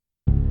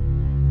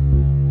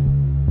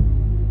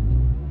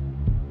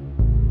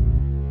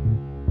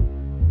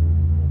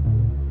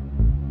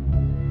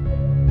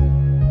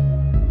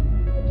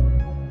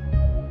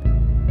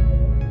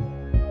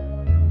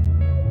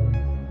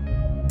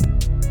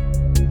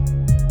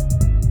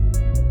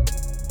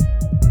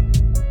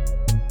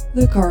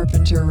The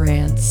Carpenter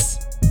Rants.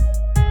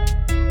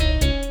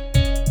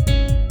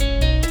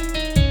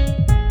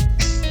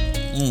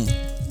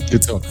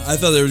 Good talk. I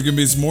thought there was going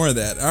to be some more of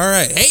that. All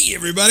right. Hey,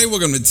 everybody.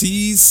 Welcome to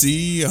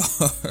TCR.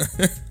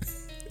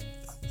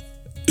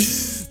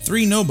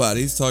 Three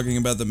nobodies talking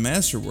about the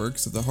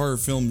masterworks of the horror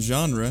film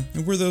genre.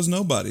 And we're those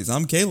nobodies.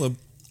 I'm Caleb.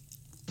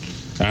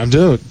 I'm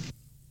Doug.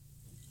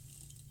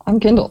 I'm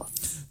Kendall.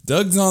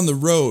 Doug's on the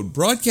road,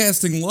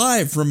 broadcasting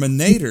live from a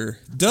nadir.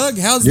 Doug,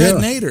 how's that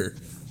nadir?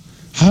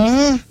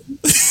 Huh?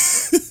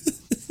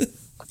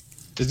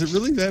 Is it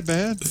really that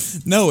bad?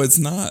 No, it's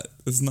not.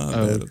 It's not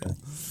bad at all.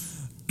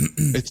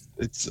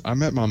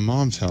 I'm at my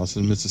mom's house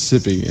in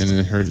Mississippi, and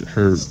in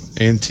her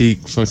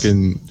antique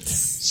fucking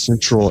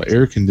central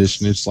air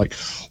conditioner, it's like,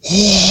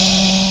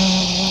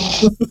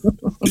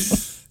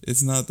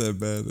 It's not that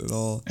bad at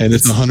all. And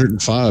it's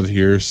 105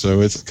 here,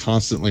 so it's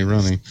constantly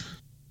running.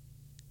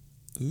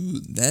 Ooh,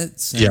 that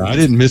sounds... Yeah, I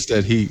didn't miss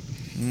that heat.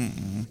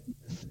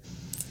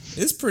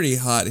 It's pretty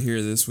hot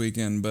here this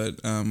weekend, but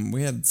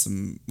we had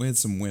some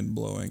wind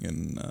blowing,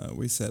 and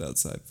we sat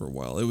outside for a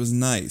while. It was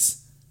nice.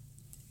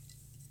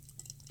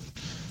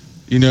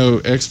 You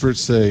know, experts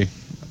say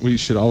we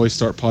should always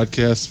start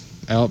podcasts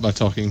out by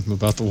talking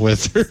about the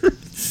weather.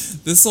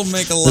 This will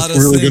make a lot of sense.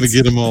 We're really going to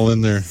get them all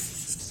in there.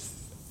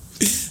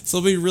 This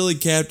will be really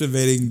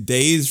captivating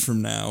days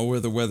from now where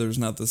the weather's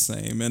not the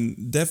same,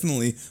 and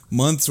definitely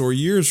months or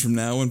years from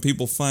now when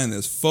people find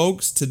this.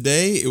 Folks,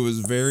 today it was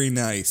very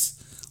nice.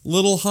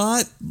 Little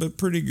hot, but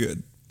pretty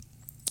good.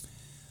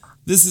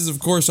 This is, of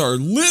course, our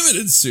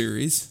limited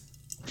series,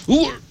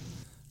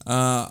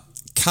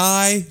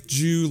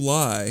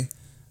 KAIJU-LY,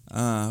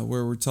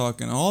 where we're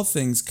talking all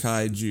things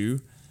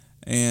kaiju,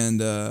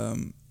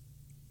 and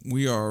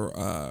we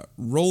are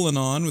rolling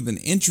on with an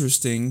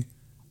interesting,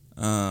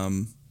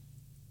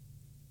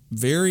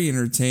 very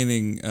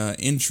entertaining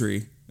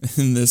entry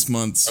in this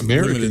month's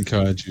American limited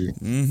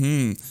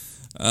kaiju.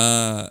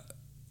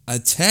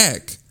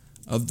 Attack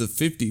of the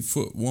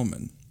 50-Foot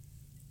Woman.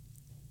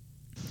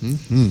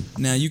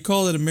 Mm-hmm. Now, you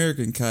call it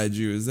American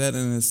kaiju. Is that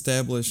an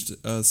established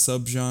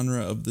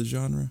subgenre of the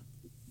genre?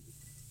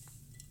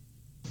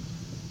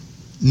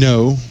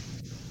 No,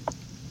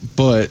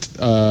 but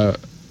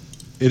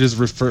it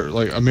is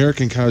like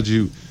American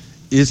kaiju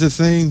is a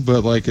thing,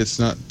 but like it's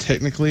not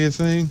technically a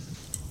thing.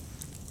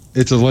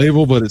 It's a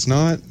label, but it's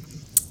not.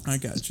 I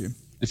got you.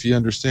 If you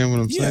understand what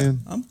I'm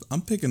saying.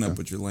 I'm picking up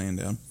what you're laying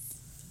down.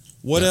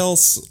 What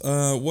else?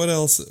 What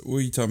else were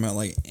you talking about?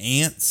 Like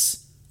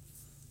ants?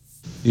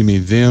 You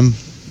mean them?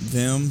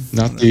 Them?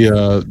 Not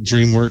the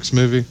DreamWorks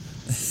movie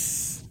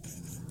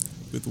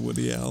with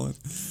Woody Allen.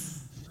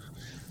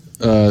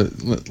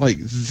 Like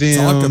them.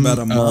 Talk about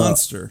a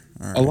monster.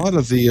 Right. A lot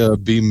of the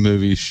B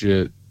movie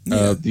shit.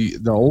 Yeah. The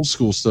old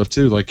school stuff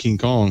too, like King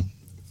Kong,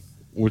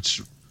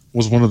 which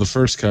was one of the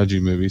first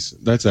kaiju movies.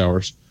 That's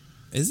ours.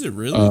 Is it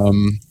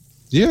really?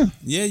 Yeah.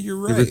 Yeah, you're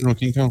right. The original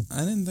King Kong. I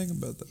didn't think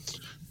about that.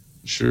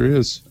 Sure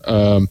is.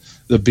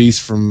 The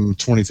Beast from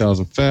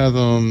 20,000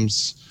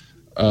 Fathoms,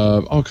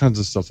 all kinds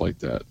of stuff like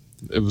that.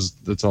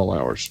 That's all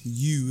ours.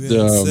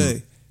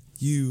 USA.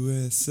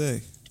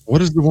 USA.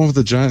 What is the one with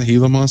the giant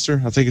Gila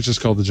monster? I think it's just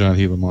called the giant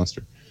Gila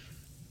monster.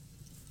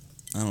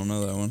 I don't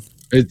know that one.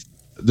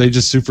 They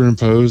just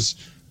superimpose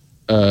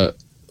a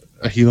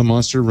Gila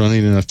monster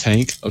running in a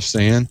tank of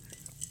sand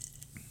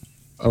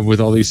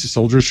with all these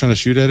soldiers trying to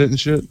shoot at it and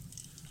shit.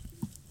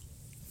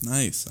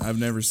 Nice. I've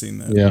never seen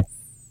that. Yeah.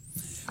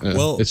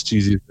 Well, it's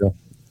cheesy as hell.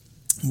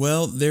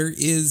 Well, there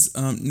is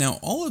now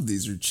all of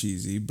these are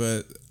cheesy,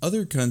 but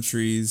other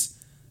countries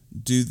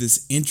do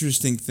this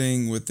interesting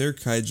thing with their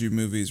kaiju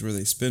movies where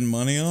they spend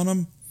money on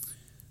them.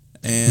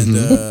 And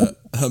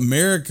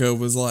America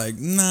was like,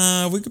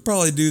 nah, we could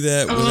probably do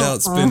that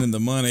without spending the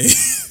money.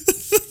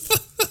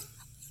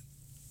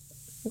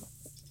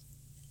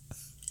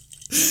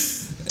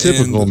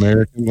 Typical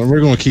American. We're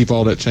going to keep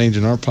all that change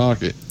in our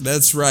pocket.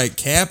 That's right.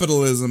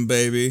 Capitalism,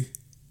 baby.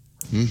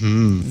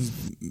 Mm-hmm.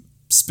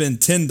 Spend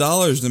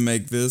 $10 to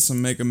make this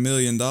and make $1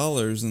 million,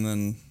 and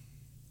then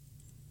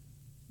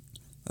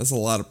that's a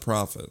lot of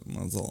profit.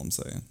 That's all I'm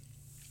saying.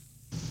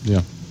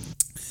 Yeah.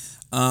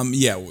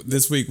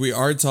 This week we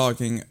are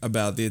talking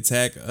about the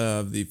Attack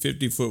of the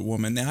 50-Foot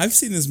Woman. Now, I've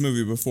seen this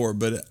movie before,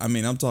 but I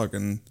mean, I'm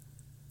talking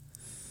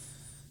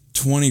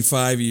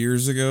 25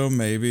 years ago,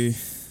 maybe.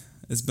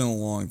 It's been a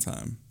long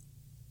time.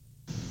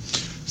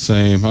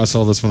 Same. I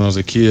saw this when I was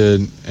a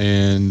kid,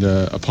 and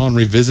upon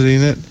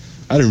revisiting it,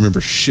 I didn't remember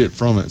shit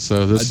from it.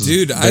 So this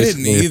is I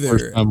didn't either.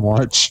 First time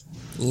watch.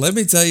 Let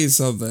me tell you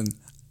something.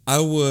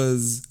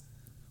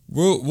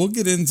 We'll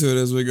get into it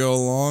as we go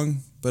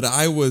along, but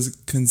I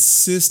was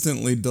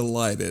consistently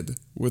delighted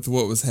with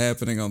what was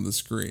happening on the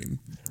screen,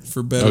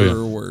 for better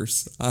or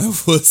worse. I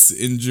was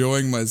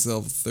enjoying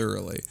myself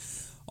thoroughly.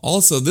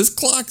 Also, this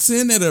clocks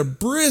in at a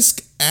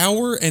brisk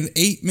hour and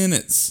 8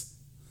 minutes.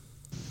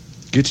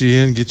 Get you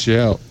in, get you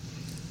out.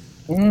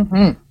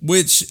 Mm-hmm.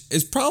 Which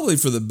is probably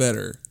for the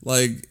better.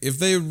 Like, if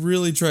they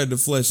really tried to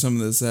flesh some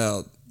of this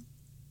out,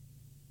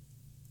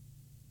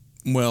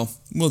 well,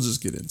 we'll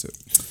just get into it.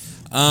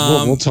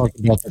 We'll talk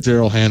about the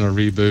Daryl Hannah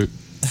reboot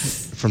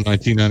from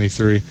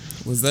 1993.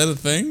 Was that a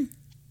thing?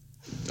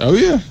 Oh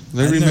yeah,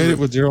 they remade it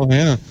with Daryl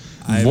Hannah.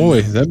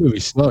 Boy, that movie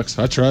sucks.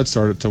 I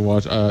started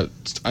trying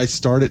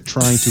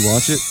to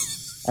watch it.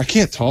 I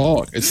can't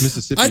talk. It's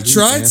Mississippi.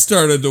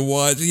 Started to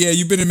watch. Yeah,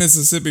 you've been in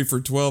Mississippi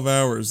for 12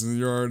 hours and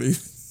you're already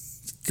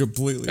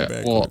completely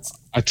backwards. Well,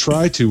 I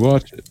tried to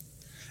watch it,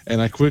 and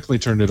I quickly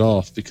turned it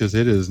off because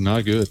it is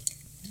not good.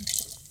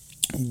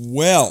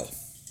 Well,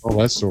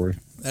 that story.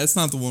 That's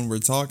not the one we're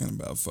talking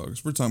about,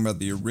 folks. We're talking about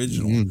the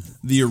original,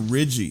 the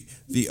OG.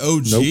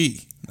 Nope.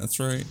 That's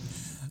right.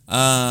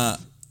 The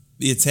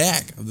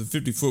Attack of the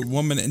 50-Foot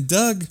Woman. And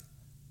Doug,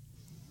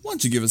 why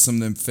don't you give us some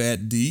of them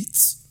fat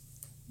deets?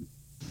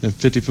 Them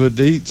 50-foot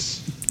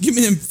deets? Give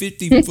me them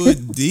 50-foot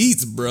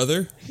deets,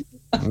 brother.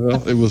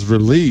 Well, it was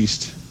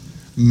released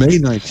May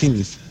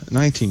 19th,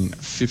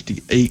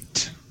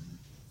 1958.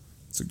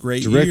 It's a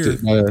great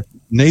Directed year. by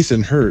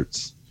Nathan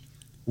Hertz,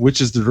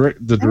 which is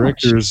the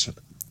director's...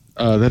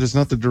 that is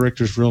not the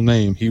director's real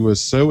name. He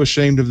was so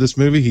ashamed of this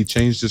movie, he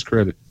changed his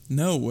credit.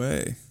 No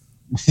way.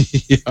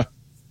 Yeah.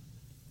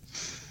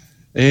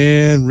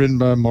 And written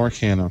by Mark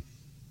Hanna.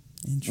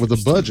 With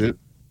a budget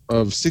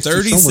of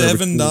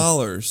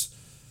 $37.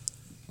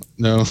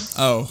 No.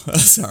 Oh,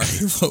 sorry.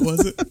 What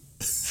was it?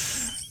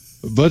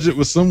 The budget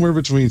was somewhere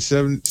between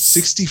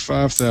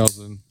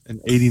 $65,000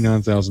 and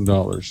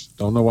 $89,000.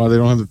 Don't know why they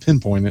don't have to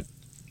pinpoint it.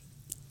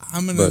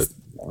 I'm gonna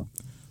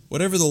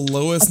whatever the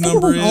lowest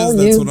number is.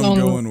 That's what I'm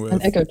going with.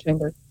 An echo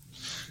chamber.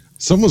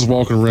 Someone's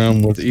walking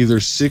around with either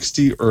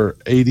 $60,000 or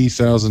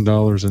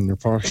 $80,000 in their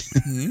pocket.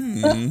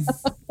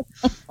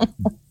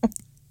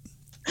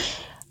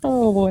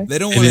 Oh boy! They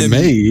don't want it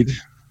made.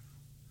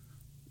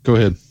 Go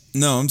ahead.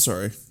 No, I'm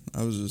sorry.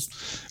 I was just.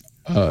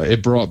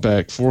 It brought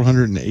back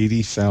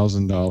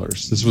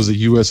 $480,000. This was a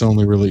U.S.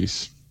 only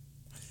release.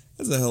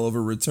 That's a hell of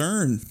a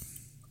return.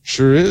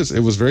 Sure is.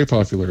 It was very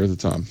popular at the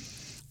time.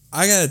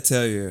 I gotta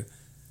tell you,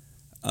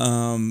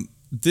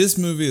 this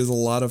movie is a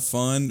lot of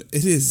fun.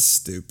 It is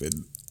stupid,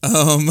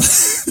 but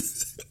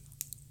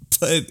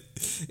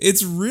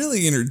it's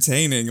really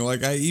entertaining.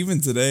 Like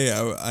even today,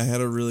 I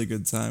had a really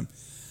good time.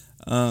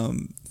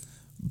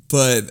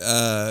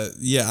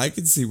 Yeah, I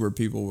could see where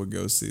people would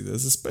go see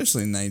this,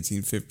 especially in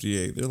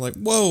 1958. They're like,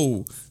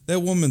 "Whoa,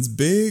 that woman's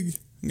big.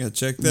 I gotta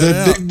check that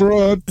out." That big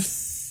broad.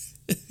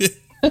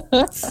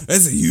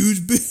 That's a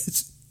huge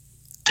bitch.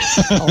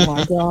 Oh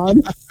my god.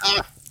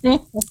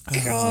 Oh,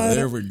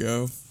 there we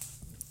go.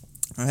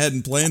 I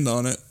hadn't planned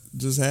on it. It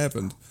just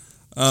happened.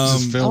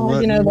 That's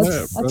one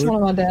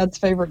of my dad's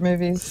favorite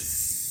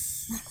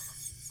movies.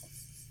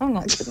 I'm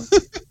not kidding.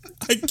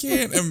 I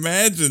can't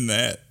imagine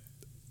that.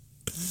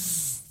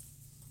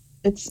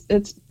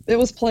 It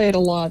was played a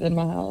lot in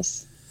my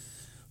house.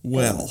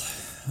 Well,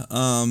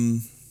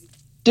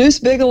 Deuce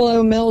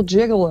Bigelow, Mel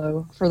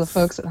Gigolo for the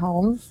folks at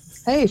home.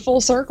 Hey,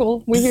 full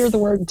circle. We hear the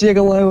word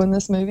gigolo in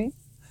this movie.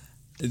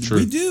 True.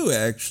 We do,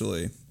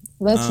 actually.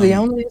 That's the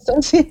only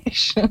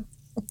association.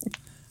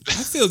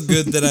 I feel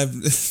good that I've...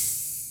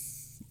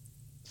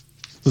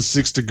 The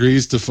 6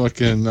 Degrees to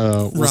fucking...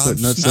 what's Rob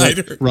that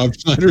Schneider. Rob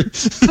Schneider.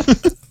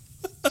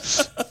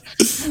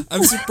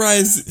 I'm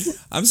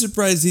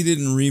surprised he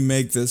didn't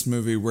remake this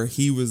movie where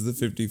he was the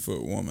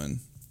 50-foot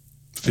woman.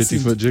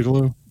 50-foot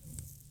gigolo?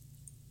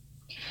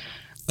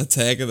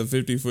 Attack of the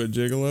 50-foot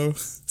gigolo?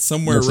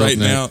 Somewhere right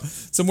now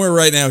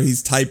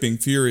he's typing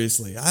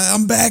furiously.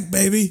 I'm back,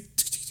 baby.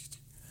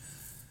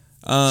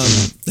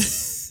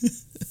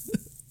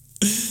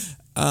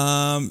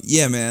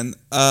 Yeah, man.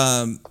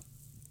 I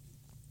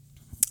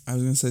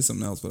was gonna say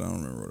something else, but I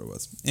don't remember what it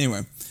was.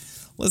 Anyway,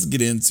 let's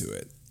get into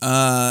it.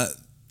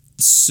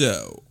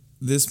 So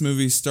this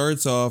movie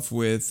starts off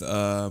with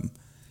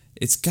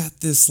it's got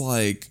this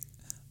like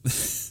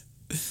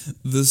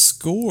the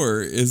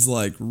score is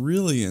like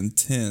really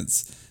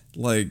intense,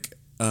 like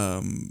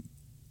and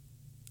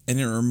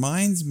it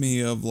reminds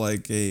me of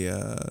like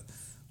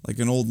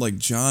an old like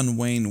John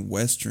Wayne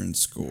Western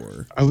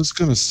score. I was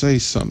gonna say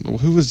something.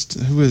 Who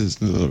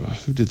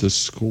did the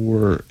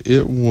score?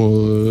 It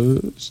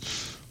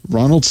was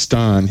Ronald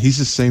Stein. He's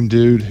the same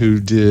dude who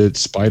did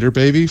Spider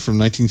Baby from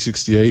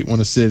 1968,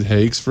 one of Sid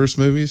Haig's first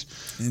movies.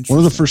 One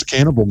of the first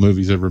cannibal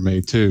movies ever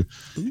made too.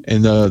 Ooh.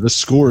 And the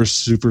score is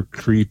super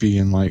creepy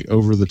and like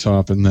over the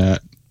top in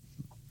that.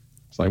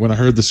 It's like when I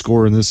heard the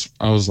score in this,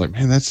 I was like,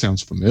 man, that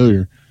sounds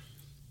familiar.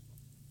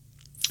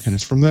 And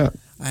it's from that.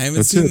 I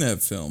haven't seen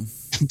that film.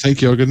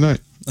 Thank y'all. Good night.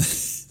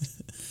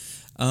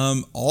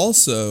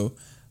 Also,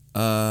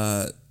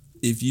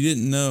 if you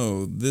didn't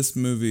know, this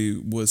movie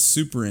was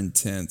super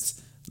intense.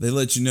 They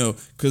let you know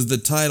because the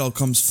title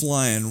comes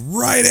flying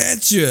right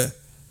at you.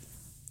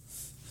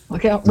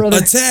 Look out, brother.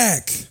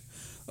 Attack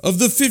of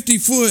the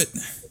 50-foot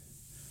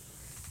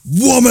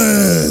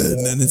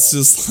woman. And it's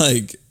just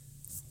like,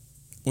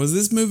 was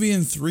this movie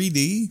in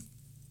 3D?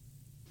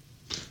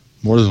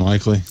 More than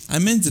likely. I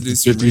meant to do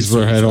some 50s research.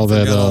 where I had all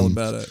that all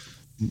about it.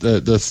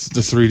 The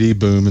 3D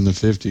boom in the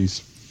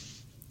 50s.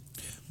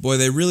 Boy,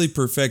 they really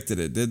perfected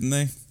it, didn't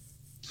they?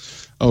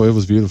 Oh, it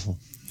was beautiful.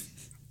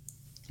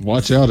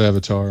 Watch out,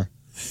 Avatar.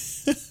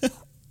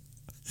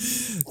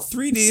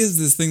 3D is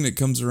this thing that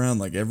comes around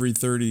like every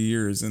 30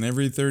 years, and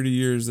every 30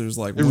 years there's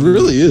like it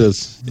really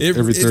is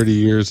every 30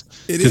 years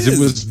because it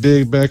was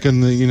big back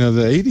in the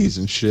the 80s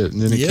and shit,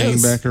 and then it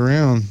came back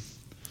around.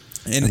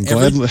 And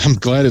I'm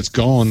glad it's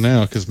gone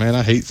now because man,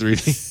 I hate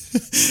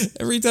 3D.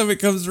 Every time it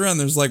comes around,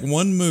 there's like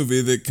one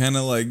movie that kind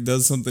of like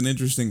does something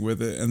interesting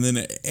with it, and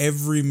then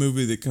every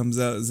movie that comes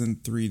out is in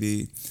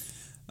 3D.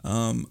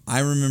 I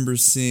remember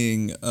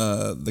seeing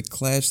the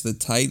Clash of the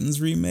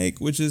Titans remake,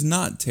 which is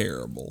not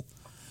terrible.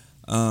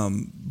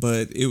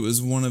 But it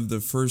was one of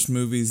the first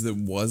movies that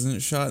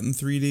wasn't shot in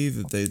 3D,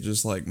 that they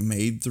just like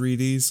made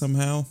 3D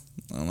somehow.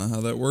 I don't know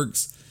how that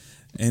works.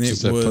 And it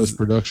was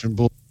post-production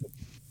bull.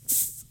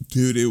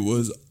 Dude, it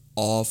was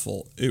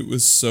awful. It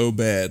was so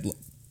bad.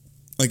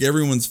 Like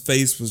everyone's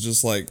face was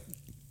just like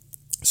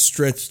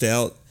stretched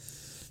out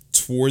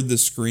toward the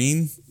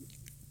screen.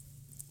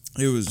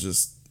 It was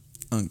just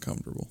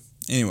uncomfortable.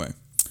 Anyway.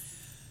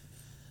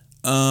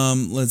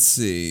 Let's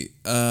see.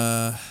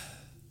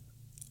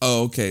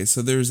 Okay.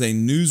 So there's a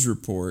news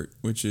report,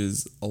 which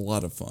is a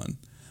lot of fun.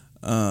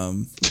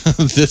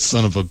 This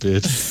son of a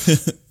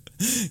bitch.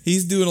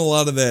 He's doing a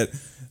lot of that.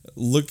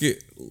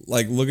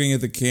 Looking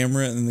at the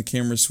camera, and the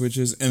camera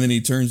switches, and then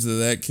he turns to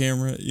that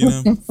camera.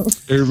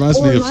 It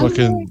reminds me of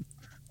fucking.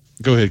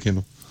 Go ahead,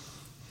 Kendall.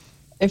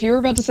 If you were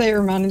about to say it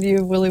reminded you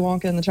of Willy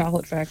Wonka and the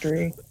Chocolate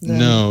Factory. Then...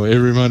 No, it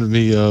reminded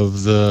me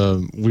of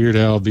the Weird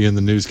Al being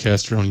the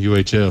newscaster on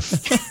UHF.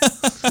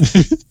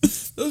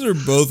 Those are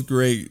both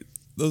great.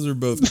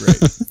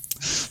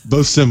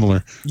 Both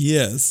similar.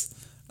 Yes.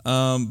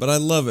 But I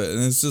love it.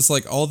 And it's just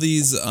like all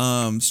these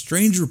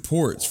strange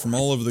reports from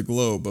all over the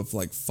globe of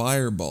like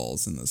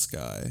fireballs in the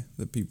sky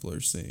that people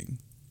are seeing.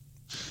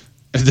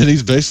 And then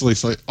he's basically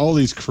like, all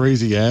these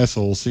crazy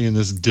assholes seeing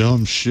this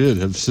dumb shit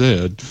have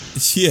said.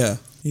 Yeah.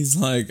 He's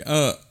like,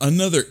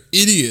 another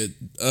idiot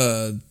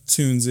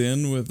tunes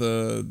in with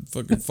a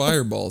fucking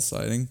fireball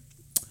sighting.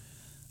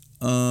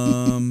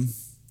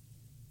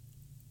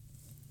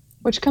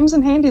 Which comes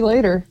in handy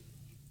later.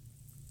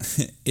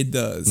 It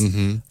does.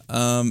 Mm-hmm.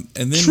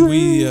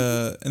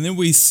 And then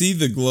we see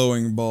the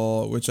glowing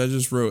ball, which I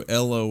just wrote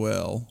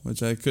LOL,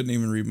 which I couldn't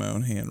even read my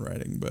own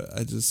handwriting, but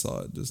I just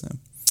saw it just now.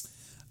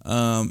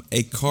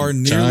 A car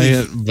nearly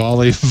giant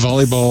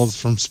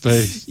volleyballs from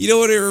space. You know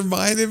what it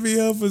reminded me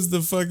of was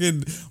the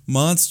fucking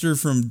monster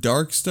from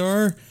Dark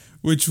Star,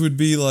 which would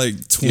be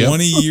like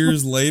 20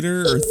 years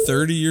later or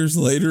 30 years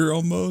later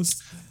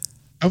almost.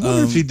 I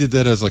wonder if he did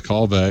that as a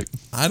callback.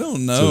 I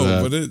don't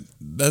know, but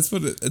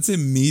that's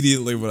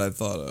immediately what I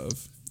thought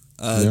of.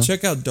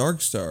 Check out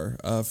Dark Star,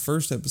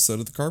 first episode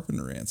of the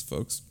Carpenter Rants,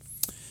 folks.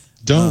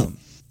 Don't.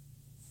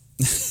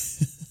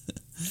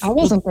 I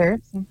wasn't there.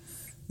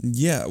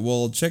 Yeah,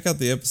 well, check out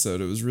the episode.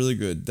 It was really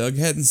good. Doug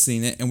hadn't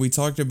seen it, and we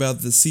talked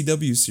about the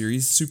CW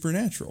series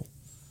Supernatural.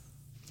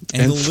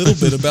 And a little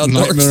bit about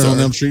Dark Nightmare Star. on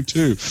Elm Street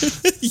 2.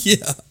 Yeah.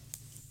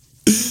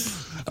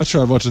 I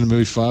tried watching the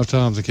movie 5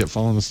 times and kept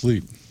falling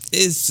asleep.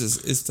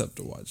 It's tough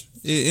to watch.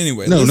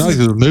 Anyway. No, not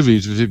because of the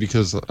movies, but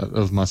because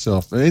of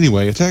myself. But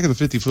anyway, Attack of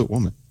the 50-Foot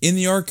Woman. In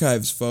the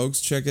archives,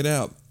 folks, check it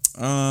out.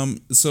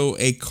 So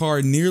a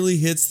car nearly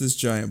hits this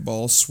giant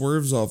ball,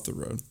 swerves off the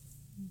road.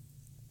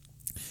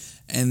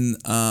 And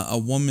a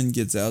woman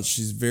gets out.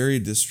 She's very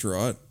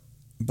distraught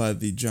by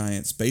the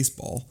giant space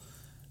ball.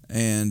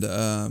 And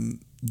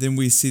then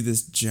we see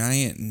this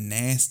giant,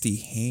 nasty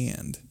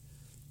hand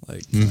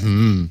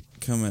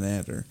coming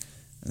at her.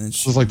 And then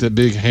she was like that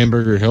big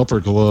hamburger helper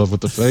glove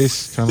with the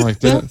face, kind of like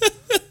that.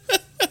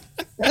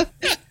 Well,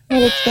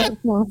 it's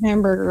got more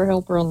hamburger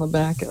helper on the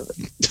back of it.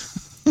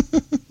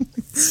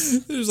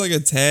 There's like a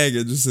tag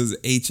that just says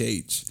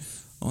HH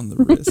on the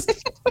wrist.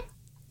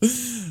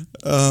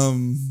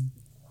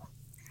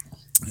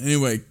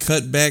 Anyway,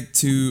 cut back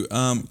to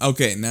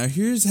okay, now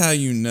here's how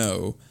you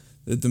know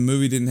that the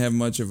movie didn't have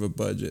much of a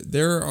budget.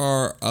 There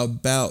are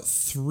about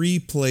 3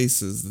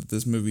 places that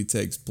this movie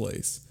takes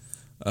place.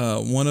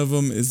 One of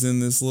them is in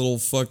this little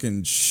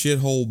fucking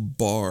shithole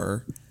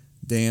bar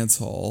dance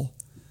hall.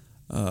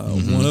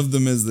 One of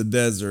them is the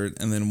desert,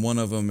 and then one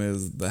of them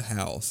is the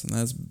house, and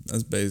that's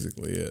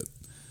basically it.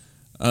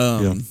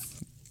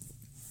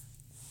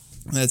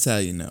 That's how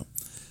you know.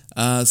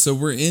 So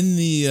we're in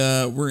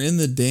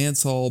the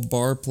dance hall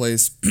bar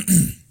place,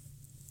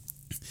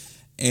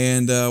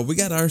 and we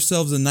got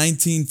ourselves a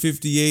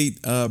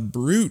 1958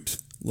 Brute,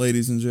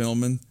 ladies and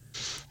gentlemen.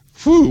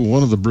 Whew,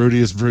 one of the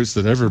brutiest brutes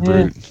that ever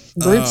brute.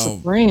 Brute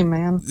Supreme,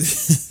 man.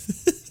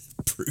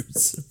 Brute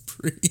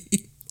Supreme.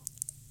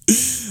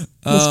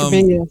 Mr.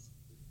 B.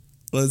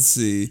 Let's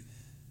see.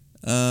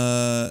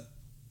 Oh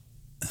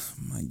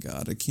my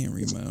God, I can't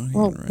read my own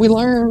handwriting. We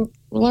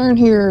learn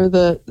here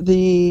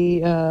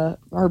that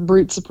our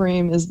Brute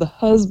Supreme is the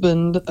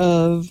husband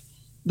of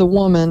the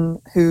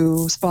woman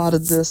who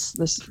spotted this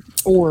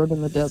orb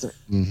in the desert.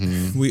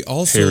 Mm-hmm. We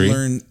also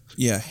learn,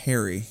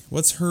 Harry.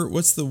 What's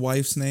the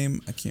wife's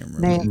name? I can't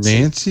remember.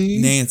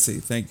 Nancy.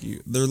 Thank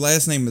you. Their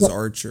last name is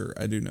Archer.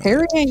 I do know.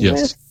 Harry ain't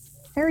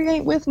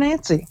with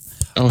Nancy.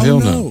 Oh hell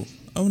no.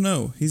 Oh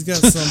no, he's got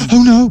some.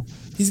 Oh no,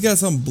 He's got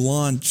some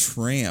blonde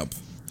tramp.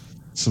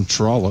 some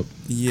trollop.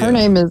 Yeah. Her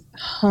name is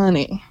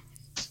Honey.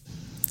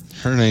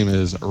 Her name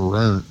is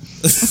Rant.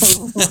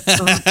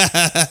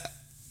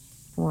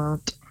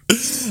 Weren't.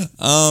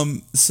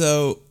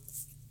 So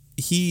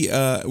he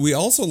we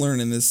also learn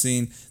in this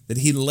scene that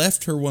he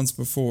left her once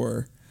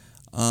before,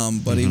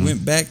 but he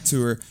went back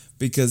to her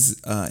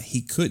because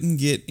he couldn't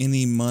get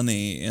any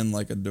money in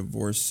like a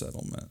divorce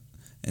settlement.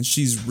 And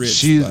she's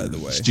rich, by the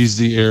way. She's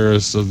the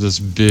heiress of this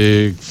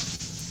big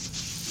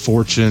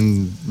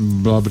fortune,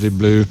 blah blah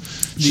blue.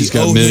 She's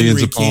got millions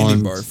Henry upon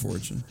candy bar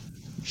fortune.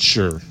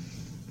 Sure.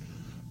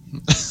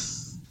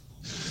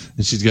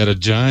 And she's got a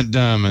giant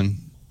diamond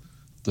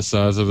the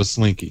size of a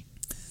slinky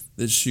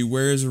That she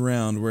wears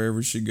around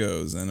wherever she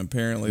goes, and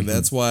apparently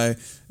that's why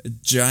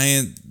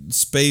giant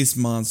space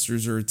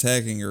monsters are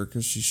attacking her,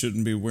 because she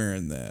shouldn't be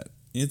wearing that.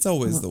 It's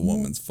always the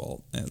woman's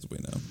fault, as we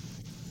know.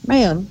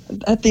 Man,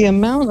 at the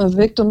amount of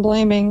victim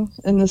blaming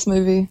in this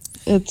movie,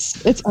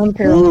 it's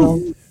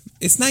unparalleled.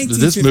 It's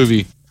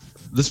 1950.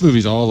 This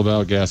movie's all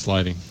about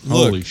gaslighting.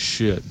 Look, Holy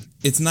shit.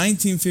 It's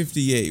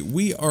 1958.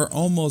 We are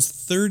almost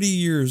 30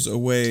 years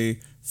away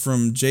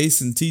from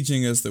Jason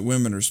teaching us that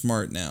women are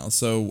smart now.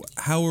 So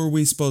how are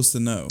we supposed to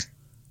know?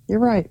 You're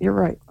right.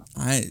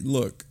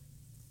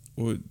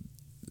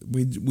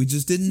 We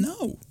just didn't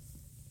know.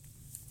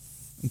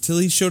 Until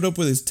he showed up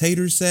with his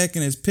tater sack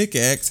and his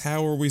pickaxe,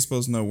 how are we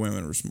supposed to know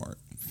women are smart?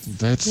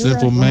 That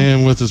simple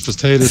man with his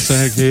potato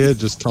sack head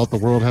just taught the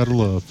world how to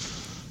love.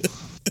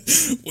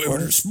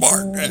 Women are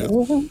smart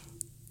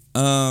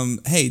now.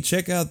 Hey,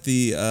 check out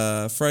the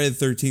Friday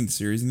the 13th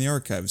series in the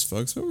archives,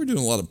 folks. We're doing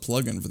a lot of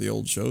plugging for the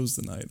old shows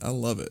tonight. I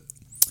love it.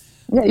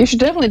 Yeah, you should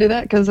definitely do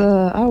that, because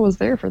I was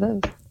there for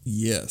those.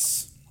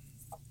 Yes.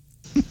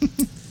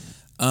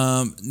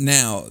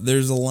 Now,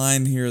 there's a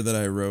line here that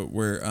I wrote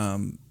where,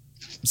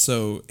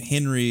 so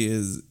Henry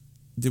is,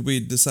 did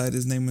we decide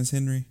his name was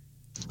Henry?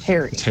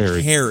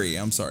 Harry.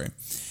 I'm sorry.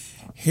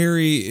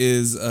 Harry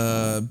is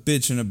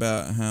bitching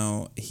about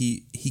how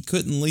he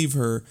couldn't leave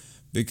her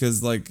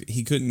because like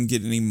he couldn't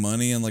get any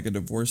money in like a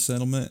divorce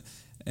settlement,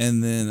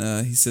 and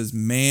then he says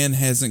man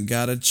hasn't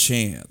got a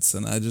chance,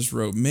 and I just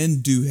wrote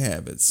men do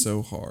have it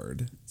so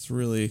hard. It's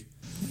really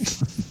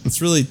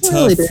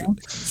tough.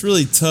 It's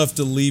really tough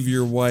to leave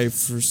your wife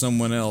for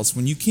someone else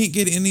when you can't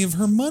get any of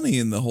her money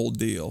in the whole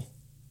deal.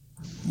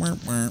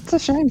 It's a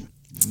shame.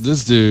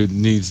 This dude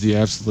needs the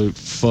absolute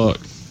fuck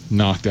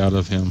knocked out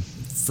of him.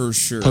 For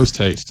sure. Post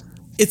haste.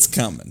 It's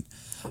coming.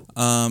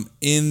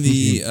 In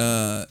the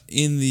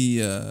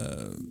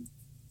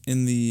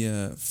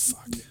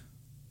fuck.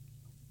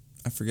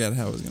 I forgot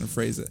how I was going to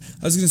phrase it.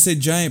 I was going to say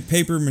giant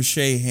paper mache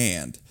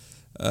hand.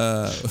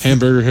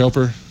 Hamburger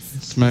helper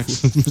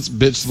smacks this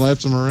bitch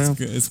slaps him around.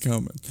 It's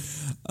coming.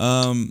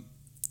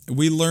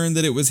 We learned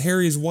that it was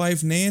Harry's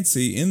wife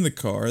Nancy in the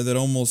car that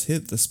almost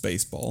hit the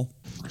space ball.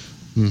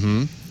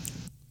 Mm-hmm.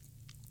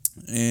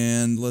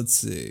 And let's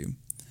see.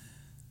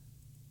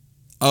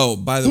 Oh,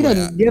 by the way, he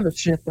doesn't give a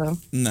shit though.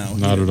 No,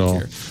 not at all.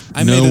 care.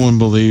 No one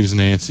believes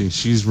Nancy.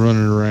 She's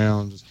running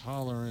around just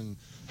hollering,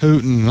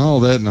 hooting, and all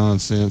that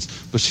nonsense.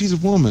 But she's a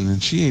woman,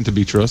 and she ain't to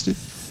be trusted.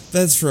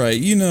 That's right.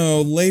 You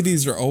know,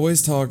 ladies are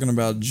always talking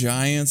about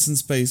giants and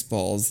space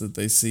balls that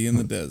they see in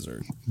the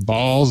desert.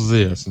 Balls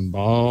this and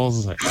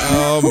balls that.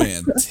 Oh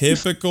man,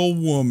 typical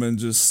woman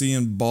just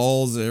seeing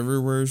balls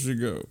everywhere she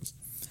goes.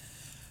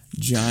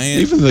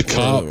 Giant. Even the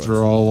cops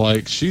are all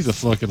like, "She's a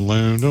fucking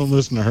loon. Don't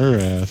listen to her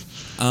ass."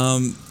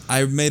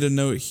 I made a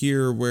note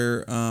here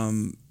where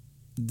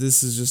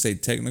this is just a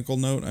technical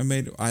note I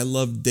made. I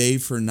love day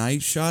for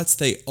night shots.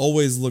 They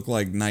always look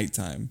like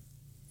nighttime.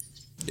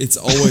 It's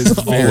always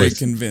very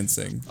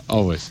convincing.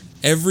 Always.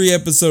 Every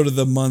episode of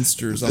The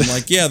Munsters, I'm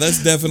like, yeah,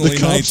 that's definitely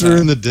the cops nighttime.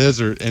 are in the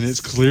desert, and it's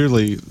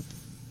clearly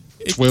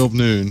 12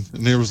 noon,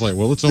 and they was like,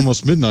 "Well, it's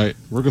almost midnight.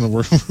 We're gonna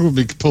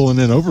be pulling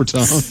in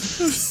overtime."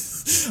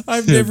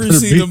 I've never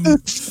seen them.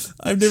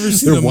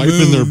 They're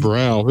wiping their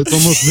brow. It's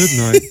almost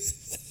midnight.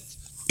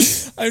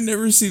 I've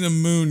never seen a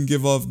moon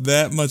give off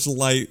that much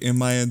light in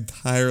my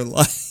entire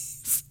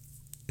life.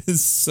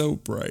 It's so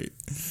bright.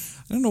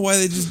 I don't know why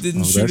they just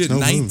didn't shoot at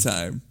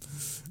nighttime. Moon.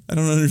 I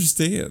don't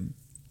understand.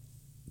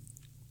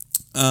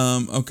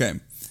 Okay.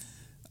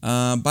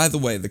 By the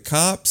way, the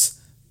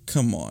cops,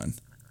 come on.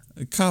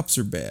 The cops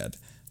are bad.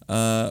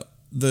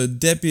 The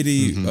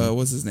deputy,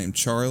 what's his name?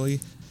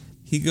 Charlie.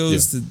 He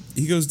goes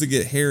to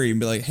get Harry and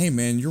be like, "Hey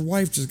man, your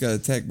wife just got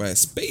attacked by a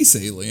space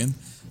alien."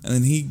 And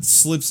then he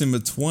slips him a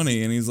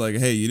 20 and he's like,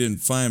 "Hey, you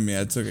didn't find me.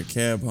 I took a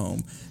cab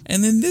home."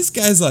 And then this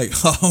guy's like,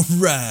 "All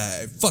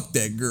right, fuck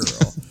that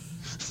girl."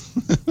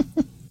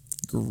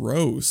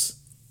 Gross.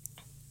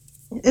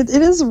 It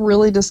is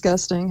really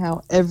disgusting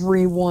how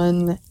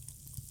everyone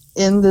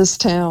in this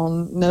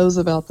town knows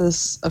about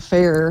this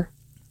affair.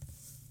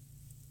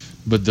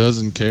 But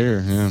doesn't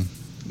care, yeah.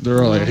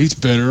 They're all like, "He's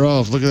better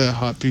off. Look at that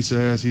hot piece of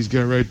ass he's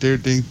got right there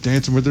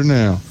dancing with her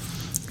now."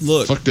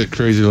 Look. Fuck that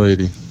crazy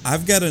lady.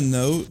 I've got a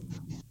note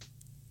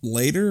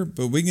later,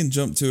 but we can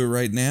jump to it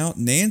right now.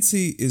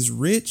 Nancy is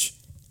rich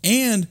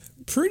and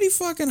pretty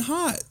fucking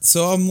hot.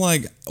 So I'm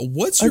like,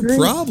 what's your Agreed.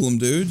 problem,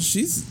 dude?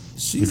 She's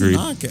Agreed. a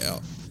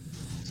knockout.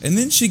 And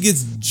then she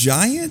gets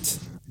giant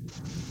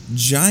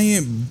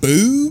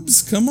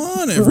boobs. Come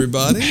on,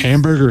 everybody.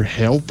 Hamburger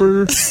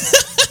helper.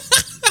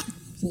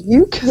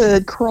 You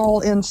could crawl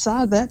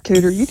inside that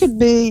cooter. You could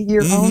be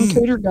your own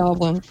cooter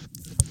goblin.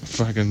 If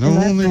I can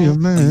only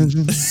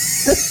imagine.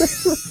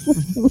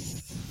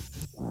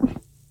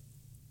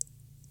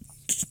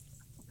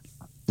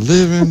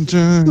 Living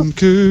John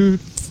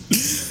Coot.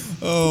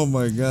 Oh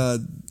my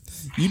god.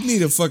 You'd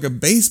need a fucking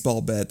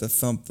baseball bat to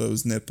thump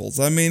those nipples.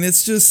 I mean,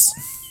 it's just...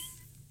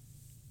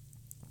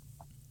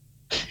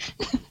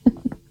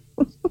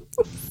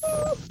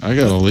 I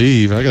gotta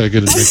leave. I gotta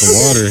get a drink of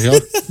water. I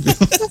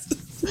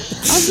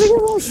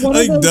think one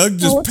I of think those Doug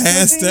just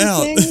passed telephone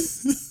out.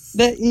 things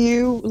that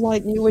you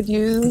would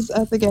use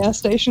at the gas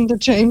station to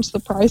change the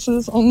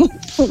prices on the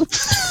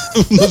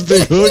Those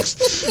big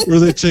hooks where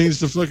they change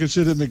the fucking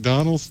shit at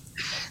McDonald's.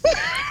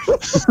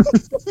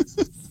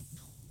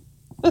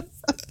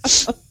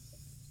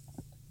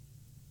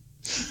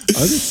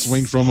 I just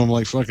swing from them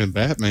like fucking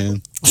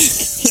Batman.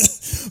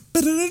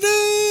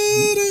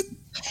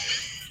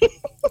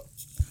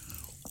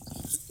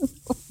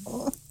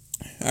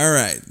 All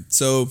right,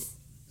 so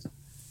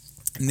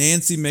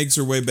Nancy makes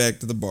her way back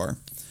to the bar.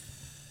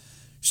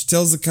 She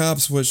tells the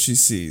cops what she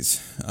sees.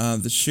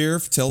 The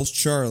sheriff tells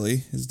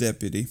Charlie, his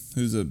deputy,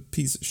 who's a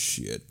piece of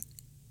shit.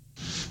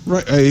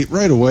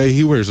 Right away,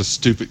 he wears a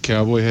stupid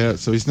cowboy hat,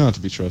 so he's not to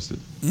be trusted.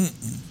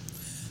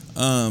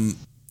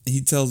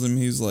 He tells him,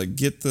 he's like,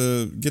 get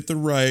the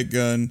riot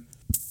gun,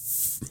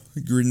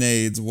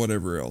 grenades,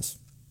 whatever else.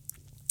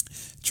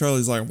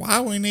 Charlie's like,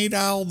 why we need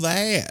all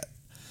that?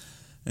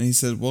 And he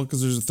said, well,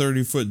 because there's a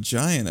 30-foot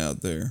giant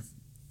out there.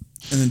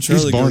 And then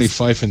Charlie He's Barney goes,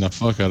 Fifing the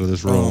fuck out of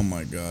this role. oh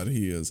my god,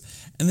 he is.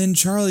 And then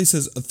Charlie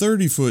says, a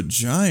 30-foot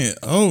giant?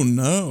 Oh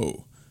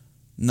no.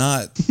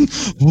 Not,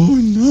 Oh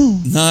no.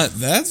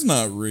 that's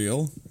not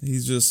real.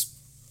 He's just,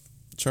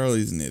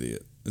 Charlie's an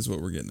idiot, is what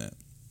we're getting at.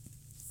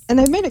 And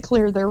they've made it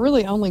clear they're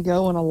really only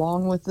going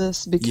along with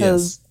this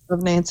because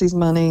of Nancy's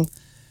money,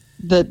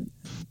 that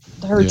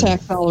her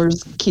tax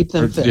dollars keep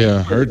them fit.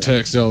 Yeah, her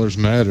tax dollars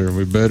matter.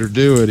 We better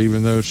do it,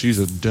 even though she's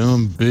a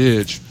dumb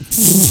bitch.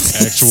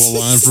 Actual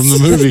line from the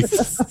movie.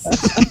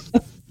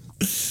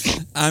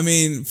 I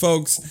mean,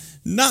 folks,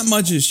 not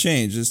much has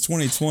changed. It's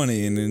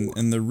 2020,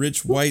 and the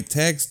rich white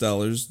tax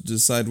dollars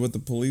decide what the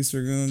police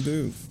are going to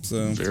do.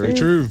 So Very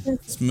true.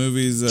 this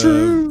movie's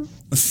True.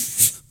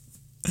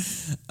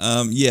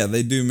 yeah,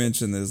 they do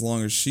mention that as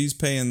long as she's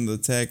paying the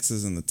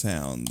taxes in the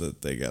town,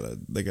 that they gotta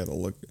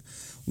look.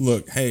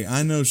 Hey,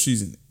 I know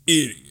she's an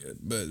idiot,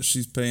 but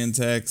she's paying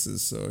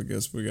taxes, so I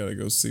guess we gotta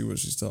go see what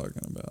she's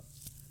talking about.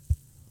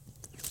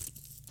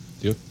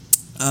 Yep.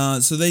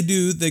 So they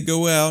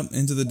go out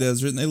into the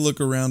desert and they look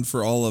around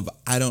for all of,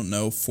 I don't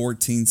know,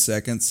 14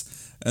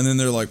 seconds, and then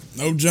they're like,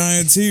 no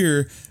giants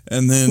here,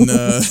 and then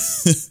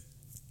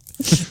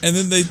and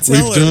then they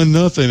tell We've her, done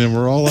nothing, and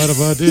we're all out of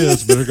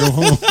ideas. Better go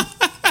home.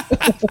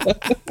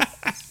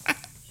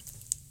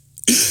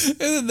 and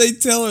then they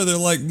tell her, they're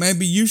like,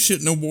 maybe you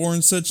shouldn't have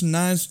worn such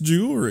nice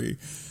jewelry.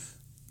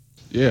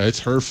 Yeah,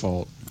 it's her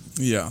fault.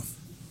 Yeah.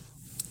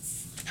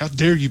 How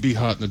dare you be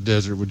hot in the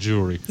desert with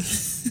jewelry?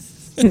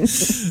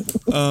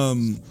 All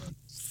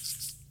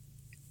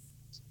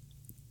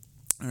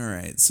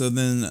right. So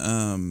then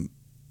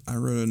I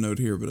wrote a note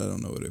here, but I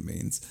don't know what it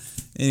means.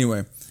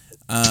 Anyway.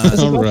 Is it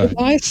All about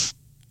right. ice?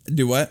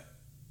 Do what?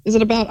 Is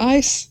it about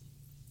ice?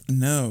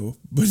 No.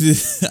 But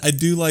I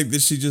do like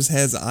that she just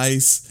has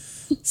ice.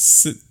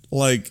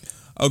 Like,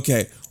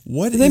 okay.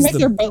 What Do they is make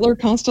their butler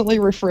constantly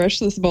refresh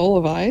this bowl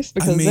of ice?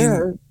 Because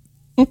they're...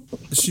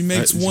 She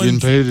makes She's one. getting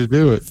paid to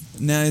do it.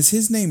 Now, is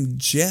his name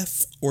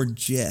Jeff or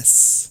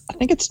Jess? I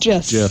think it's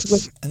Jess. Jess.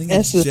 With I think it's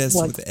S's Jess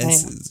like with Sam.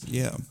 S's.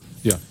 Yeah.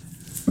 Yeah.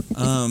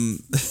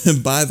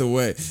 By the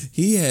way,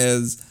 he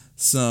has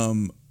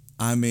some,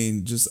 I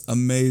mean, just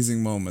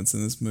amazing moments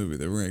in this movie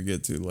that we're going to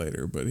get to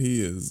later, but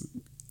he's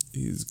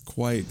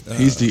quite...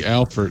 He's the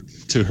Alfred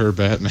to her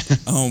Batman.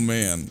 Oh,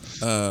 man.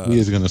 He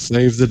is going to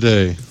save the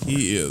day.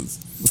 He is.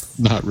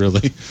 Not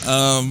really.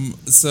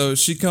 So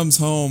she comes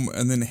home,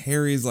 and then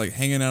Harry's, like,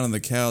 hanging out on the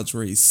couch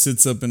where he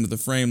sits up into the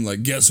frame,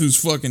 like, guess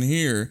who's fucking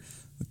here?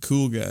 The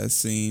cool guy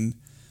scene.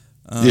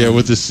 Yeah,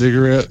 with the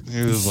cigarette.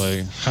 He was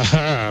like,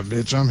 ha,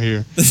 bitch, I'm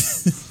here.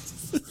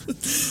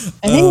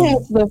 And he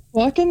has the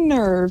fucking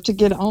nerve to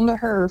get onto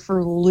her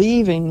for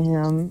leaving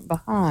him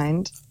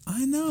behind.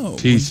 I know.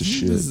 Piece of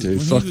shit,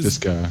 dude. Fuck this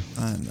guy.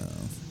 I know.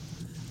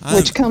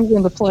 Which comes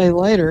into play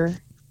later.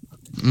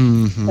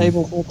 Mm-hmm.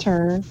 Tables will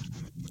turn.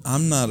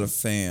 I'm not a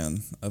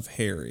fan of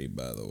Harry,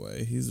 by the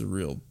way. He's a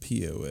real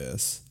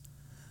POS.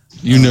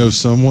 You know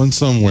someone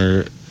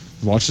somewhere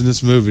watching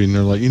this movie, and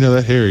they're like, you know,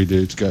 that Harry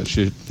dude's got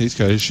shit. He's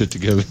got his shit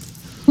together.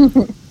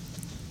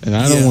 And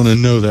I don't want to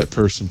know that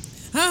person.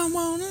 I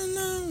want to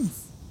know.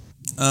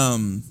 I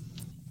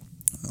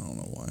don't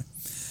know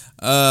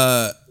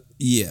why.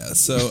 Yeah,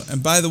 so,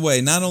 and by the way,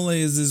 not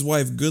only is his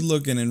wife good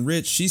looking and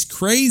rich, she's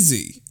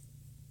crazy.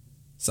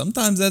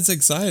 Sometimes that's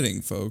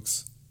exciting,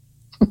 folks.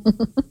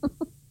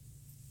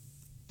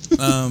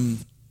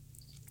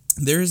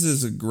 There's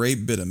this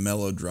great bit of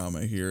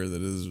melodrama here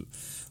that is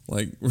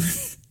like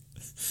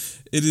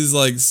it is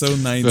like so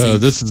 19.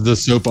 This is the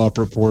soap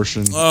opera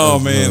portion. Oh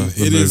of, man, the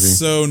it movie. is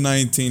so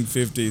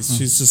 1950s.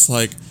 She's just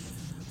like,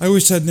 I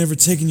wish I'd never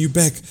taken you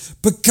back,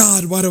 but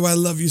God, why do I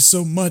love you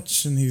so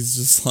much? And he's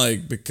just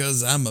like,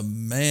 because I'm a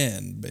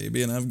man,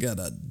 baby, and I've got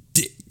a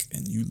dick,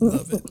 and you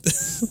love it.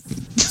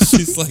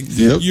 She's like,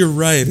 Yep. You're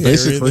right, Harry.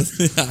 Basically.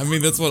 I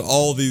mean, that's what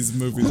all these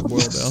movies boil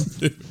down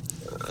to.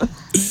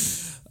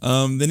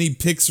 Then he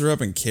picks her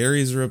up and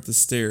carries her up the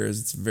stairs.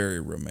 It's very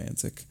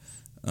romantic.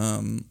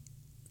 Let's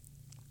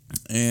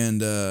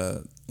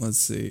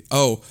see.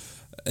 Oh,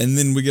 and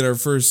then we get our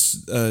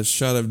first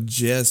shot of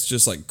Jess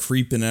just like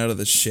creeping out of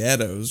the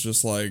shadows,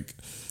 just like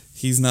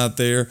he's not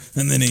there,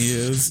 and then he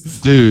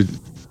is. Dude,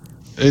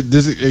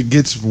 it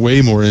gets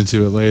way more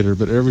into it later,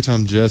 but every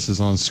time Jess is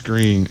on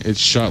screen, it's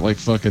shot like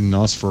fucking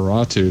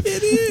Nosferatu.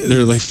 It is.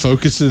 They're like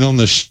focusing on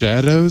the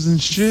shadows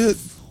and shit.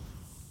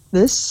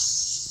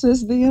 This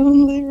is the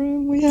only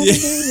room we have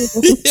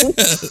available.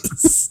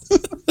 Yes.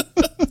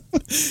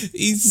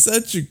 He's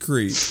such a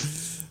creep.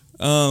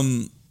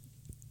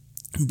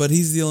 But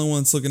he's the only one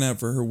that's looking out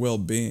for her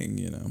well-being,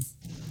 you know.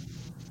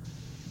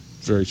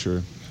 Very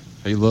true.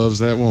 He loves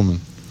that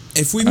woman.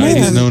 If we I mean, made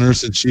he's it, known her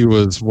since she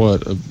was,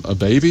 what, a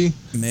baby?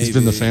 Maybe. He's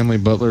been the family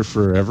butler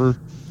forever.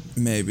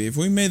 maybe if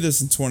we made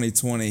this in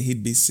 2020,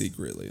 he'd be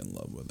secretly in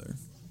love with her.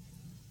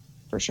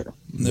 For sure.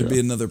 And there'd be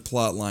another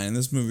plot line, and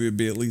this movie would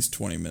be at least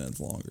 20 minutes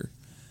longer.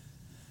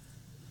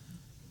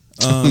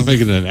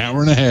 Making it an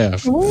hour and a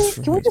half. Can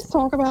we just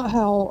talk about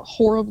how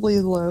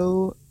horribly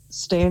low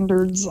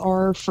standards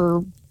are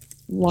for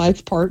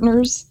life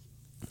partners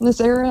in this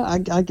era?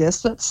 I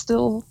guess that's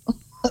still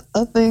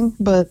a thing,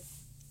 but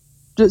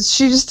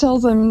she just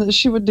tells him that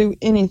she would do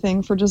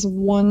anything for just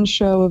one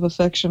show of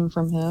affection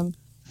from him.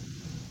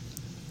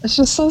 It's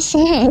just so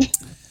sad. It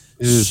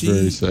is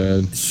very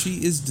sad.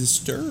 She is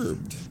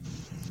disturbed.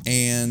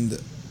 And,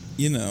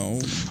 you know...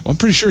 I'm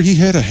pretty sure he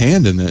had a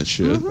hand in that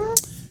shit. Mm-hmm.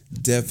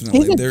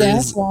 Definitely. He's a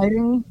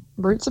gaslighting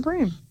Brute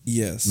Supreme.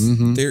 Yes.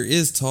 Mm-hmm. There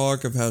is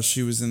talk of how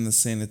she was in the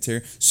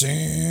sanitarium.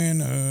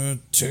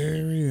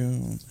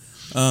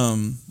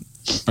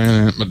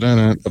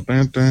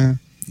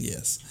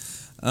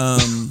 Yes.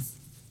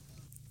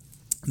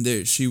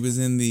 She was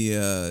in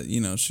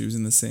the, she was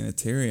in the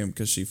sanitarium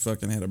because she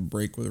fucking had a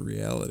break with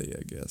reality,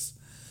 I guess.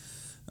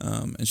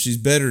 And she's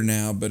better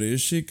now, but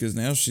is she? Because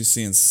now she's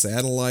seeing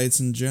satellites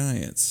and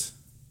giants.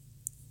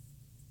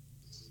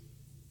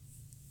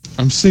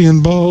 I'm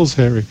seeing balls,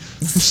 Harry.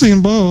 I'm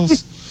seeing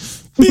balls.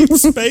 Big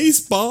space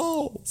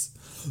balls.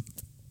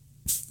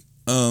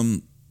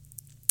 Then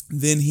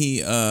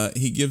he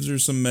gives her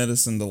some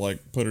medicine to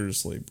like put her to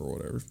sleep or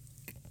whatever.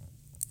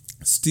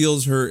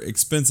 Steals her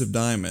expensive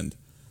diamond.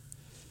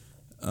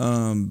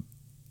 And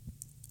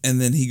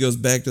then he goes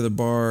back to the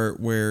bar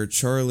where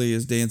Charlie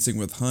is dancing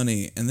with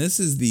Honey, and this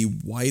is the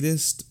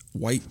whitest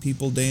white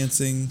people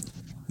dancing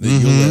that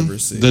you'll ever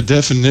see. The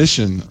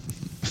definition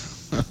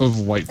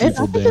of white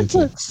people I think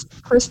dancing. it puts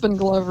Crispin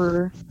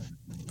Glover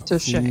to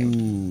shame.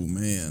 Ooh,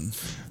 man.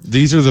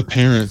 These are the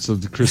parents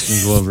of the Crispin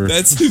Glover.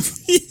 That's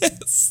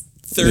yes.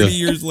 30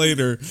 years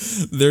later,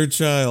 their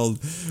child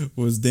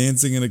was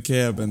dancing in a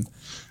cabin.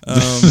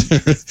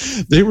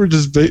 They were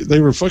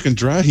fucking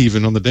dry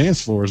heaving on the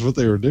dance floor is what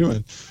they were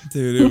doing.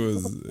 Dude,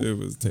 it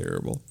was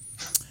terrible.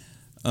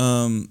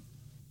 And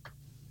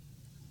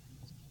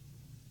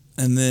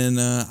then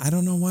I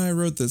don't know why I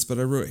wrote this, but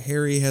I wrote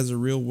Harry has a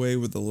real way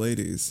with the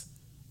ladies.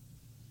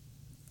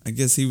 I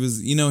guess he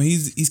was,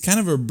 he's kind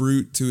of a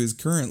brute to his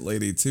current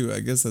lady too.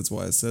 I guess that's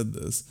why I said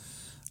this.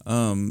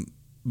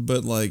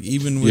 But like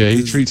even with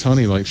he treats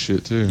Honey like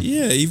shit too.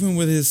 Yeah, even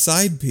with his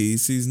side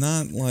piece, he's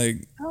not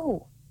like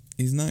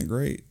he's not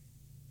great.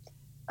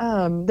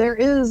 There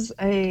is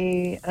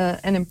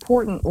an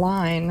important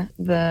line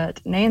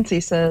that Nancy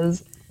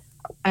says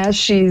as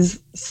she's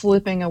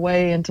slipping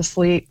away into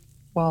sleep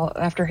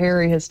after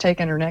Harry has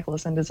taken her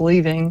necklace and is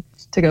leaving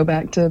to go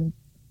back to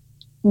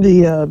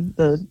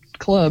the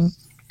club.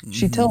 Mm-hmm.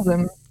 She tells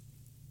him,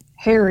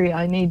 "Harry,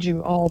 I need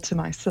you all to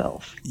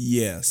myself."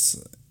 Yes,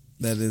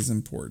 that is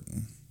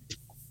important.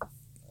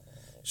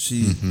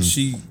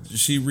 She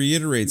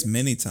reiterates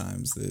many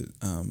times that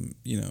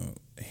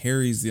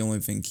Harry's the only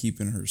thing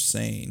keeping her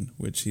sane,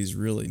 which he's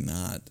really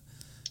not,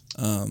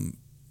 and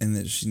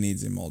that she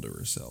needs him all to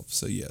herself.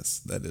 So yes,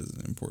 that is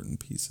an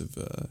important piece of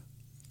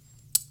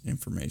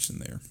information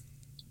there.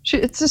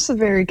 It's just a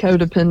very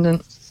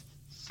codependent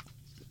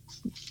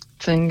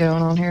thing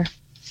going on here.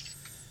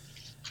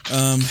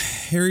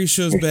 Harry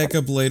shows back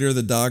up later.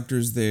 The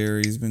doctor's there.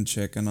 He's been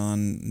checking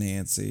on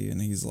Nancy,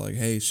 and he's like,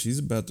 "Hey, she's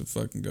about to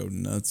fucking go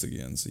nuts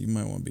again, so you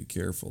might want to be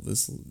careful.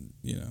 This,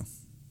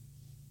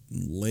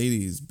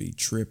 ladies be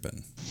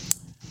tripping."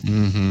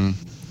 Mm-hmm.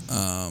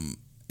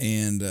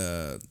 And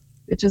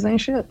bitches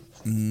ain't shit.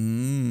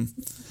 And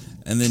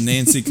then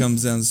Nancy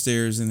comes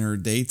downstairs in her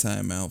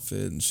daytime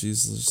outfit, and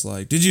she's just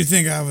like, "Did you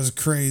think I was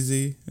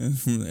crazy?"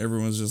 And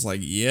everyone's just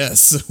like,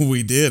 "Yes,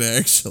 we did,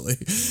 actually."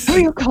 Who are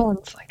you calling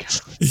psycho?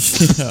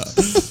 Yeah.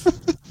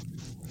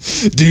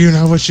 Do you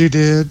know what she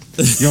did?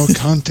 Your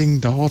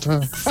cunting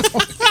daughter.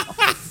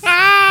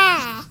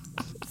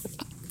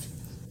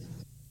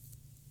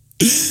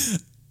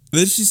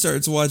 Then she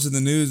starts watching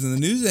the news, and the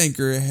news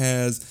anchor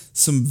has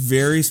some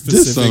very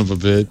specific. This son of a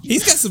bitch.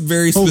 He's got some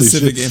very Holy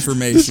specific shit.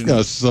 information. This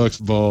guy sucks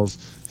balls.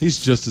 He's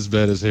just as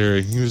bad as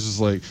Harry. He was just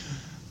like,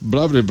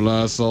 blah, blah,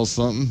 blah, I saw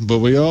something. But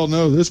we all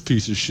know this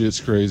piece of shit's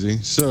crazy.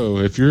 So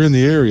if you're in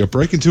the area,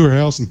 break into her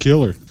house and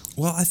kill her.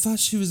 Well, I thought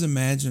she was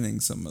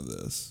imagining some of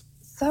this.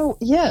 So,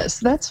 yes,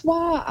 that's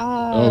why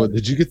I... Oh,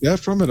 did you get that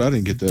from it? I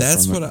didn't get that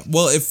That's from what it.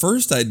 well, at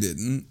first I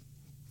didn't.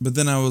 But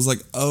then I was like,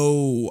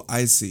 oh,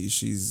 I see.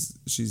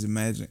 She's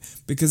imagining.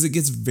 Because it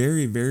gets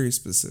very, very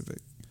specific.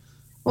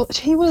 Well,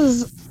 he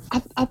was...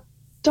 I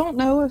don't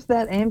know if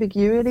that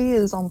ambiguity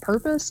is on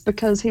purpose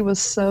because he was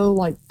so,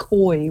 like,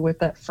 coy with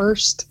that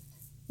first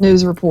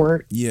news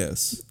report.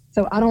 Yes.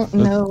 So I don't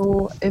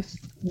know if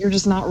you're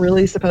just not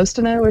really supposed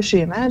to know. Is she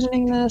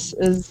imagining this?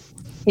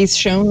 He's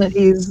shown that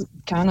he's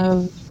kind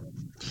of...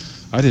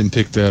 I didn't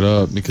pick that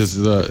up because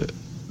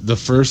the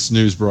first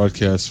news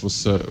broadcast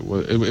was it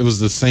was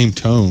the same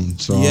tone.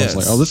 So Yes. I was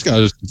like, oh, this guy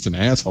is just an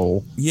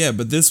asshole. Yeah,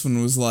 but this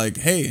one was like,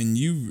 hey,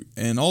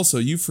 and also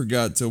you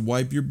forgot to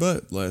wipe your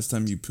butt last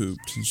time you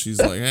pooped. And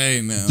she's like,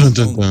 hey, now, Dun,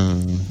 dun,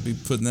 don't dun. be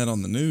putting that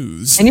on the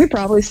news. And you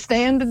probably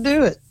stand to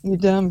do it, you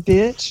dumb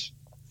bitch.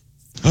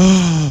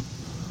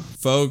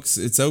 Folks,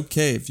 it's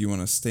okay if you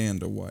want to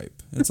stand to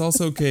wipe. It's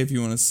also okay if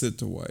you want to sit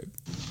to wipe.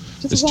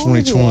 Just It's as long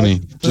as you 2020.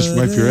 wipe. Just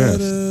wipe your ass,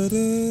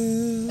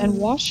 And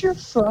wash your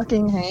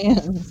fucking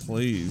hands.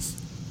 Please.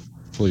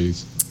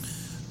 please.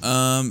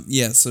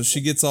 Yeah, so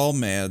she gets all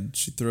mad.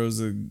 She throws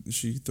her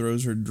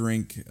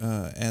drink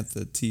at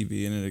the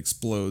TV and it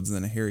explodes.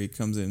 And then Harry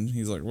comes in.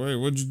 He's like, "Wait,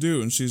 what'd you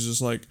do?" And she's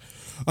just like,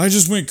 "I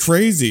just went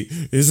crazy.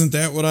 Isn't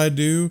that what I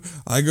do?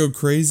 I go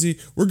crazy.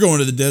 We're going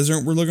to the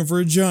desert. We're looking for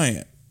a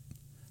giant."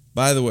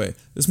 By the way,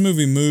 this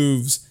movie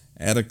moves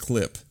at a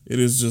clip. It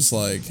is just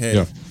like, hey,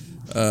 Yeah.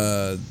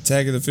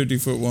 Tag of the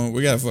 50-foot one.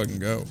 We gotta fucking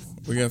go.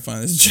 We gotta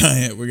find this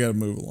giant. We gotta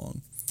move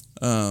along.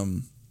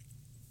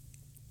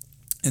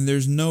 And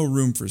there's no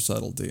room for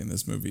subtlety in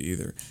this movie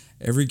either.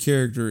 Every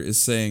character is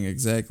saying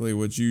exactly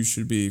what you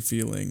should be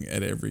feeling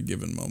at every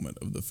given moment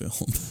of the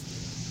film.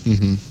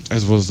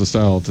 As was the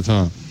style at the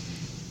time.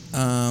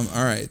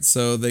 All right,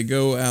 so they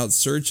go out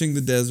searching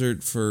the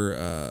desert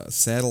for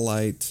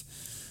satellite.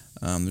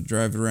 They're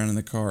driving around in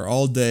the car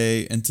all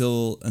day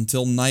until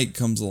night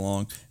comes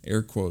along.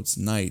 Air quotes,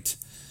 night.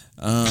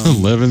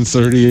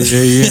 11:30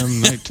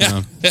 a.m.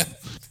 nighttime.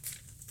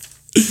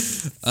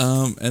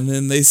 And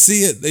then they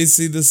see it. They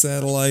see the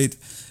satellite.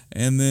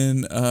 And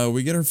then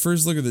we get our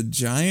first look at the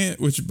giant,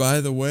 which, by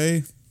the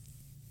way,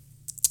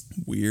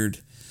 weird.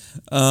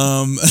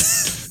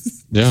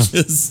 Yeah.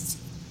 Just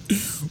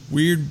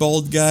weird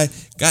bald guy.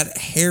 Got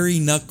hairy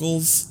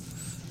knuckles.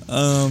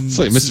 It's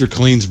like Mr.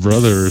 Clean's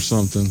brother or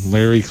something.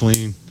 Larry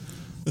Clean.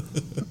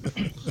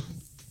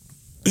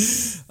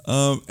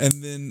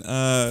 And then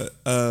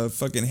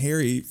fucking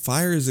Harry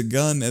fires a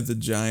gun at the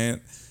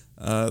giant.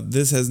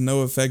 This has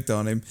no effect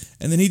on him.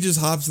 And then he just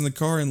hops in the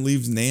car and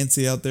leaves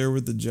Nancy out there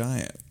with the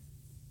giant.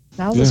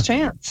 Now's his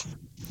chance.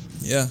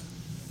 Yeah.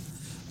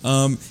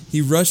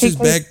 He rushes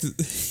back to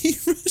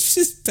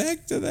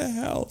the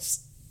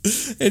house.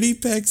 And he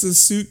packs a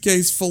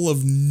suitcase full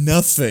of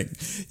nothing.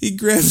 He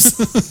grabs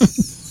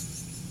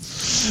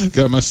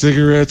Got my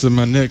cigarettes and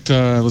my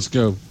necktie. Let's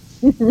go.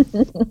 He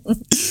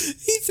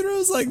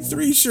throws like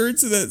 3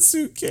 shirts in that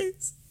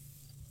suitcase.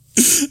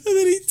 And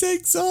then he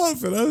takes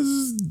off, and I was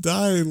just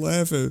dying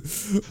laughing.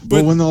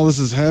 But when all this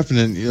is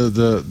happening,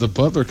 the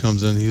butler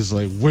comes in. He's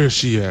like, "Where's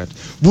she at?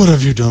 What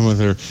have you done with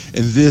her?"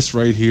 And this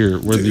right here,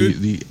 where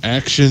the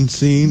action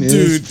scene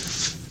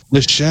is,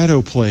 the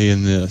shadow play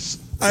in this.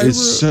 And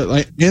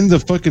the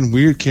fucking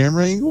weird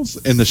camera angles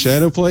and the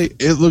shadow play,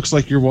 it looks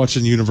like you're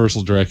watching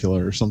Universal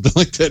Dracula or something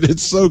like that.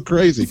 It's so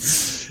crazy.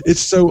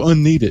 It's so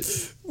unneeded.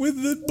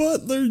 When the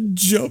butler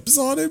jumps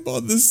on him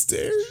on the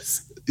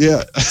stairs.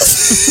 Yeah.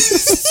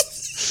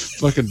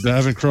 Fucking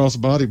diving cross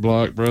body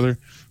block, brother.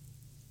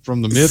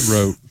 From the mid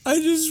rope. I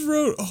just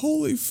wrote,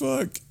 holy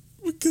fuck.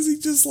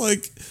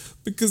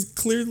 Because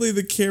clearly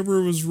the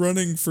camera was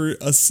running for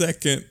a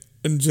second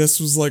and Jess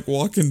was like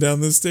walking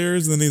down the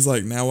stairs and then he's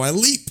like, now I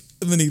leap.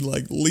 And then he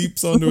like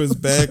leaps onto his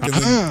back and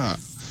then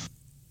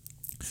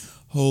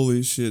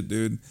holy shit,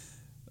 dude.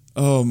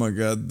 Oh my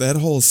god, that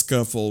whole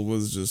scuffle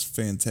was just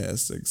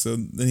fantastic. So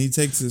then he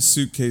takes his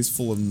suitcase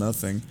full of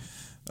nothing.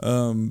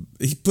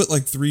 He put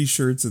like 3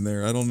 shirts in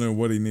there. I don't know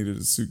what he needed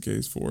a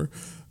suitcase for.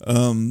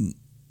 And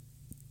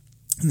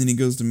then he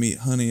goes to meet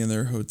Honey in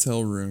their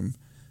hotel room.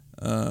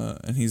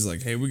 And he's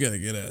like, hey, we gotta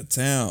get out of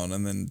town.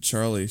 And then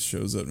Charlie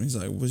shows up and he's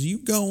like, was you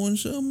going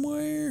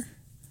somewhere?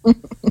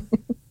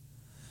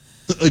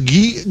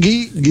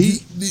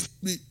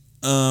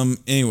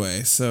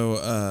 Anyway,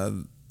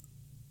 so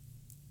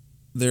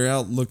they're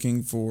out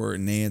looking for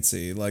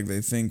Nancy. Like,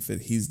 they think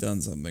that he's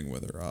done something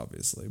with her,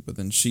 obviously. But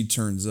then she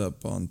turns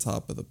up on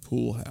top of the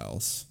pool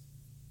house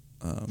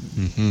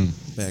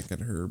back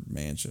at her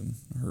mansion,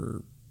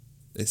 her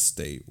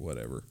estate,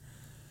 whatever.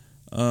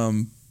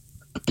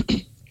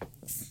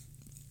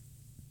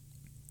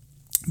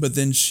 But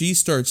then she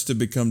starts to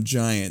become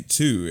giant,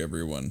 too,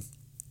 everyone.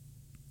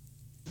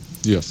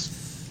 Yes.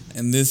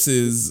 And this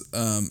is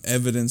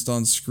evidenced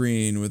on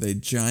screen with a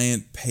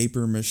giant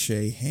paper mache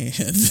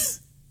hand.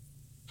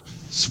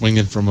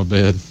 Swinging from a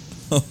bed.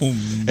 Oh,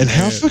 man. And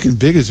how fucking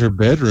big is her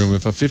bedroom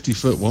if a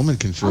 50-foot woman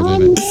can fit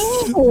in it?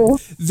 No.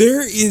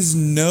 There is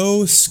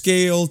no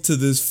scale to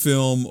this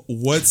film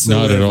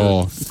whatsoever. Not at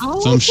all.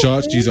 Some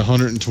shots she's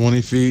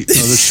 120 feet, other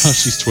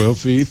shots she's 12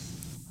 feet.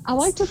 I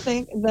like to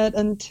think that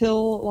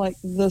until like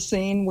the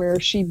scene where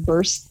she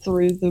bursts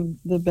through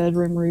the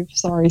bedroom roof,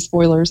 sorry,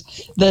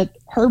 spoilers, that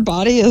her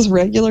body is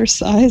regular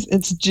size.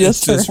 It's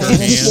just her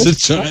hand. It's a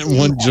giant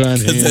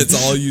hand.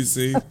 That's all you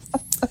see.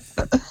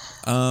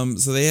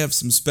 So they have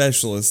some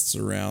specialists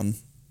around.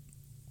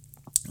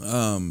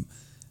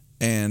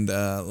 And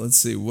let's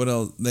see what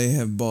else they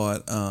have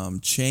bought.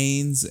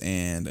 Chains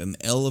and an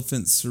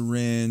elephant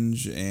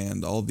syringe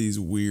and all these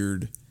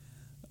weird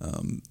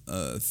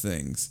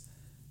things.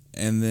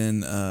 And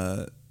then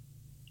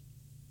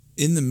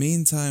in the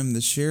meantime,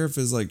 the sheriff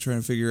is like trying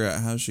to figure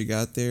out how she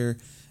got there,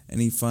 and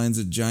he finds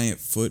a giant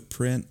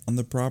footprint on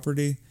the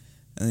property,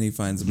 and then he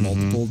finds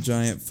multiple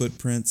giant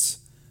footprints.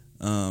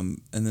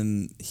 And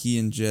then he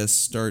and Jess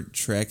start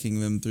tracking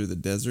them through the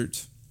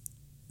desert,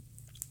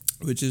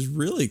 which is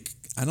really,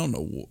 I don't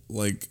know,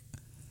 like,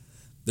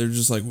 they're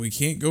just like, we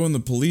can't go in the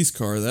police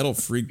car. That'll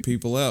freak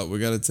people out. We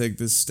got to take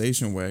this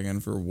station wagon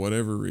for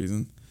whatever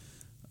reason.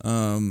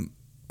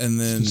 And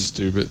then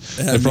stupid.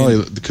 They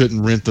probably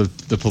couldn't rent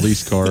the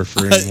police car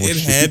for any more. It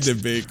had to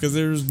be, because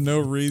there was no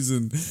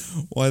reason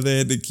why they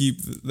had to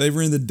keep. They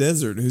were in the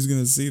desert. Who's going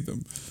to see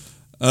them?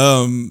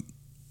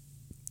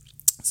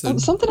 So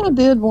something I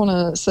did want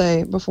to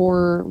say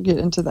before we get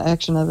into the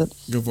action of it.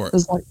 Go for it.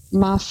 Is like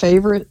my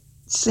favorite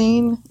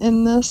scene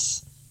in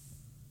this,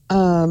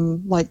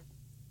 like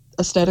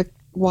aesthetic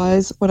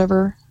wise,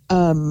 whatever,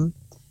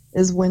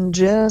 is when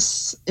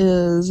Jess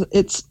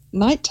it's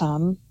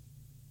nighttime.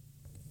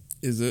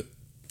 Is it?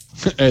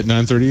 At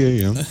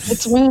 9:30 a.m.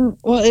 It's when,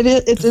 well,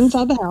 it's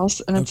inside the house,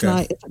 and it's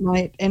night. It's at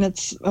night, and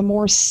it's a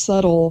more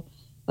subtle,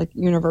 like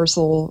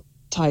universal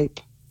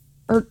type,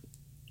 or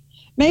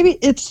maybe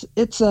it's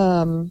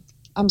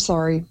I'm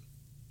sorry,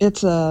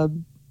 it's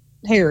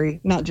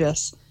Harry, not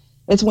Jess.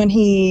 It's when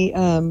he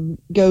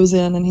goes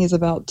in and he's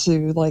about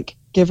to like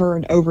give her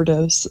an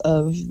overdose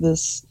of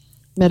this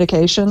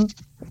medication.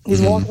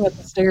 He's walking up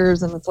the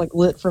stairs, and it's like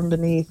lit from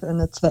beneath, and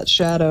it's that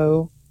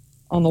shadow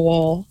on the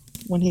wall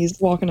when he's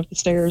walking up the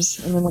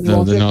stairs, and then when he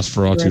walks the up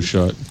Nosferatu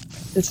shot.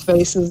 His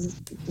face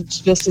it's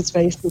just his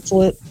face that's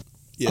lit.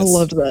 Yes. I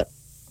loved that.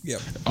 Yeah.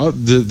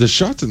 The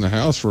shots in the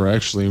house were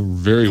actually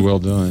very well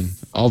done.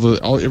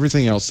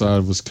 Everything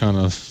outside was kind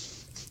of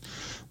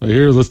like,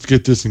 here, let's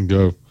get this and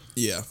go.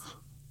 Yeah.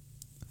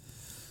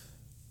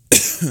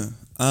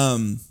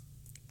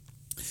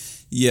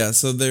 Yeah,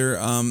 so they're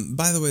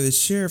by the way, the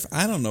sheriff,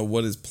 I don't know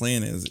what his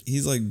plan is.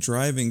 He's like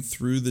driving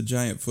through the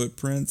giant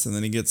footprints, and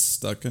then he gets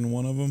stuck in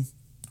one of them.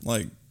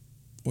 Like,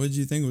 what did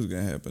you think was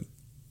going to happen?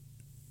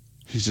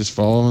 He's just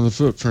following the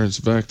footprints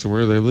back to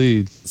where they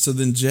lead. So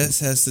then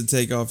Jess has to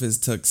take off his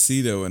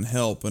tuxedo and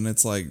help, and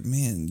it's like,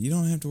 man, you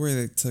don't have to wear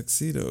that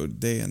tuxedo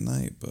day and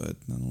night, but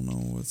I don't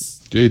know what's...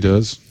 Jay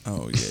does.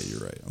 Oh, yeah, you're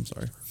right. I'm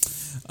sorry.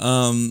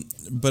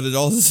 But it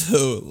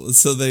also...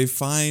 So they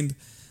find...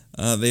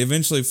 they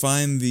eventually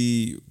find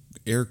the,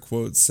 air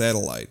quote,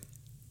 satellite.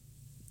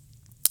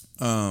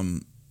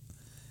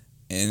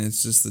 And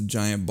it's just a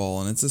giant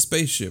ball, and it's a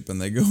spaceship,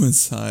 and they go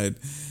inside,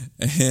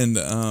 and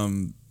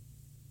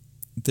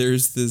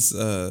there's this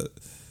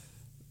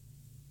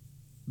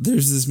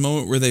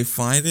moment where they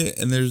find it,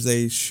 and there's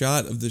a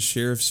shot of the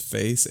sheriff's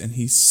face, and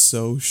he's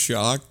so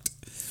shocked,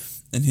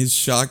 and his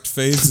shocked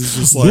face is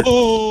just like,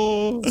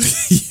 whoa!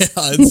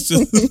 Yeah, it's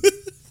just...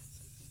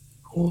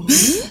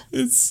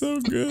 It's so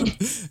good.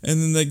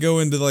 And then they go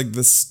into like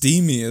the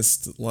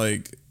steamiest,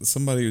 like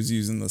somebody was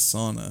using the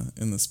sauna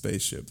in the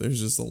spaceship.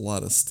 There's just a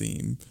lot of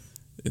steam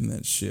in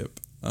that ship.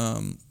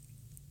 And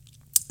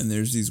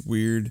there's these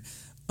weird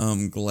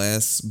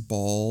glass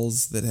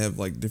balls that have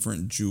like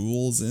different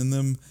jewels in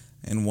them,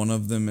 and one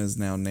of them is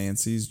now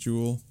Nancy's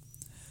jewel.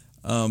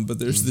 But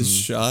there's this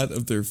shot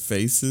of their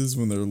faces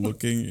when they're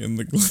looking in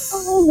the glass. I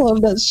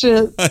love that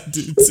shit. I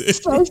do too.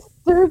 It's so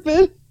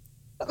stupid.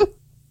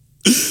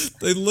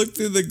 They look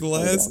through the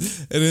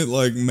glass, and it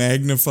like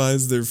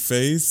magnifies their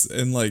face,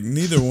 and like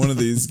neither one of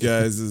these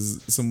guys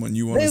is someone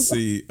you want to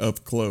see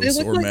up close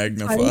or like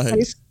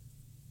magnified.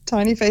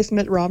 Tiny face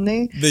Mitt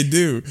Romney. They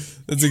do.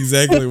 That's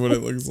exactly what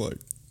it looks like.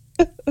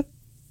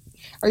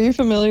 Are you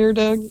familiar,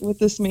 Doug, with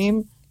this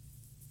meme?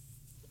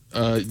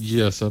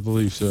 Yes, I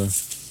believe so.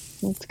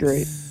 That's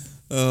great.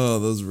 Oh,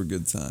 those were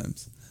good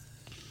times.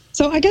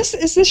 So I guess,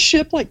 is this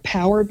ship like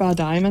powered by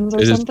diamonds or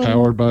It is something?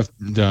 powered by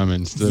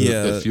diamonds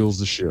Yeah. that fuels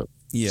the ship.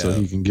 Yeah. So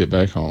he can get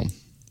back home.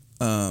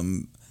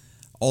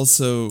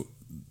 Also,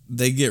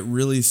 they get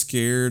really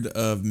scared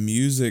of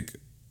music,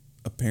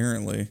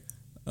 apparently,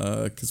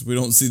 because we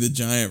don't see the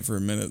giant for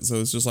a minute. So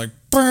it's just like,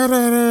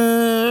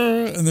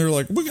 and they're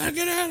like, we gotta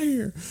get out of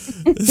here.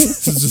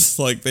 It's just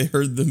like they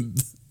heard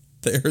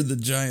the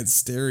giant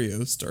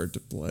stereo start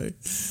to play,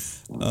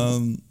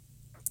 and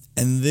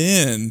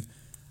then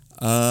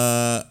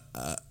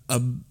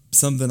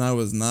something I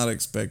was not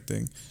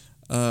expecting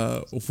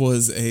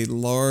was a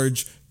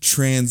large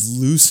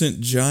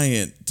translucent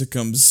giant to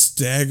come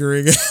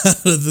staggering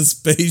out of the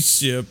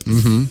spaceship.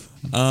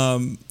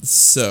 Mm-hmm.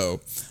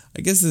 So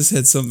I guess this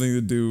had something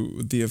to do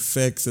with the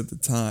effects at the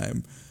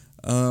time.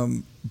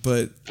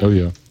 But Oh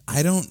yeah.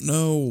 I don't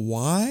know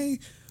why,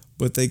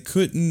 but they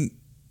couldn't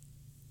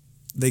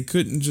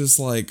just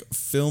like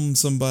film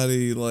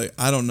somebody, like,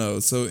 I don't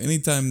know. So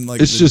anytime like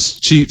It's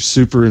just cheap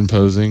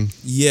superimposing.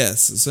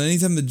 yes, so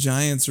anytime the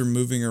giants are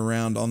moving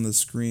around on the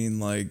screen,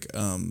 like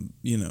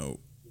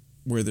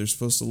where they're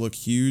supposed to look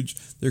huge,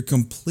 they're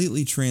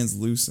completely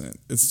translucent.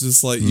 It's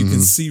just like you can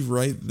see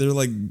right,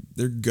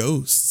 they're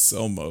ghosts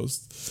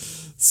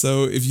almost.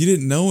 So if you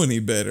didn't know any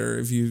better,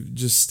 if you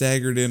just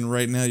staggered in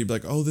right now, you'd be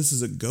like, oh, this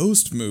is a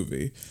ghost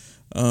movie.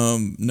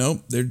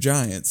 Nope, they're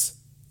giants.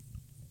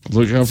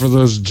 Look out for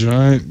those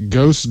giant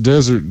ghost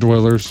desert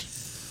dwellers.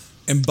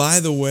 And by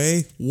the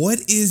way, what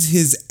is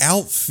his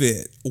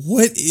outfit?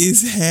 What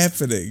is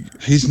happening?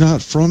 He's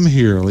not from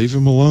here. Leave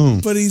him alone.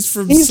 But he's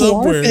from He's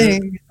somewhere.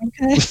 LARPing,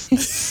 okay.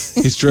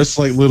 He's dressed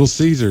like Little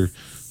Caesar.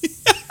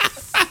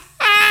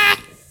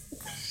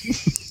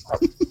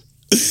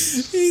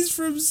 He's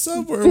from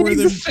somewhere where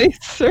they're He's a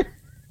facer.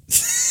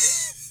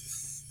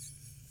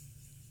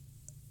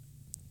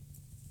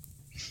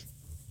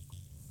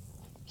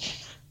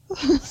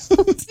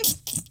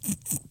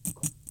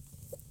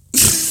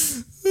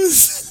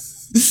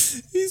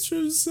 He's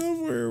from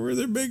somewhere where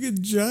they're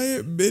making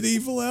giant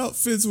medieval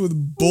outfits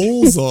with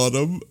bulls on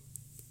them.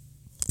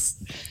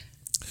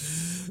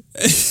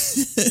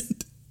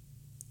 And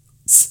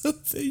so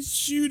they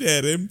shoot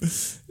at him.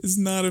 It's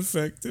not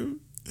effective.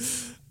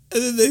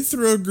 And then they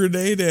throw a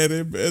grenade at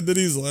him, and then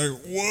he's like,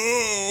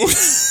 whoa.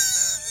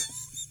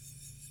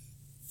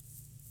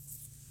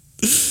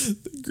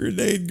 The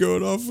grenade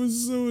going off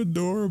was so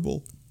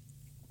adorable.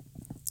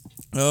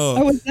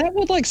 Oh, is that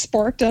what like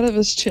sparked out of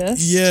his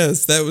chest?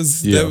 Yes, that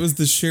was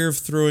the sheriff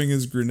throwing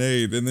his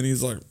grenade, and then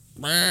he's like,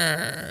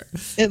 "Brr."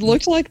 It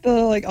looked like the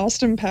like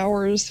Austin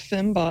Powers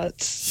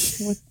fembots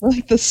with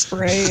like the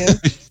spray.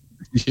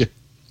 Yeah.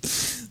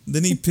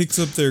 Then he picks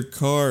up their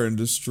car and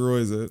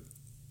destroys it,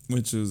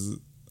 which is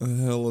a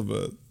hell of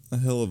an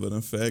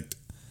effect.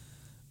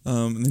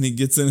 And then he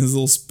gets in his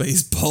little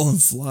space ball and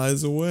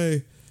flies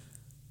away.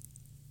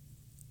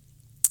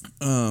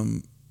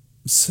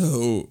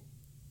 So,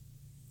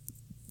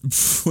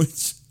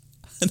 which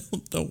I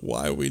don't know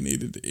why we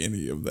needed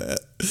any of that,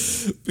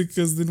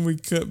 because then we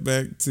cut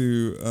back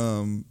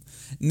to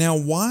now,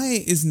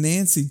 why is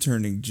Nancy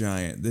turning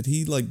giant? Did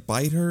he like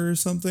bite her or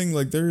something?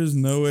 Like, there is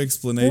no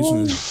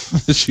explanation.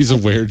 She's a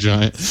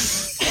were-giant.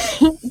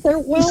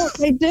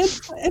 They did.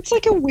 It's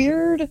like a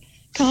weird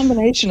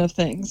combination of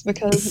things,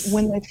 because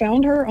when they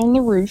found her on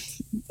the roof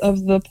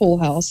of the pool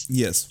house,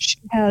 Yes, she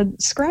had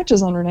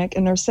scratches on her neck,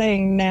 and they're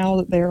saying now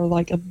that they're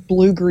like a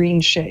blue-green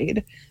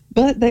shade.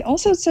 But they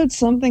also said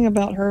something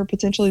about her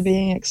potentially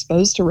being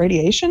exposed to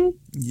radiation.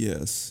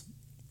 yes.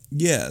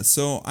 Yeah,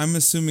 so I'm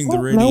assuming I the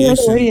don't know where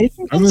the radiation.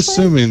 radiation I'm comes from.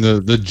 assuming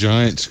the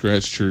giant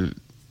scratched her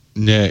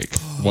neck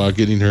while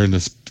getting her in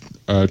this,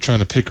 trying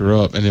to pick her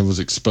up, and it was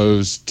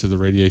exposed to the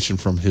radiation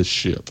from his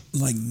ship.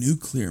 Like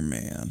Nuclear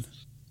Man.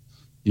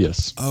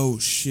 Yes. Oh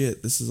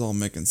shit, this is all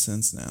making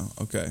sense now.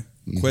 Okay.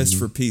 Quest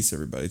for Peace,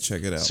 everybody.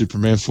 Check it out.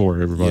 Superman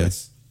 4, everybody.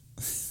 Yes.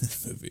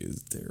 This movie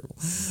is terrible.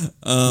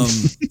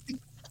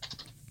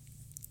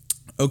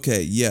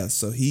 Okay, yeah,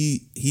 so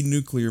he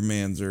nuclear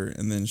mans her,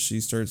 and then she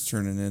starts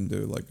turning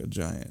into like a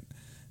giant.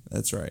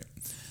 That's right.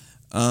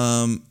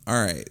 All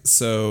right,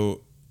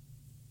 so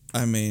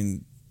I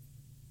mean,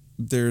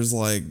 there's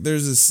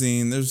a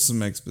scene, there's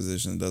some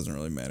exposition, it doesn't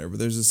really matter, but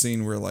there's a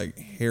scene where like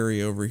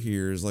Harry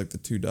overhears like the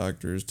two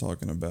doctors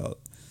talking about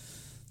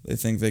they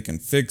think they can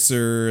fix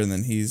her, and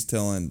then he's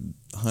telling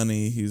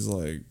Honey, he's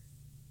like,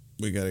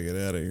 we gotta get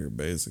out of here,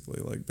 basically.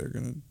 Like, they're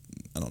gonna,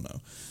 I don't know.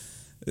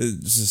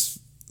 It's just,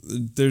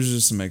 there's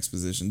just some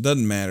exposition.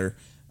 Doesn't matter,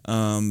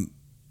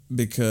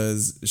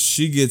 because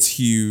she gets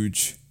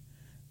huge,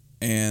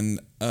 and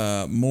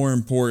more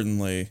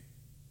importantly,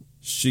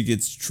 she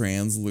gets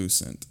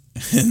translucent,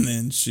 and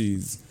then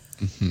she's,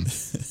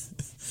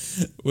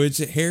 which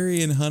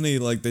Harry and Honey,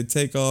 like, they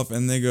take off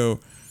and they go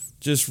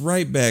just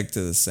right back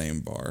to the same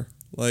bar.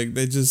 Like,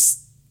 they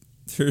just,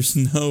 there's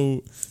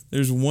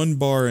one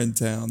bar in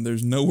town.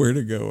 There's nowhere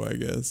to go, I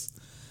guess.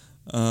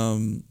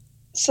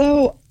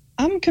 So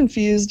I'm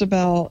confused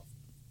about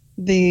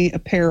the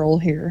apparel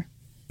here.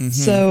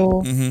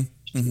 So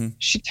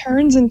she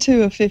turns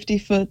into a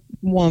 50-foot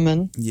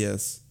woman.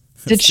 Yes.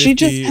 Did she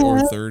just 50 or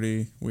have?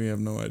 30. We have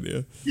no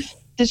idea.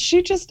 Did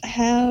she just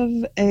have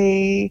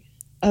a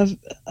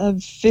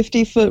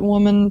 50-foot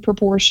woman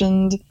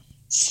proportioned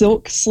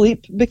silk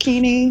sleep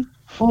bikini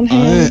on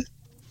hand?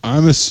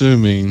 I'm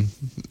assuming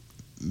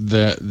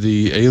that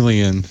the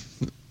alien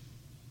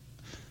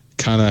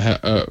kind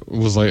of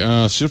was like,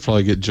 oh, she'll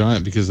probably get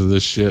giant because of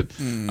this shit.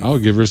 I'll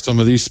give her some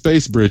of these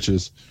space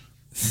britches.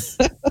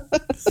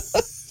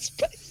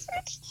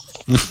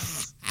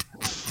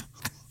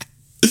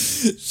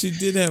 She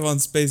did have on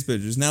space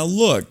pictures. Now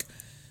look,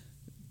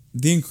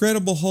 the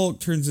Incredible Hulk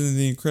turns into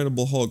the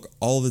Incredible Hulk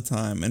all the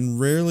time, and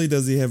rarely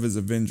does he have his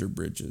Avenger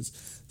britches.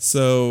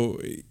 So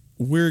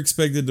we're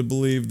expected to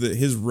believe that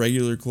his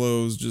regular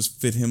clothes just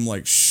fit him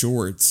like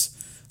shorts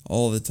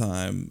all the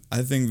time.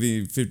 I think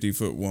the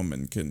 50-foot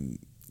woman can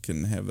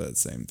have that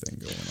same thing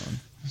going on.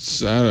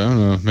 So, I don't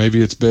know.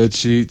 Maybe it's bed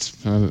sheets.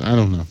 I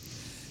don't know.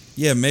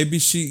 Yeah, maybe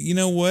she, you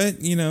know what?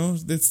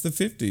 It's the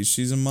 50s.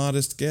 She's a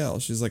modest gal.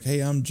 She's like, hey,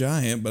 I'm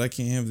giant, but I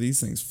can't have these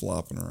things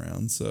flopping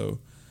around. So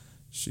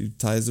she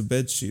ties a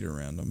bed sheet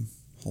around them,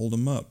 hold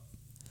them up.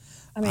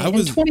 I mean,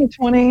 in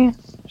 2020,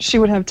 she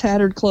would have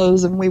tattered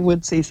clothes and we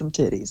would see some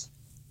titties.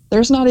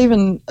 There's not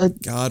even a...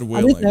 God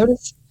willing. I didn't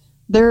notice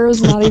there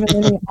is not even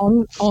any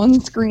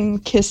on-screen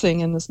kissing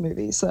in this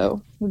movie,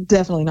 so we're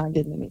definitely not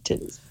getting any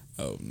titties.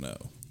 Oh, no.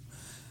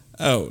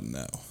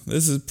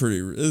 This is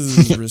pretty...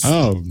 This is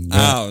Oh,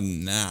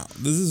 no.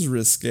 This is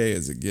risque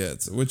as it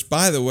gets. Which,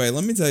 by the way,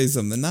 let me tell you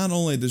something. Not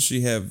only does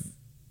she have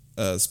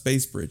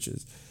space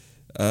britches,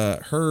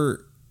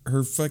 her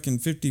fucking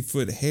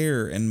 50-foot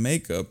hair and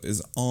makeup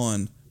is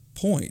on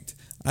point.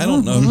 I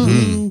don't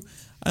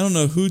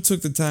know who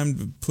took the time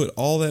to put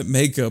all that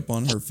makeup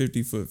on her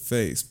 50-foot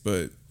face,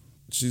 but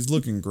she's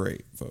looking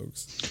great,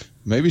 folks.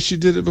 Maybe she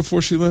did it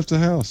before she left the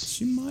house.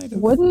 She might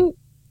have.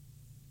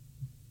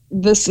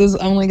 This is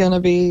only going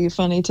to be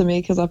funny to me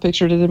because I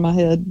pictured it in my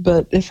head,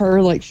 but if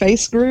her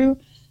face grew,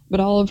 but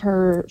all of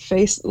her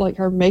face,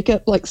 her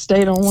makeup,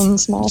 stayed on one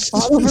small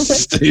spot on her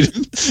face.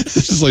 It's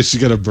just like she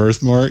got a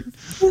birthmark,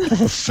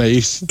 a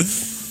face.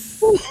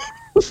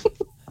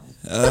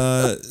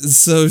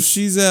 So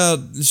she's out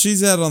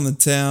on the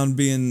town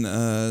being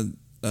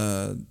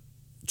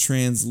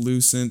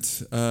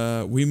translucent.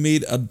 We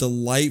meet a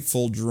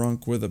delightful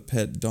drunk with a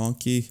pet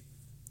donkey.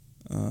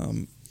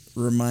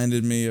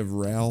 Reminded me of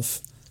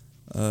Ralph.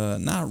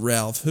 Not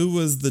Ralph. Who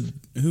was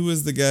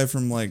the guy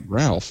from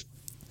Ralph?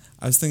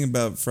 I was thinking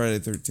about Friday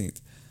the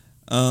 13th.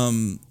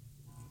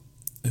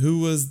 Who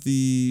was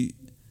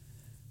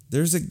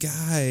there's a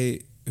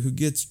guy who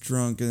gets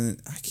drunk,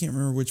 and I can't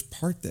remember which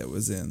part that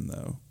was in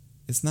though.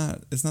 It's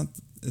not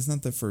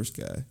the first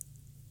guy.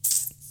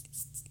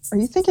 Are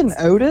you thinking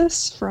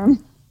Otis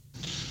from?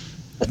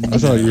 I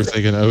thought you were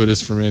thinking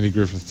Otis from Andy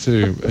Griffith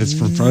too. It's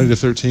from Friday the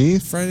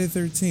 13th. Friday the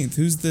 13th.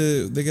 Who's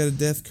they got a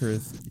death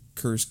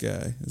curse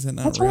guy? Is that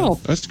not That's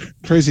Ralph? That's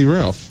Crazy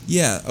Ralph.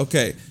 Yeah.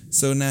 Okay.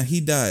 So now he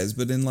dies,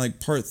 but in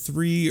part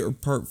 3 or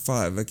part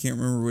 5, I can't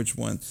remember which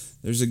one.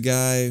 There's a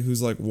guy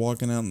who's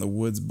walking out in the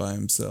woods by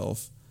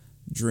himself,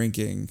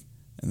 drinking,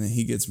 and then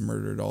he gets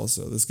murdered.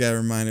 Also, this guy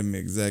reminded me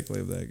exactly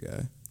of that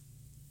guy.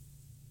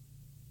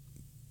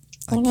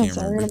 I can't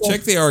remember.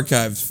 Check the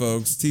archives,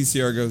 folks.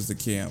 TCR goes to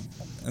camp,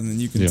 and then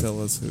you can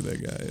tell us who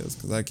that guy is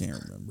because I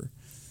can't remember.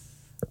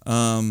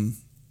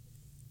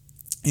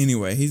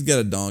 Anyway, he's got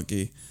a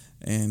donkey,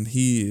 and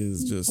he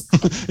is just.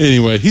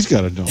 Anyway, he's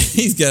got a donkey.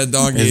 He's got a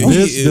donkey. And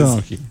this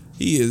donkey.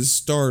 He is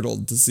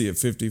startled to see a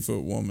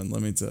 50-foot woman.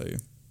 Let me tell you.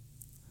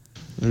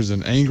 There's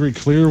an angry,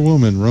 clear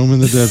woman roaming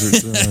the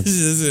desert.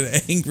 There's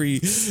an angry. You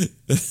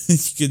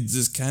could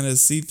just kind of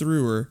see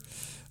through her.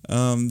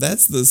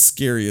 That's the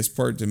scariest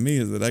part to me,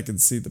 is that I can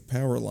see the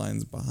power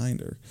lines behind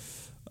her.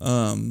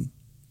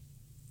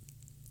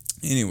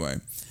 Anyway,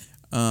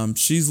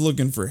 she's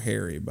looking for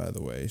Harry, by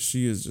the way.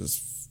 She is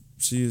just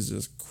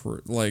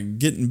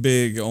getting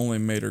big only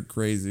made her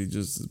crazy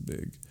just as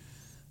big.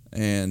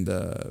 And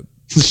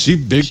she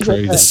big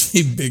crazy.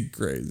 She big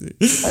crazy.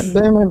 That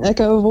booming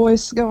echo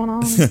voice going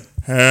on.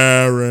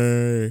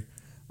 Harry.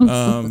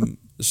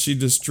 She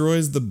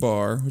destroys the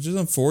bar, which is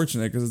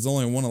unfortunate because it's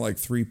only one of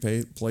 3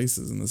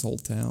 places in this whole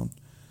town.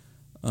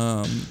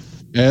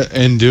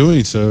 And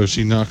doing so,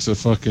 she knocks a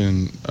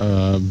fucking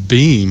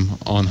beam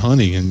on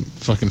Honey and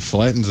fucking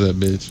flattens that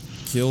bitch.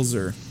 Kills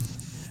her.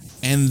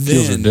 And then...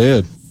 Kills her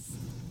dead.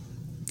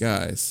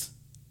 Guys,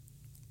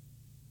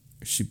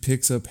 she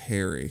picks up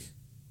Harry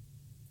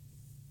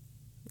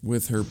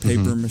with her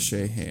paper mache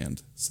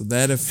hand. So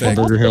that effect...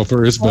 Hamburger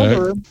helper is back.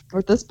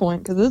 At this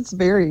point, because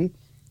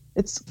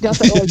it's got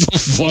that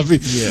it's fluffy.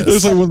 Yes.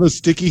 It's like one of those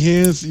sticky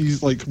hands you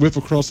whip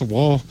across the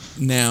wall.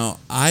 Now,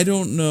 I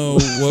don't know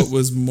what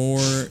was more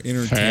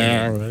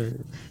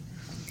entertaining.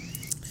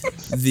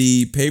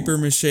 The paper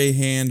mache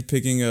hand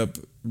picking up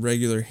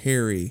regular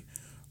Harry,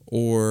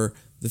 or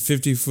the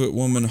 50-foot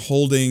woman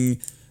holding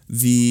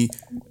the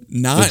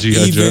not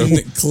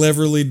even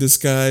cleverly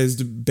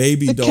disguised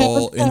baby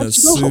doll in a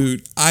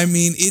suit. I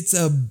mean, it's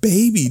a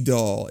baby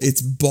doll.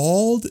 It's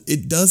bald.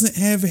 It doesn't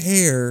have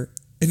hair.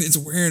 And it's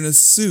wearing a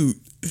suit.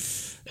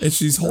 And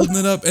she's holding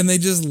it up, and they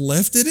just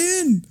left it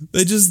in.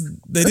 They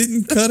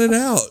didn't cut it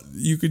out.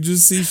 You could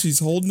just see she's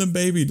holding a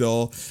baby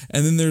doll,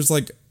 and then there's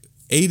like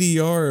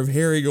ADR of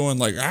Harry going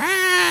like,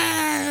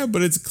 ah,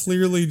 but it's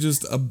clearly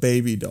just a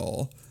baby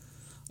doll.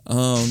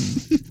 I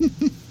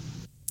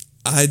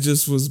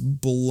just was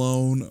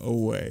blown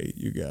away,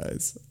 you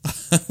guys.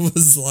 I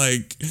was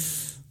like,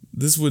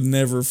 this would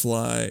never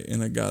fly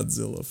in a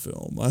Godzilla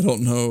film. I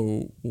don't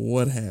know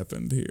what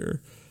happened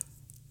here.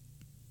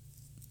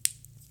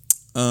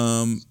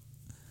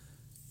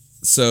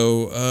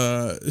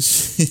 So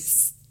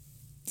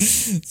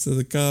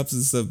the cops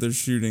and stuff, they're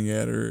shooting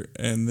at her,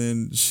 and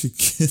then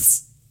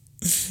she's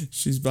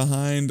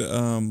behind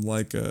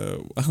like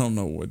a, I don't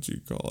know what you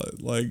call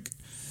it, like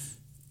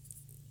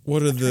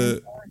what are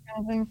the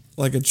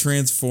like a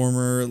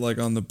transformer, like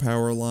on the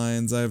power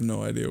lines. I have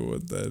no idea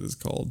what that is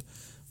called,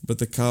 but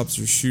the cops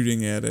are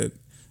shooting at it,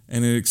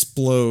 and it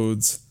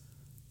explodes,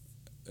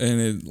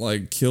 and it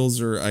like kills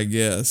her, I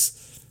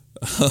guess.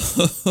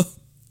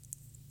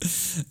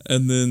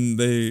 And then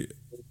they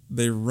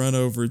run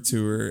over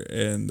to her,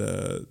 and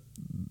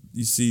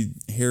you see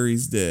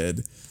Harry's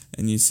dead,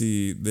 and you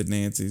see that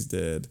Nancy's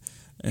dead,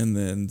 and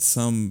then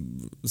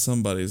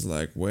somebody's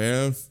like,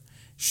 well,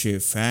 she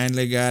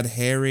finally got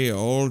Harry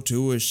all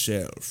to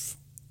herself.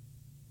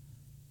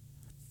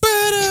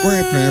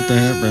 And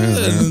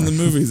then the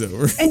movie's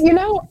over. And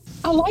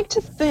I like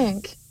to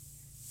think,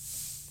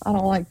 I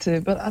don't like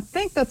to, but I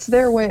think that's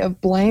their way of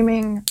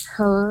blaming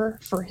her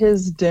for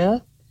his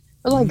death.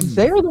 But like,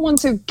 they're the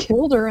ones who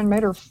killed her and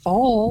made her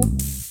fall.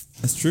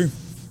 That's true.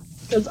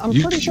 Because I'm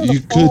pretty sure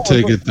you could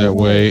take it that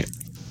way.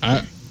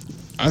 I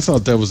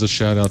thought that was a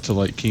shout out to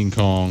like King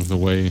Kong, the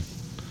way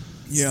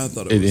I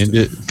thought it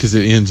ended, because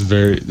it ends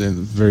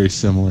very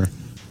similar.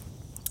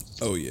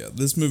 Oh yeah,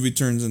 this movie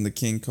turns into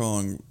King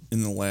Kong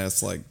in the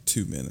last like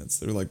 2 minutes.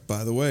 They're like,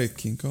 by the way,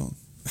 King Kong.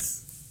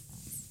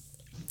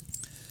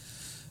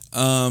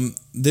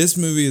 This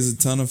movie is a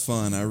ton of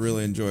fun. I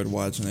really enjoyed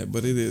watching it,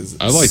 but I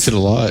liked it a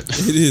lot.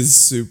 It is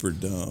super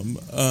dumb.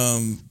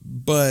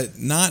 But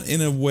not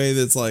in a way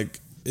that's like,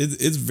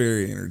 it's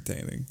very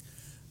entertaining.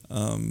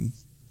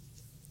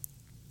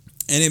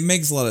 And it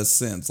makes a lot of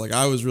sense. Like,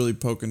 I was really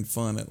poking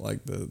fun at like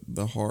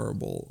the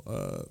horrible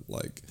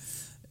like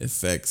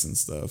effects and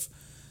stuff,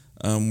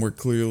 where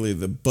clearly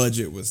the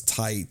budget was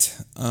tight.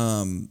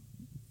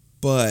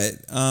 But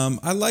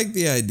I like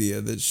the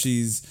idea that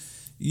she's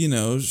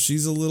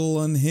a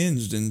little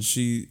unhinged, and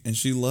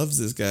she loves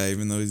this guy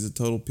even though he's a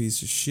total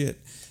piece of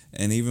shit.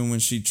 And even when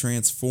she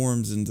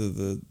transforms into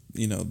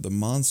the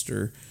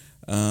monster,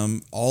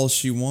 all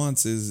she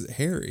wants is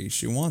Harry.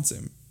 She wants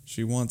him.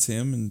 She wants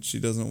him, and she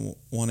doesn't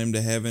want him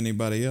to have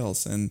anybody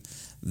else. And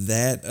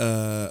that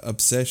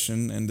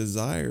obsession and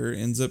desire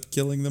ends up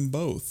killing them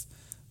both.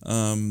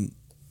 And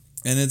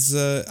it's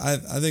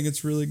I think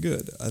it's really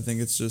good. I think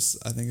it's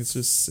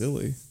just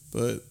silly,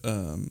 but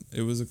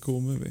it was a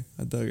cool movie.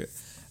 I dug it.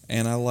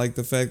 And I like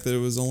the fact that it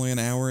was only an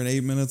hour and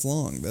 8 minutes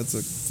long. That's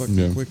a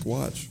fucking quick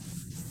watch.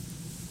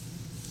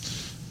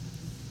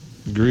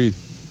 Agreed.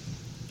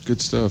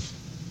 Good stuff.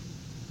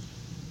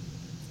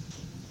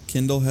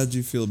 Kendall, how'd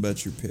you feel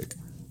about your pick?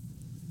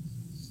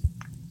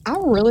 I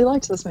really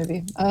liked this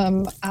movie.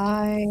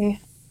 I,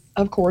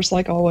 of course,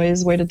 like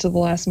always, waited till the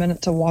last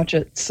minute to watch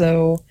it.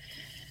 So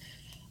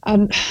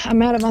I'm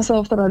mad at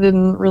myself that I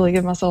didn't really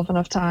give myself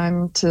enough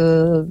time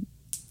to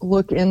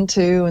look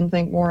into and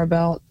think more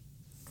about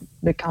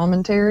the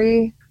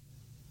commentary.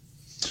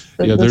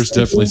 Yeah, there's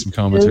definitely some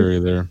commentary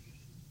there.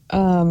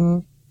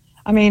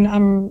 I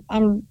mean,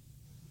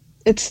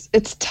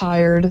 it's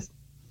tired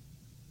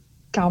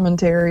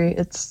commentary.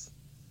 It's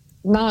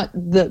not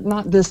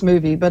this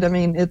movie, but I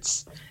mean,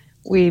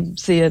 we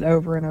see it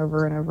over and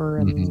over and over,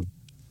 and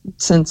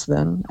since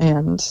then,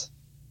 and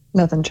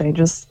nothing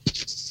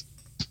changes.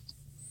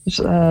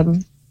 Sure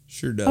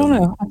does. I don't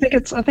know. I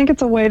think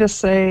it's a way to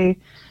say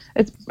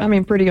it's. I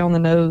mean, pretty on the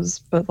nose,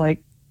 but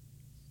like,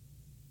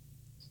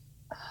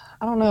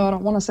 I don't know. I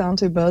don't want to sound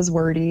too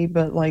buzzwordy,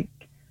 but like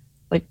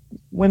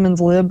women's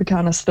lib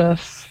kind of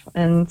stuff,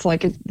 and it's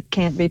like it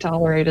can't be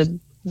tolerated.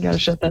 You got to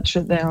shut that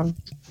shit down.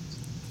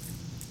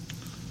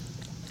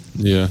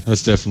 Yeah,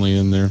 that's definitely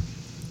in there.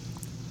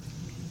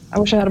 I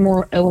wish I had a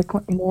more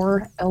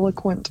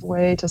eloquent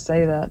way to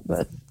say that,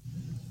 but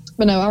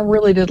no, I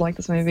really did like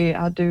this movie.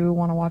 I do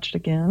want to watch it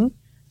again.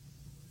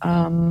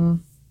 Yeah,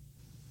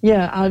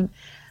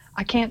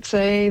 I can't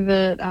say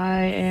that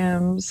I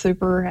am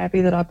super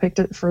happy that I picked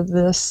it for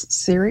this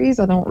series.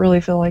 I don't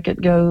really feel like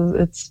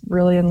it's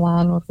really in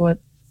line with what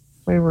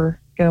we were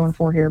going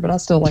for here, but I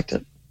still liked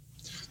it.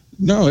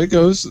 No, it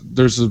goes.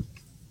 There's a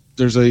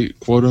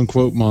quote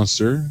unquote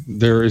monster.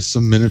 There is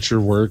some miniature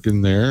work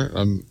in there.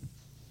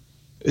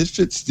 It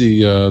fits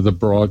the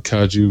broad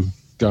kaiju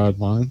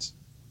guidelines.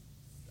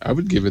 I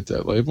would give it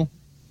that label.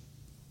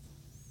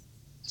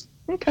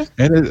 Okay.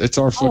 And it's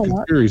our fucking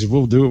series.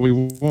 We'll do what we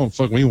want.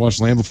 Fuck, we can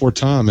watch Land Before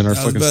Time in our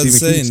fucking Stephen King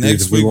series.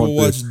 Next week we'll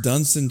watch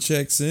Dunstan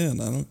Checks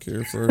In. I don't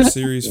care, for our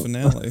series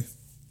finale.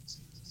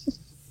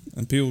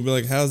 And people will be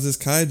like, how's this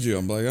kaiju?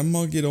 I'm like, I'm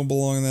monkey don't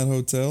belong in that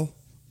hotel.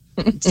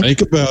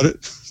 Think about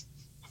it.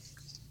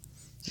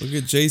 Look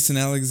at Jason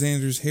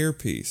Alexander's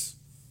hairpiece.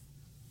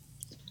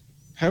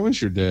 How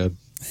is your dad?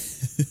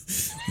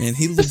 Man,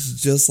 he looks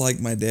just like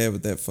my dad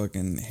with that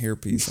fucking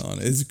hairpiece on.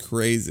 It's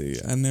crazy.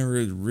 I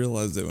never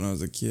realized it when I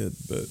was a kid,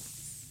 but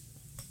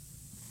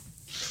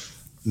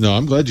No,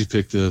 I'm glad you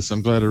picked this.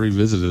 I'm glad I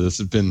revisited this.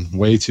 It's been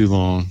way too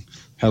long.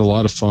 Had a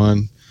lot of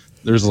fun.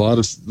 There's a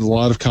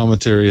lot of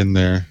commentary in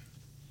there.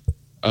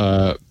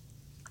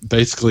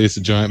 Basically, it's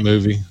a giant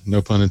movie,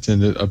 no pun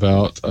intended,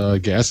 about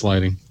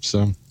gaslighting.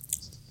 So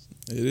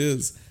it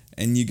is.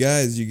 And you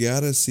guys, you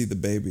gotta see the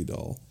baby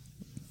doll.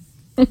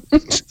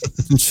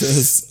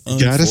 Just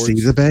gotta see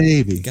the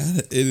baby.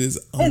 It is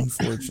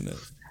unfortunate.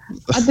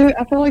 I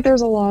feel like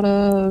there's a lot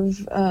of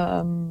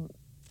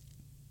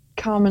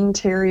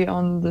commentary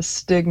on the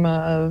stigma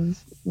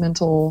of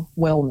mental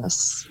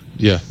wellness.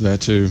 Yeah,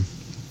 that too.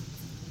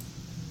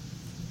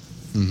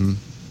 Mm-hmm.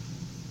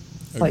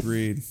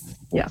 Agreed.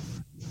 Yeah.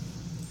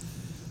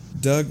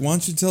 Doug, why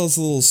don't you tell us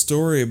a little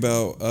story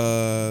about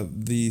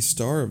the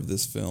star of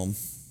this film?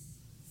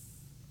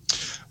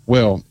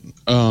 Well,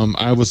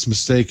 I was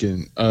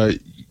mistaken.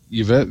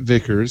 Yvette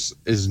Vickers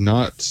is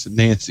not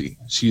Nancy.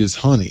 She is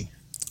Honey.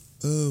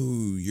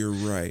 Oh, you're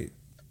right.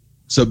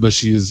 So, but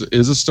she is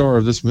a star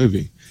of this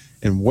movie.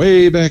 And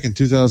way back in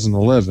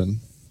 2011,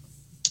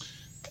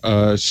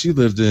 she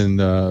lived in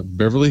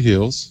Beverly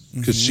Hills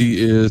because she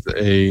is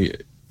a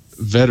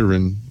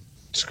veteran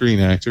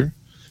screen actor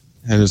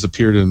and has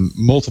appeared in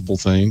multiple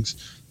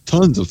things,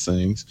 tons of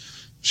things.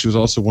 She was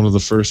also one of the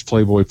first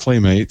Playboy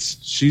Playmates.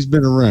 She's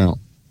been around.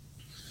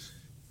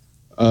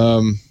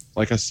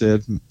 Like I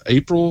said,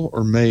 April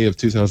or May of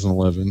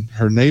 2011,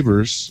 her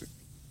neighbors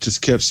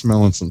just kept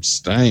smelling some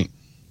stank.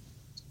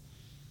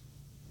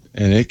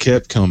 And it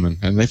kept coming.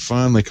 And they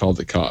finally called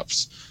the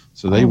cops.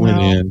 So they went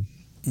in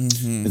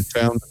and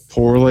found the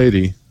poor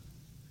lady.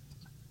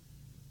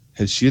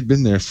 And she had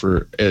been there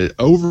for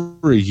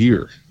over a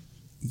year.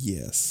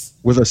 Yes.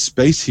 With a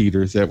space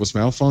heater that was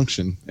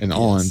malfunctioned and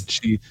on.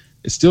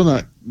 It's still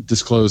not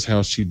disclosed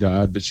how she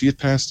died, but she had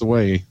passed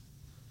away.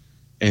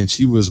 And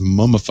she was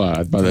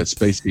mummified by that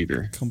space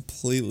heater.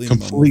 Completely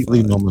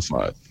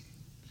mummified.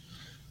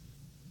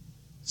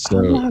 So,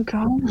 oh my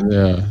God.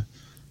 Yeah.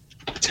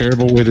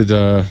 Terrible way to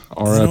die.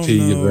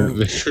 R.I.P. Yvette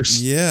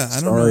Vickers. Yeah,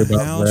 I don't Sorry know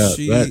about how that.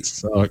 she... That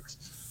sucks.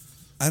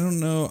 I don't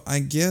know. I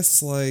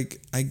guess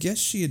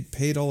she had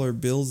paid all her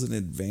bills in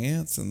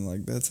advance, and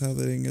like that's how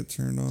they didn't get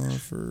turned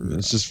off. Or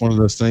It's just one of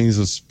those things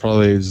that's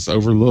probably just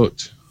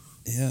overlooked.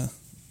 Yeah,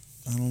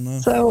 I don't know.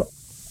 So,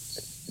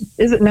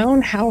 is it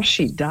known how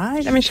she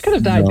died? I mean, she could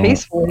have died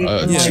peacefully.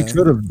 She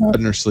could have died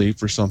in her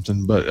sleep or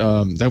something, but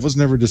that was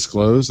never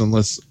disclosed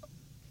unless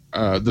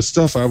the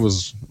stuff I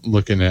was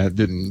looking at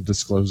didn't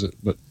disclose it.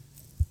 But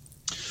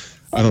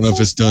I don't know if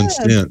it's done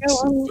since.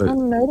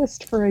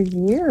 Unnoticed for a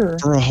year.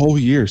 For a whole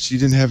year, she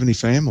didn't have any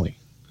family,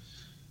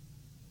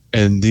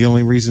 and the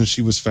only reason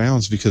she was found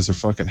is because her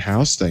fucking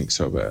house stank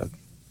so bad.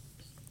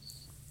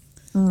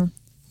 And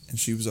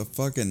she was a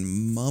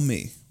fucking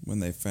mummy when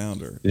they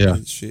found her. Yeah.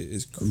 That shit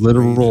is crazy.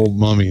 Literal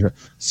mummy.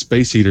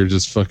 Space heater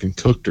just fucking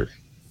cooked her.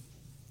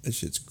 That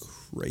shit's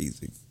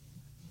crazy.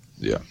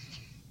 Yeah.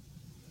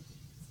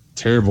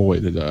 Terrible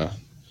way to die.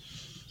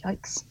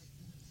 Yikes.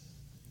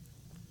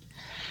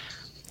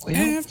 Well,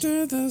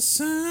 after the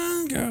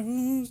sun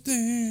goes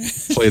down.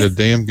 Played a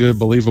damn good,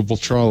 believable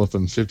trollop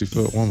in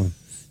 50-Foot Woman.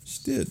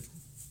 She did.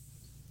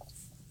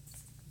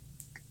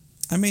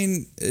 I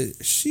mean,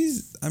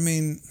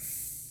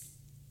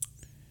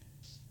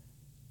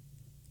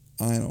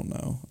 I don't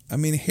know. I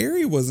mean,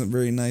 Harry wasn't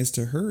very nice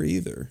to her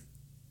either.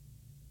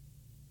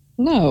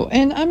 No,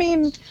 and I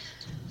mean,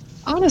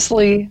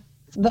 honestly,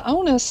 the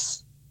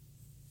onus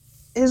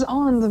is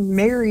on the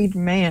married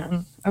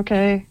man,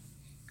 okay?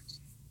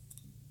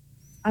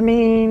 I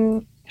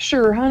mean,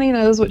 sure, Honey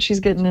knows what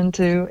she's getting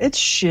into. It's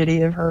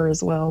shitty of her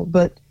as well,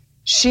 but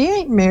she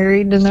ain't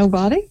married to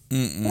nobody.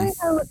 It ain't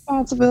her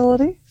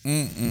responsibility.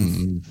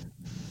 It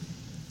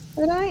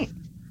ain't.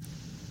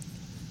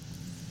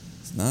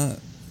 It's not.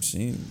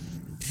 She...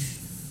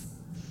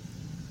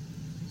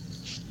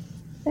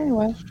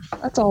 Anyway,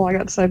 that's all I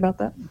got to say about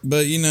that.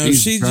 But, you know,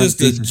 she's just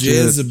a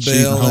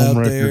Jezebel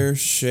out there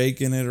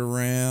shaking it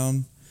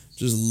around,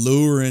 just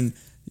luring,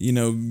 you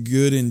know,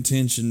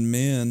 good-intentioned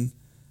men.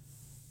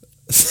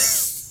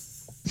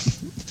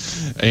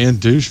 And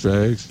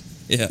douchebags.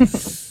 Yeah.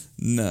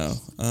 No.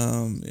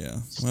 Yeah.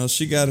 Well,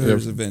 she got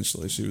hers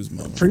eventually. She was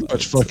mummified. Pretty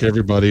much fuck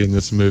everybody in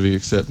this movie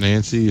except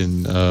Nancy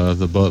and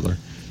the butler.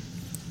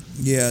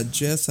 Yeah,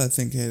 Jess, I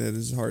think, had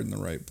his heart in the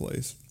right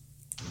place.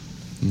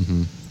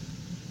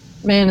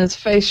 Man, his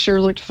face sure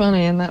looked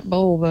funny in that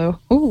bowl, though.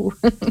 Ooh.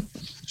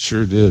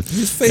 Sure did.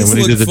 His face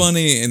looked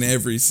funny in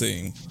every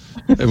scene.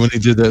 And when he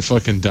did that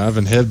fucking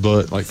diving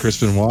headbutt like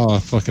Chris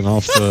Benoit fucking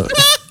off the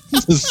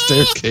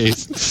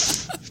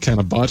staircase,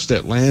 kind of botched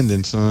that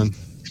landing, son.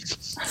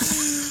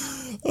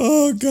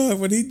 Oh,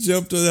 God. When he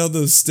jumped down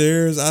those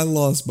stairs, I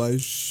lost my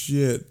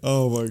shit.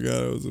 Oh, my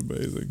God. It was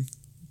amazing.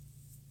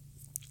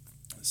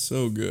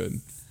 So good.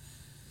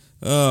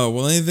 Oh,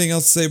 well, anything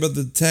else to say about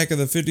the Attack of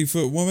the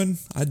 50-Foot Woman?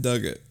 I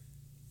dug it.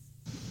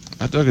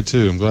 I dug it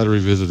too. I'm glad to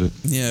revisit it.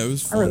 Yeah, it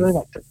was I fun. really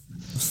liked it.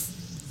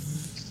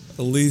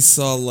 Elise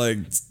saw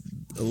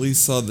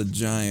the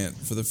giant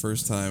for the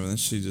first time, and then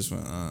she just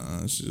went,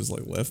 she just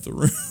like left the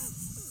room.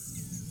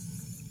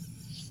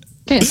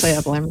 Can't say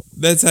I blame her.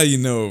 That's how you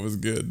know it was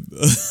good.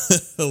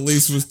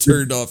 Elise was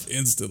turned off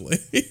instantly.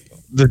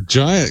 The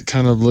giant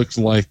kind of looked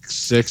like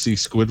sexy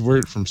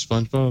Squidward from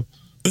SpongeBob.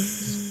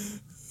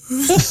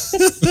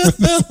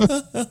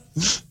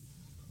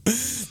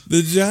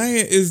 The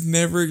giant is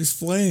never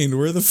explained.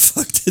 Where the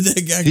fuck did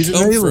that guy He's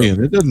come an alien.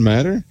 from? It doesn't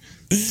matter.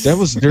 That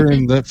was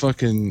during that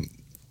fucking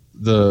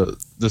the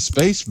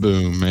space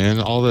boom, man.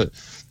 All the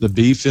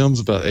B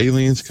films about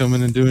aliens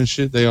coming and doing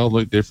shit. They all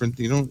look different.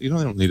 They don't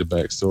need a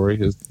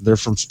backstory. They're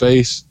from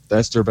space.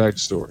 That's their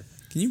backstory.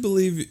 Can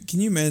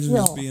you imagine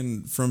Yeah. just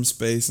being from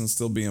space and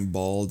still being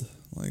bald?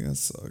 Like, that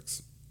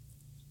sucks.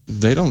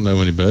 They don't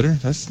know any better.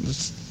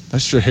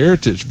 That's your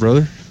heritage,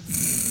 brother.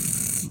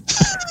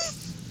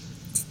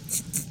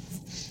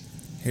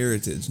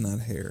 Heritage, not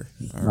hair.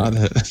 All right.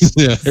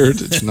 Yeah,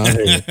 heritage, not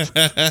hair.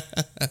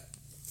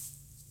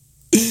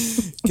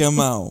 Come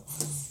on.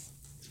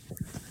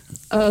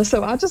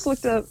 So I just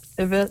looked up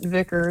Yvette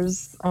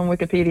Vickers on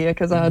Wikipedia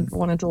because I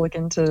wanted to look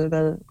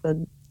into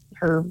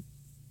her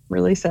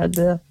really sad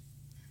death.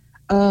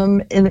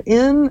 And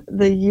in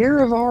the year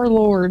of our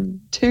Lord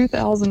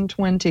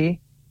 2020,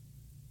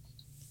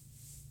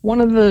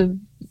 one of the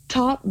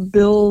top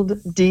build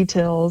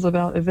details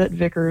about Yvette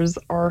Vickers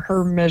are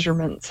her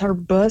measurements, her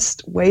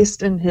bust,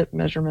 waist, and hip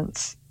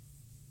measurements.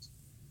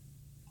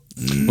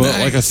 Well,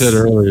 like I said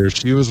earlier,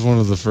 she was one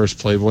of the first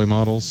Playboy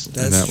models,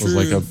 That's and that true.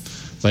 was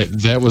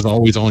that was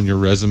always on your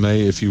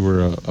resume if you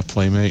were a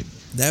playmate.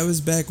 That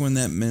was back when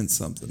that meant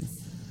something.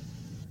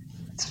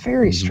 It's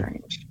very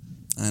strange.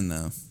 I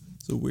know.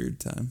 It's a weird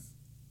time.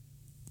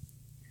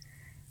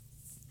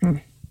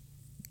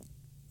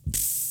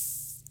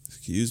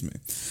 Excuse me.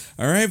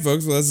 All right,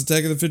 folks. Well, that's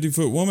Attack of the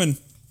 50-Foot Woman.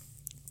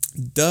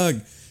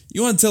 Doug,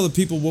 you want to tell the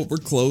people what we're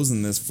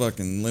closing this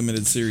fucking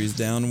limited series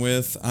down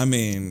with? I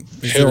mean,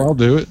 I'll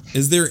do it.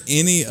 Is there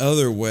any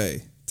other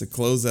way to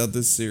close out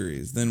this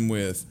series than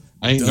with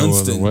Ain't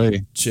Dunstan no other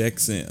way.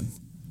 checks in?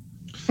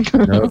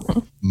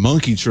 No.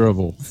 Monkey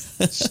Trouble,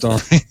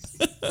 starring.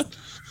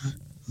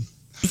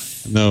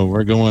 No,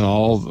 we're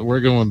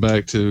going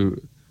back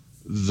to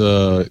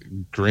the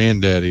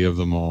granddaddy of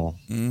them all,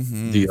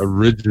 the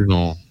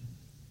original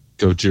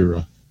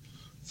Gojira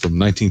from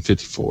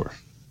 1954.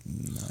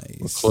 Nice.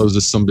 We'll close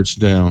this sumbitch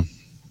down.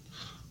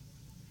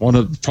 One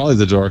of probably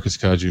the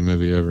darkest kaiju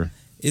movie ever.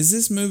 Is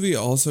this movie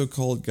also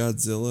called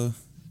Godzilla?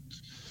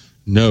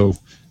 No,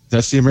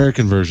 that's the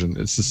American version.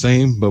 It's the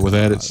same, but with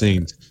added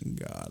scenes.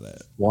 Got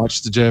it.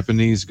 Watch the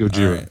Japanese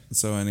Gojira. All right,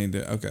 so I need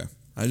to. Okay,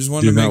 I just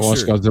wanted Do to make not watch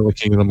sure. Godzilla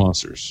King of the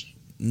Monsters.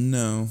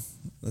 No,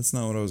 that's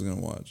not what I was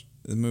gonna watch.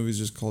 The movie's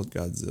just called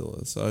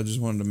Godzilla, so I just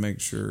wanted to make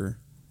sure.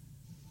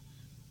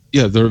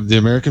 Yeah, the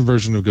American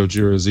version of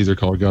Gojira is either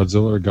called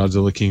Godzilla or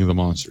Godzilla King of the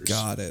Monsters.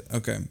 Got it.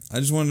 Okay,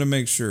 I just wanted to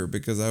make sure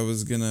because I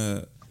was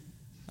gonna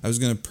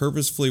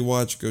purposefully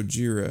watch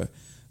Gojira,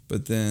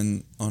 but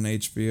then on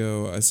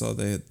HBO I saw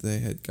they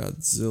had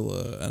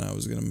Godzilla, and I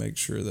was gonna make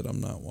sure that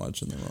I'm not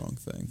watching the wrong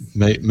thing.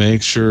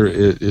 Make sure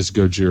it is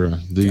Gojira,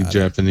 the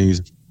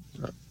Japanese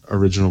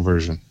original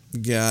version.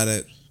 Got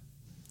it.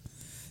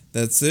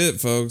 That's it,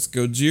 folks.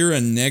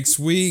 Gojira next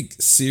week,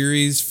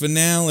 series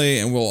finale,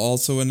 and we'll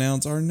also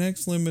announce our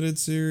next limited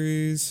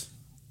series.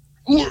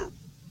 Yeah.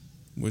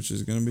 Which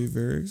is going to be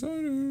very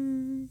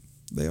exciting.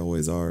 They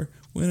always are.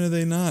 When are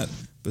they not?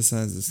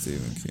 Besides the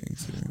Stephen King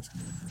series.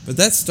 But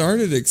that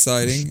started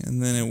exciting,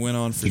 and then it went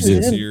on for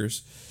 6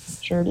 years.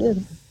 Sure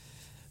did.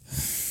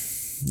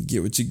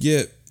 Get what you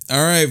get.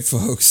 All right,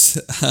 folks.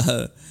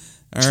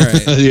 All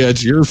right. Yeah,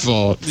 it's your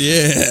fault.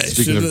 Yeah.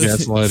 Speaking of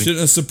gaslighting.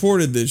 Shouldn't have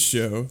supported this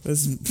show.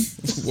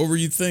 What were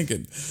you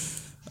thinking?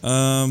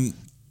 All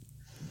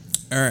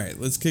right.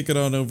 Let's kick it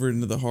on over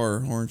into the horror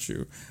horn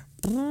shoe.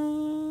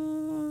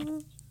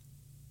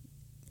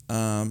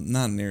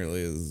 Not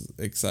nearly as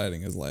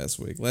exciting as last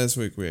week. Last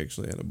week we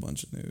actually had a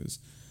bunch of news.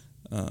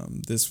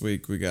 This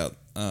week we got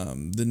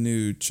the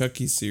new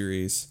Chucky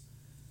series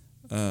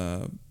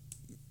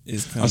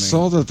is coming. I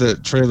saw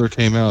that trailer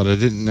came out. I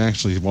didn't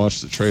actually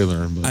watch the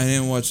trailer. But I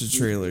didn't watch the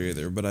trailer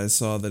either, but I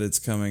saw that it's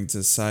coming to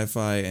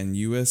Sci-Fi and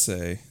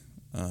USA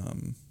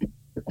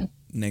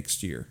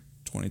next year,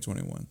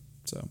 2021.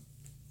 So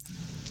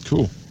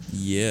cool.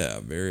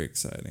 Yeah, very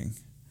exciting.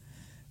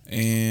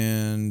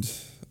 And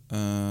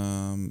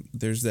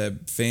there's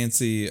that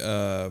fancy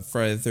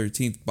Friday the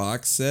 13th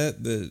box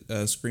set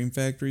that Scream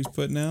Factory's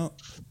putting out.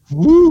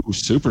 Woo,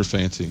 super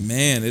fancy.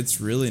 Man, it's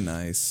really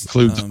nice.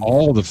 Includes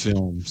all the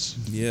films.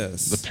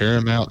 Yes. The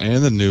Paramount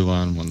and the New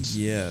Line ones.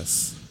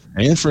 Yes.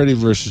 And Freddy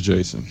vs.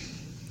 Jason.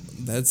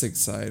 That's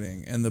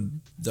exciting. And the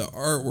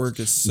artwork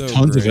is so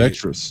Tons great. of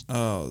extras.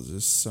 Oh,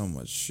 just so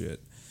much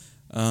shit.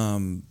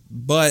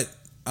 But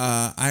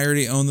I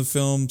already own the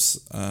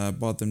films. I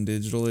bought them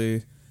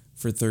digitally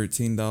for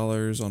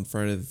 $13 on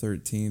Friday the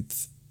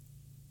 13th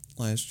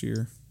last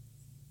year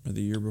or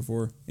the year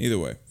before. Either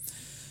way.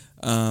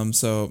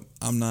 So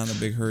I'm not in a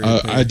big hurry.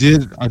 I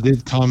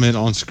did comment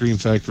on Scream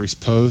Factory's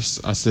post.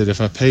 I said, if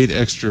I paid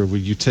extra,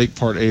 would you take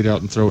part 8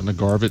 out and throw it in the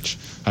garbage?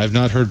 I have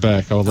not heard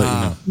back. I'll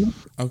let you know.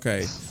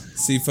 Okay.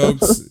 See,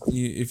 folks,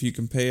 if you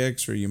can pay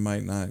extra, you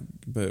might not,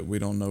 but we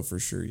don't know for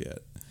sure yet.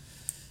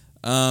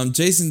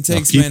 Jason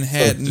Takes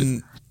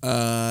Manhattan,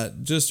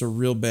 just a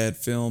real bad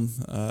film.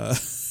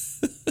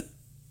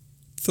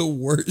 The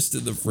worst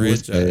in the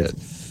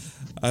franchise.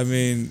 I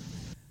mean,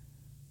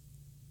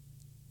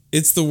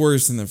 it's the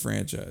worst in the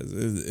franchise.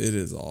 It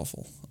is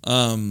awful.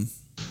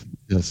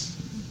 Yes.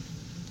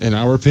 In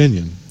our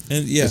opinion,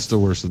 and yeah, it's the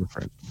worst of the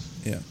franchise.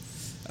 Yeah.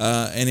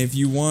 And if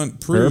you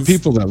want proof... There are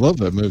people that love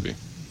that movie.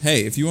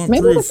 Hey, if you want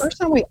maybe proof... Maybe the first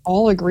time we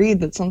all agreed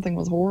that something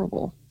was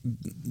horrible.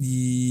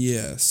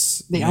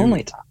 Yes. The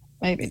only time.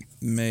 Maybe.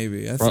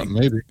 Maybe.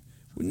 Maybe.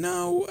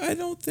 No, I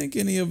don't think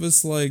any of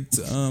us liked...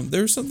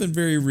 there was something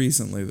very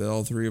recently that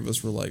all three of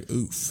us were like,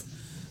 oof.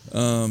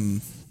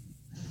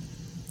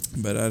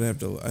 But I'd have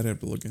to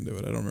look into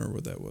it. I don't remember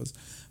what that was.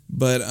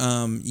 But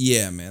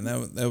yeah, man,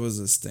 that was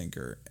a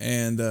stinker.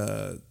 And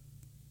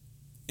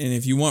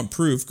if you want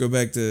proof, go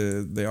back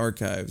to the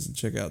archives and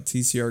check out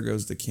TCR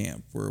Goes to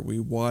Camp, where we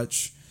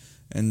watch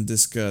and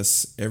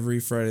discuss every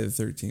Friday the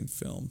 13th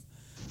film.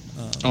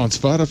 On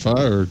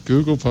Spotify or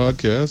Google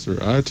Podcasts or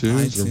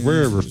iTunes or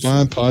wherever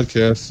fine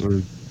podcasts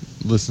are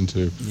listened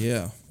to.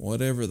 Yeah,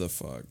 whatever the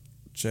fuck.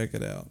 Check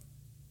it out.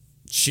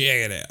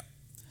 Check it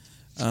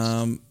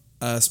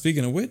out.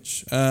 Speaking of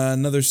which,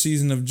 another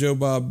season of Joe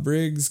Bob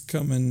Briggs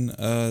coming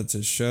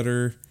to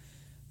Shudder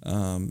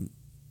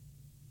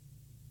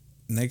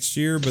next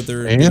year, but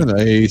and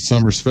a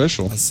summer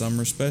special. A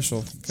summer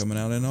special coming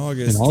out in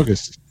August. In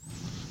August,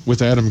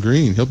 with Adam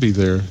Green, he'll be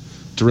there,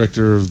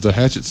 director of the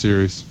Hatchet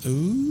series.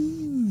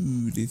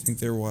 Ooh, do you think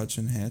they're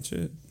watching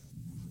Hatchet?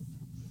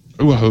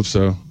 Oh, I hope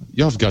so.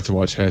 Y'all have got to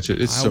watch Hatchet.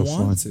 It's so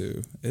fun. I want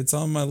to. It's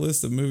on my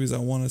list of movies I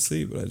want to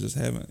see, but I just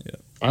haven't yet.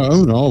 I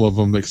own all of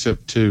them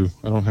except 2.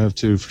 I don't have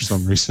 2 for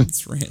some reason.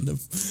 It's random.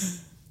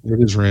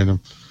 It is random.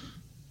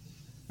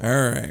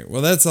 All right.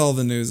 Well, that's all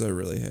the news I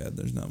really had.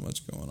 There's not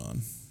much going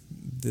on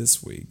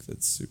this week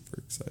that's super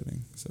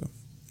exciting. So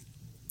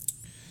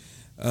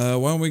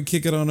why don't we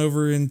kick it on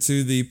over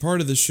into the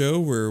part of the show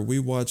where we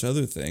watch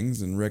other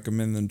things and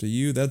recommend them to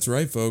you. That's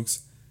right,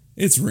 folks.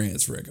 It's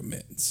Rants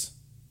Recommends.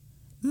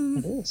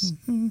 It is.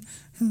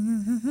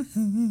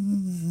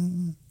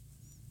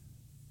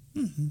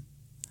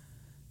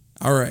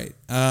 All right.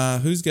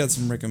 Who's got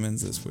some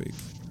recommends this week?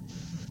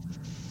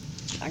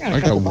 I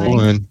got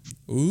one.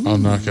 Ooh. I'll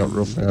knock out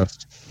real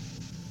fast.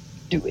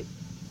 Do it.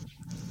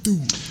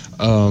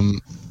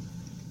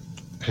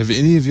 Have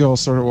any of y'all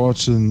started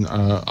watching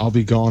I'll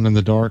Be Gone in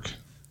the Dark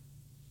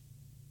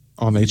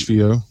on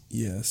HBO?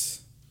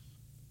 Yes.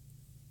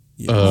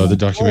 The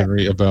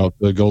documentary about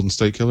the Golden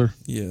State Killer?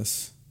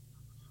 Yes.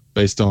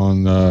 Based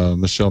on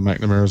Michelle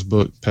McNamara's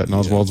book, Patton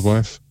Oswalt's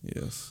wife?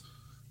 Yes.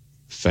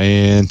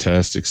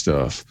 Fantastic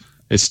stuff.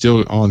 It's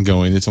still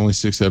ongoing. It's only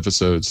 6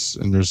 episodes,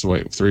 and there's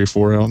 3 or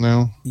 4 out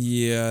now.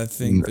 Yeah, I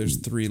think there's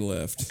 3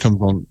 left. It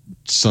comes on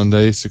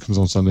Sundays. It comes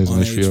on Sundays on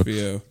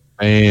HBO.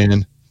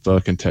 And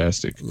fucking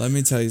tastic. Let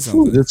me tell you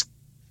something.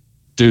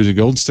 Dude, the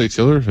Golden State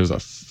Killer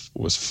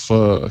was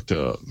fucked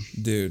up.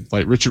 Dude.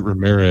 Like Richard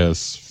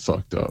Ramirez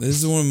fucked up. This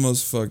is one of the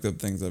most fucked up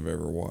things I've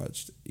ever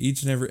watched.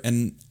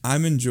 And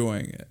I'm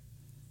enjoying it.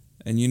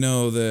 And you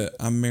know that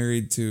I'm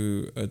married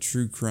to a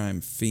true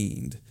crime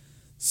fiend.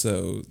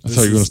 So I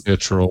thought you were going to say a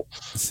troll.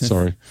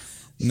 Sorry.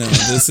 No,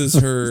 this is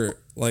her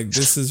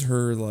this is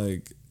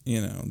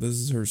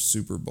her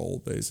Super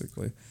Bowl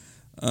basically.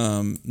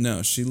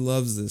 No, she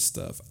loves this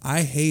stuff.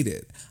 I hate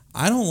it.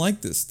 I don't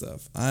like this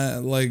stuff.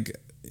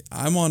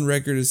 I'm on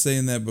record as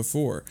saying that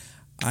before.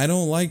 I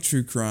don't like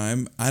true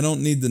crime. I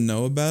don't need to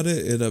know about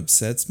it. It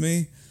upsets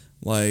me.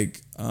 I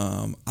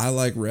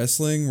like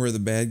wrestling where the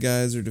bad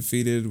guys are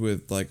defeated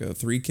with a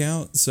 3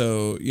 count.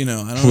 So, I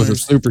don't with a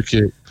super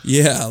kick.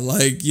 Yeah,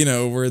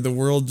 where the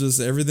world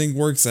just everything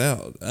works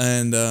out.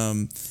 And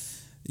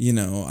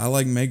I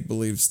like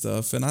make-believe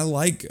stuff, and I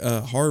like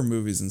horror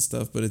movies and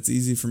stuff, but it's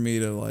easy for me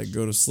to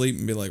go to sleep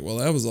and be like, well,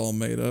 that was all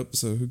made up,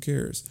 so who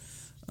cares?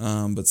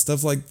 But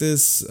stuff like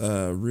this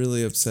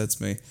really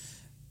upsets me.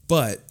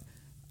 But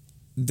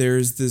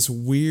there's this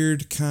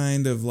weird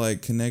kind of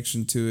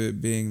connection to it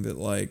being that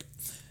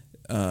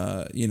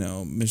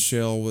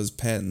Michelle was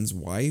Patton's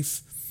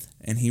wife,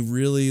 and he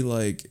really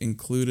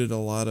included a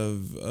lot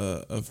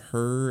of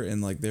her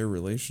and their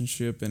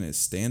relationship in his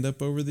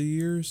stand-up over the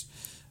years.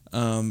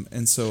 And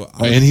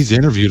he's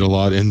interviewed a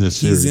lot in this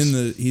series.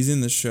 He's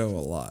in the show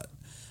a lot.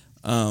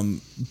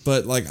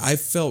 But I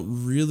felt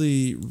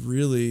really,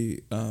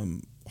 really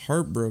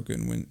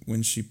heartbroken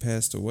when she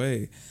passed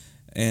away.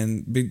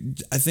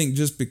 And I think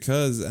just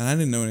because, and I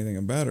didn't know anything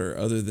about her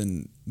other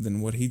than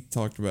what he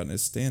talked about in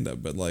his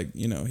stand-up, but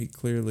he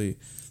clearly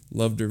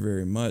loved her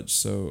very much.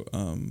 So,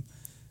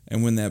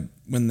 and when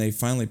they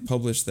finally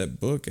published that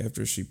book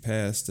after she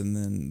passed, and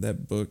then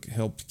that book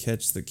helped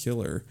catch the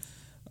killer,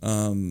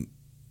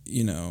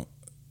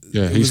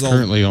 Yeah, it he's was all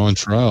currently on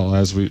trial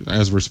as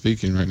we're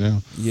speaking right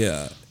now.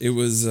 yeah, it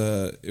was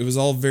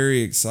all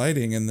very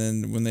exciting. And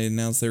then when they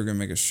announced they were gonna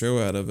make a show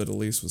out of it,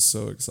 Elise was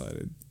so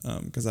excited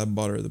because I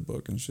bought her the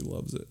book and she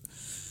loves it.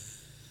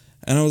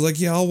 And I was like,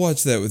 yeah, I'll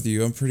watch that with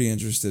you. I'm pretty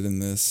interested in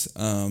this,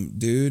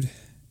 dude.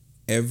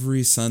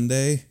 Every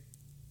Sunday,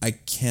 I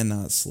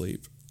cannot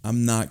sleep.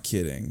 I'm not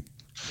kidding.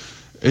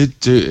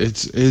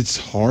 It's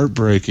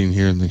heartbreaking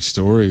hearing these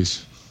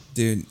stories.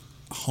 Dude,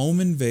 home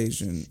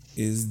invasion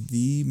is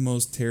the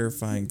most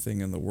terrifying thing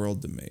in the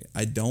world to me.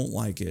 I don't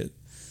like it.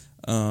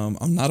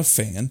 I'm not a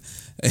fan.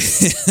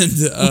 And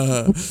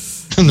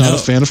I'm not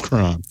a fan of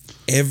crime.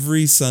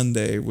 every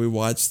Sunday we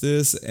watch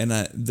this, and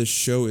the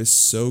show is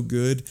so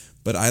good,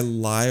 but I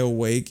lie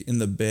awake in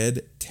the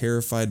bed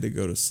terrified to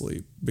go to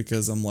sleep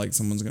because I'm like,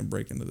 someone's going to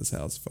break into this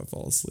house if I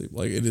fall asleep.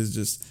 Like, it is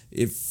just,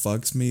 it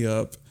fucks me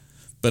up.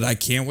 But I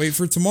can't wait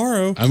for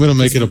tomorrow. I'm gonna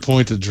make it a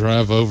point to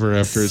drive over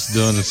after it's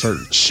done and start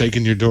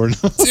shaking your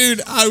doorknob. Dude,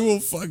 I'll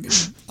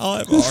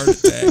have a heart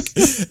attack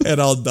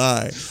and I'll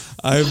die.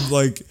 I'm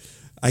like,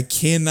 I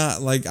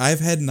cannot, like,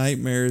 I've had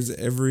nightmares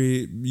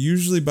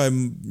usually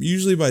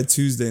by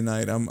Tuesday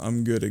night,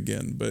 I'm good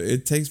again. But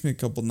it takes me a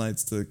couple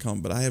nights to come.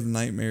 But I have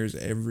nightmares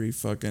every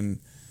fucking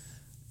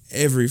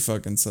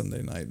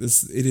Sunday night.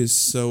 It is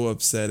so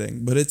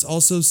upsetting, but it's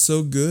also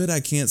so good. I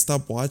can't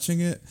stop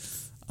watching it.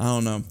 I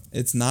don't know.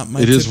 It's not my.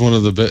 It is one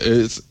of the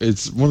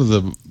it's one of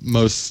the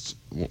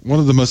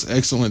most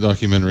excellent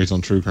documentaries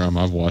on true crime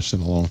I've watched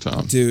in a long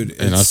time, dude.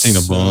 And I've seen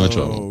a bunch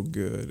of them. So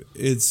good.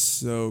 It's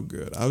so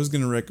good. I was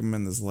gonna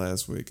recommend this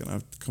last week, and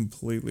I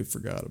completely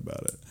forgot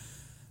about it.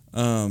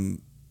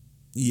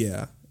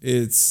 Yeah,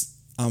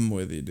 I'm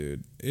with you,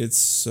 dude. It's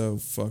so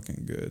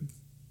fucking good.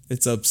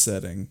 It's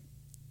upsetting,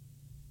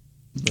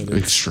 but it's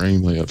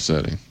Extremely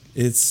upsetting.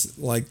 It's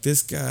like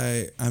this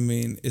guy, I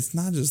mean, it's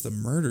not just the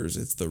murders,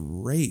 it's the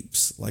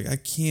rapes. Like, I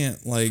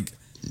can't, like,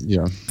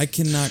 Yeah, I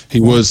cannot.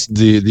 he was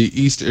the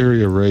East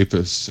Area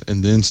rapist,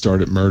 and then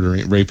started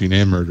raping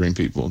and murdering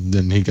people.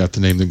 Then he got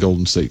the name the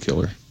Golden State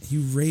Killer. He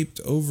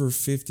raped over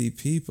 50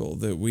 people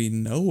that we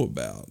know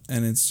about,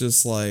 and it's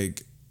just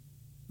like,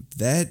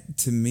 that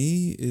to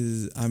me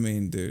is, I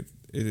mean, dude,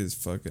 it is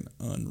fucking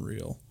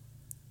unreal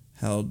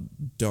how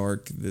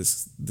dark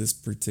this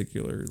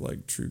particular,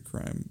 like, true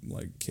crime,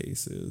 like,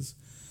 case is.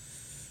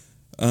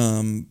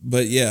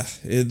 But yeah,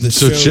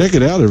 So check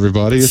it out,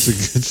 everybody.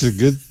 It's a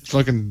good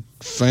fucking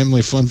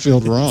family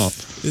fun-filled romp.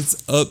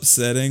 It's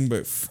upsetting,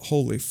 but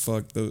holy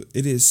fuck,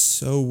 it is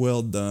so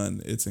well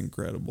done. It's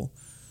incredible.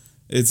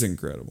 It's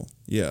incredible.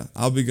 Yeah,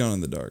 I'll be gone in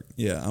the dark.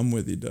 Yeah, I'm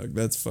with you, Doug.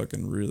 That's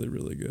fucking really,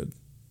 really good.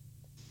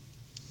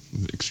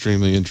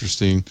 Extremely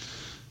interesting,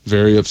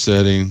 very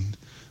upsetting.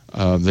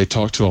 They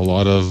talked to a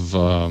lot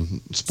of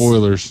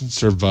spoilers,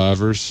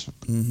 survivors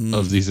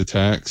of these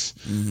attacks,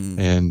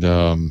 and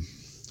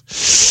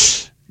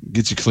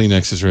get your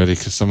Kleenexes ready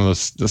because some of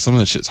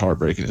that shit's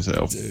heartbreaking as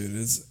hell. Dude,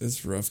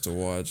 it's rough to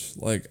watch.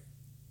 Like,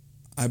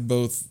 I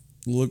both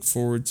look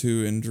forward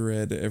to and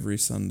dread every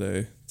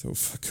Sunday to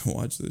fucking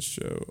watch this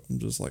show. I'm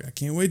just like, I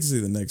can't wait to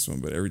see the next one,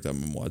 but every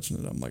time I'm watching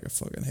it, I'm like, I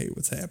fucking hate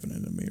what's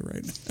happening to me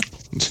right now.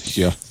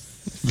 Yeah,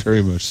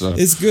 very much so.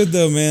 It's good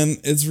though, man.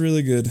 It's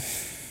really good.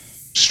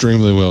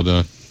 Extremely well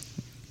done.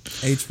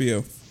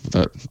 HBO.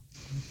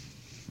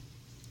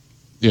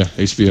 Yeah,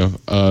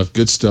 HBO.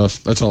 Good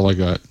stuff. That's all I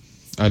got.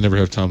 I never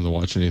have time to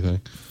watch anything.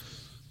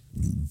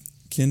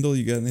 Kindle,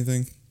 you got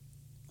anything?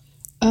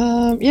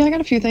 Yeah, I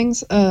got a few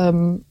things.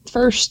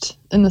 First,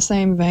 in the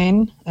same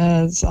vein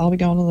as I'll Be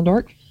Gone in the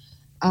Dark,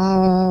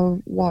 I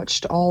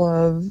watched all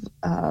of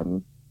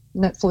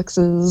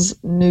Netflix's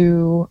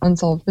new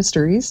Unsolved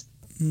Mysteries.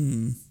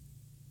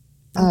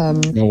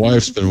 My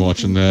wife's been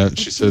watching that.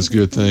 She says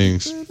good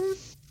things.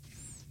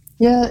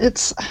 Yeah,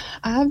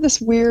 I have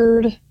this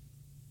weird,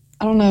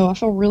 I don't know, I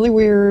feel really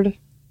weird.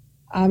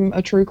 I'm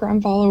a true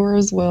crime follower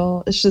as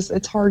well.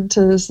 It's hard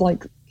to just,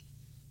 like,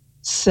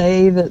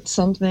 say that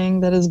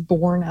something that is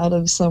born out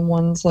of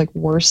someone's, like,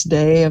 worst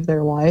day of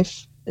their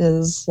life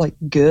is, like,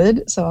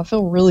 good. So I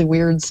feel really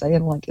weird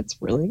saying, like,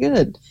 it's really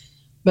good.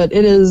 But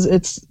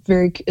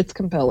it's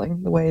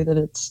compelling the way that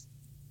it's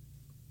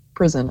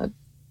presented.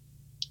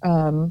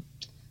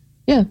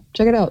 Yeah,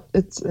 check it out.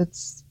 It's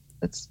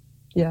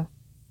yeah,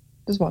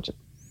 just watch it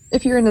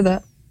if you're into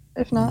that.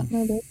 If not,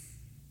 no doubt.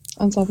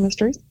 Unsolved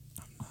Mysteries.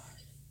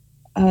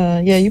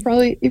 Yeah, you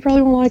probably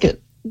won't like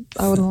it.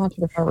 I wouldn't watch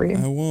it if I were you.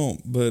 I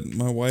won't, but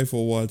my wife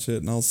will watch it,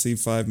 and I'll see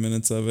 5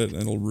 minutes of it,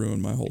 and it'll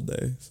ruin my whole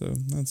day. So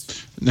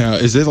that's. Now,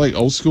 is it like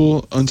old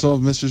school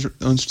Unsolved Mysteries,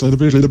 Unsolved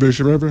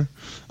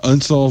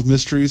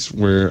Mysteries,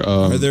 where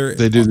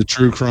they do the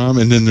true crime,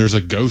 and then there's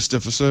a ghost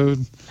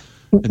episode?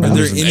 And Are there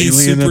there's an any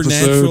alien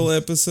supernatural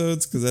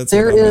episodes? Because that's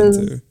There what I'm is.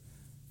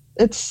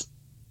 into.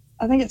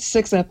 I think it's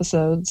 6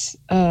 episodes,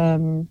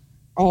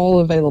 all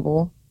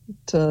available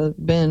to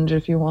binge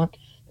if you want.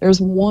 There's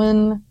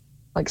one,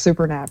 like,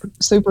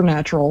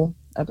 supernatural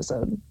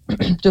episode,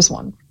 just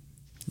one.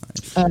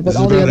 Nice. But Is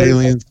all it the about others,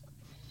 aliens?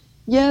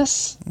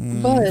 yes,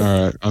 but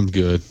All right, I'm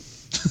good.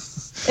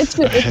 it's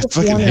I just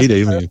fucking one hate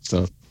episode. alien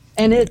stuff.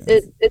 And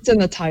it's in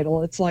the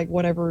title. It's like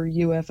whatever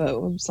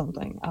UFO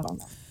something. I don't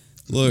know.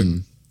 Look,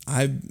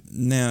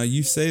 now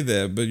you say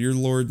that, but your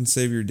Lord and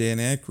Savior Dan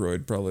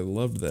Aykroyd probably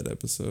loved that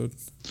episode.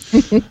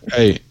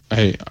 Hey,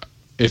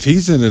 if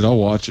he's in it, I'll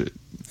watch it.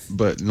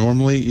 But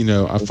normally, you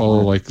know, I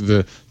follow like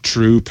the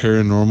true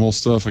paranormal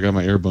stuff. I got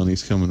my air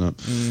bunnies coming up.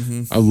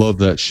 I love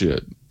that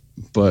shit.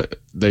 But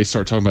they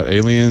start talking about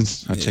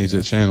aliens, I change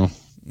that channel.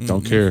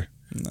 Don't care.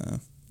 No,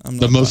 I'm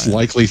not The most buying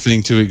likely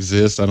thing to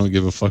exist, I don't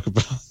give a fuck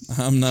about. it.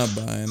 I'm not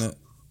buying it.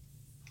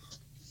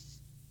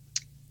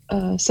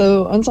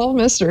 So Unsolved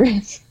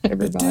Mysteries,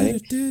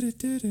 everybody.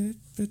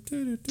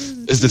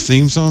 Is the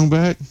theme song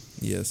back?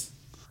 Yes.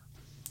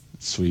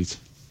 Sweet.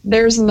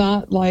 There's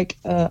not like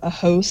a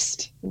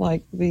host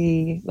like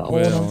the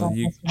old Unsolved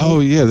Mysteries. Oh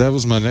yeah, that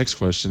was my next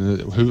question.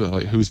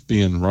 Who's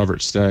being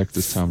Robert Stack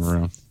this time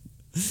around?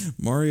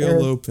 Mario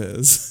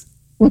Lopez.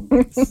 All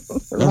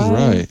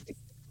right.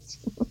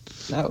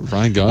 No.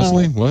 Ryan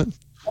Gosling? What?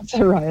 That's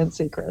a Ryan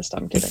Seacrest.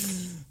 I'm kidding.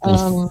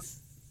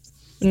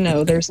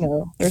 No, there's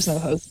no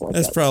host like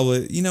That's that.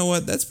 probably, you know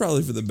what? That's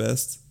probably for the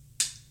best.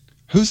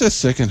 Who's that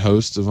second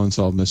host of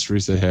Unsolved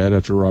Mysteries they had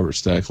after Robert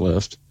Stack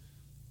left?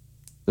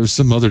 There was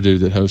some other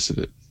dude that hosted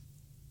it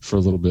for a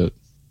little bit.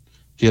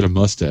 He had a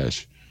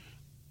mustache.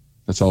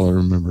 That's all I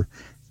remember.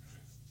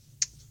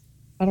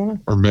 I don't know.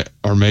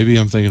 Or maybe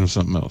I'm thinking of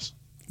something else.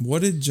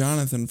 What did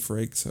Jonathan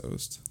Frakes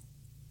host?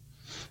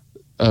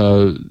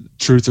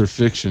 Truth or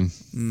Fiction.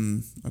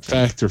 Okay.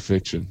 Fact or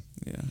Fiction.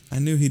 Yeah, I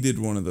knew he did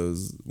one of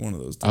those.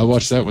 I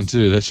watched that one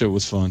too. That show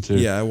was fun too.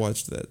 Yeah, I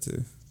watched that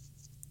too.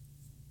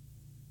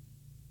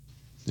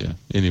 Yeah.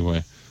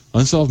 Anyway,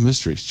 Unsolved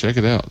Mysteries. Check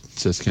it out,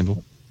 says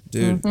Kendall.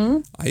 Dude,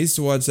 I used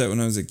to watch that when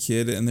I was a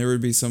kid, and there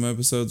would be some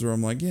episodes where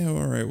I'm like, yeah,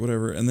 all right,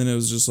 whatever. And then it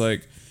was just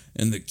like,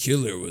 and the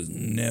killer was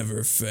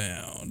never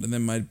found. And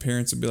then my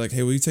parents would be like,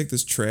 hey, will you take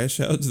this trash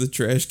out to the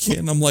trash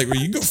can? I'm like,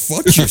 well, you go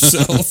fuck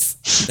yourself.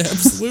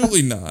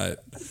 Absolutely not.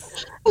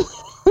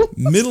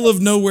 Middle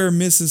of nowhere,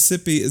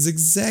 Mississippi is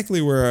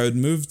exactly where I would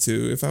move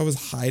to if I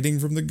was hiding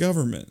from the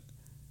government.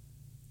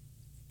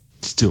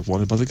 Still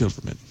wanted by the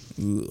government.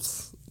 Ugh.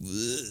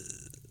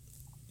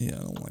 Yeah, I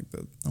don't like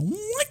that. I don't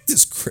like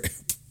this crap.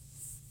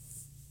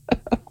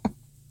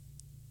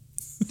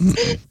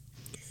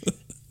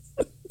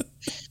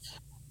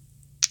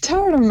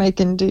 Tired of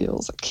making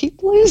deals. I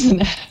keep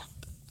losing it.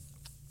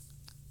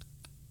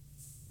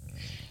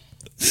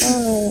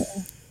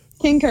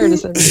 King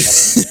Curtis,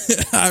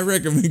 everybody. I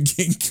recommend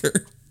King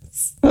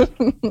Curtis.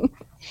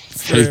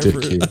 Hate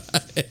that kid.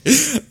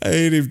 I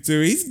hate him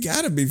too. He's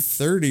got to be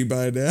 30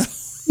 by now.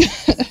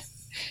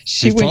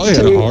 He probably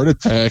had a heart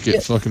attack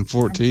at fucking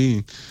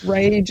 14.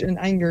 Rage and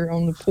anger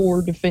on the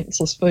poor,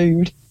 defenseless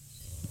food.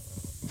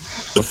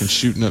 Fucking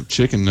shooting up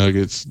chicken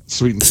nuggets,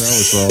 sweet and sour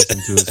sauce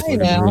into his Hey fucking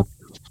now. mouth.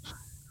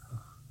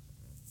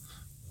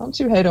 Don't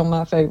you hate on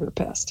my favorite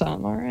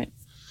pastime, all right?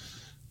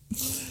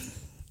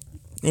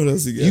 What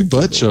else you got? You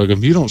butt chug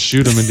them. You don't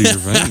shoot them into your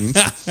veins.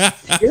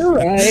 You're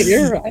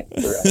right.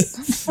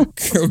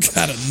 Girl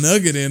got a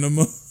nugget in him.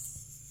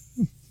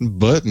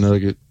 Butt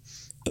nugget.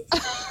 I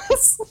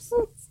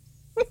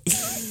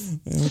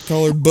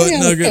call her butt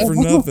nugget for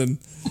nothing.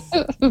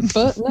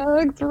 Butt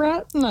nugs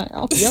right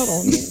now. Y'all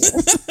don't need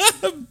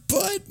that.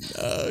 Butt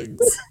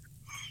nugs.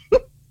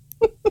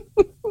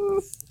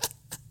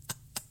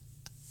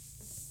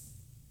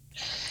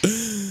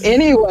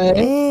 Anyway.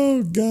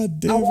 Oh, God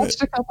damn it. I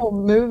watched a couple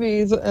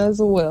movies as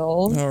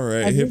well. All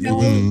right, Have hit you me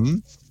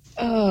with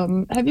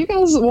it. have you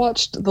guys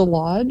watched The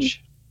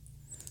Lodge?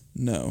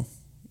 No.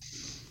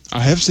 I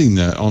have seen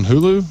that on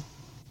Hulu.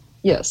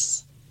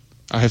 Yes.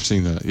 I have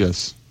seen that.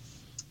 Yes.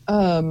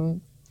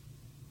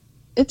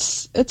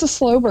 It's a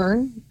slow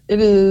burn. It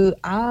is.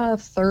 I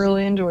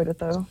thoroughly enjoyed it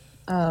though.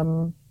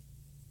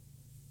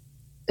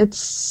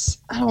 It's.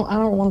 I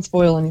don't want to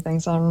spoil anything,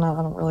 so I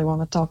don't really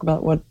want to talk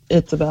about what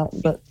it's about.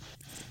 But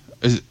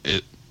Is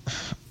it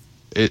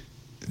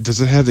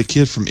does it have the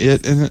kid from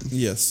It in it?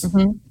 Yes.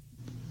 Mm-hmm.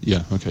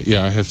 Yeah. Okay.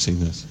 Yeah, I have seen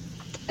this.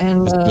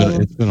 And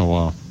It's been a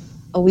while.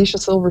 Alicia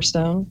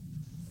Silverstone.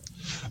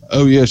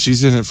 Oh yeah,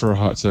 she's in it for a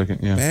hot second.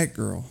 Yeah.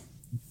 Batgirl.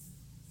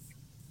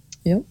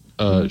 Yep.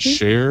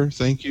 Cher,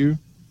 thank you.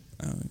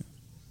 Oh, yeah.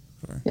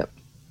 Sorry. Yep.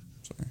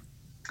 Sorry.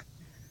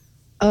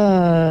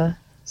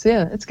 So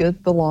yeah, it's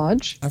good. The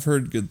Lodge. I've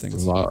heard good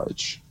things.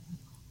 Lodge.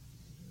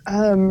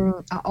 I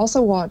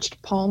also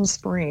watched Palm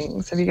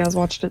Springs. Have you guys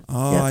watched it?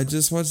 Oh, yet? I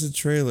just watched the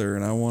trailer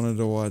and I wanted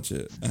to watch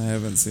it. I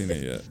haven't seen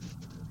it yet.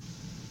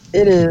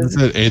 It is. Is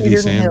that Andy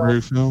Peter Hill.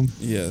 Samberg film?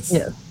 Yes.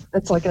 Yeah,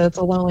 it's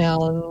a Lonely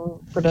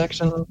Island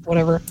production,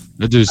 whatever.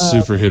 That dude's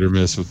super hit or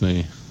miss with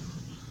me.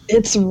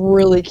 It's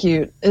really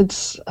cute.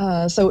 It's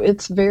so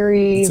it's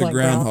very It's a like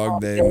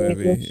Groundhog Day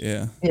movie.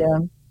 Yeah. Yeah,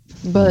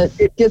 but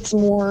it gets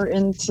more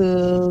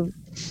into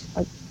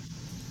like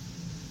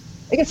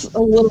it gets a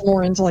little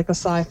more into like the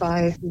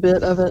sci-fi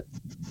bit of it.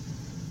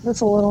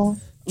 It's a little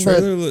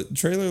Trailer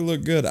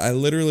looked good. I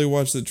literally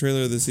watched the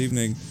trailer this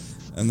evening,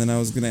 and then I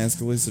was going to ask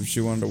Elise if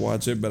she wanted to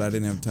watch it, but I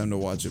didn't have time to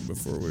watch it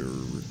before we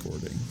were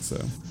recording. So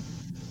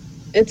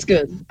It's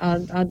good. I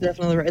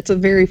definitely. It's a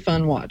very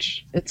fun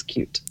watch. It's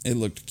cute. It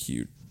looked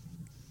cute.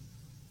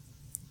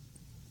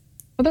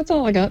 But that's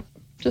all I got.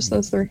 Just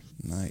those three.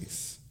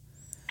 Nice.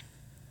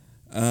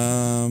 All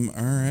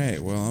right.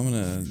 Well, I'm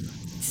gonna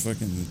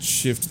fucking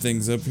shift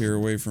things up here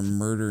away from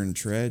murder and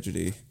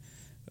tragedy.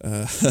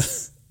 Uh,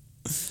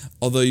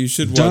 although you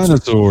should watch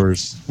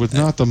Dinosaurs with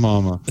not the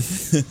mama.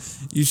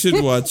 you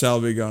should watch I'll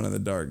Be Gone in the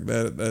Dark.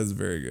 That is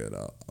very good.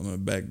 I'm gonna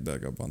back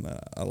Doug up on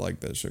that. I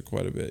like that show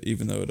quite a bit,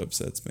 even though it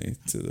upsets me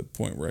to the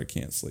point where I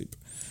can't sleep.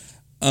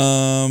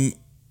 On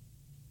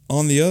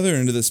the other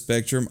end of the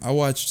spectrum, I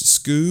watched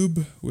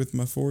Scoob with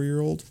my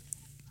 4-year-old.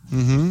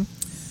 Mm-hmm.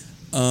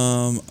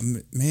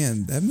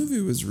 Man, that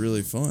movie was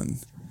really fun.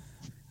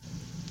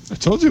 I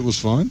told you it was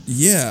fun.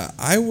 Yeah,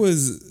 I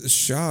was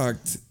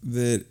shocked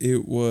that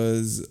it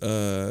was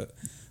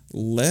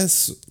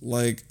less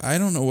like, I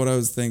don't know what I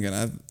was thinking.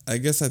 I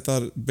guess I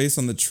thought, based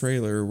on the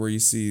trailer where you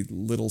see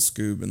little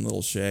Scoob and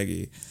little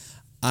Shaggy,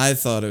 I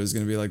thought it was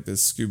going to be like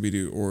this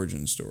Scooby-Doo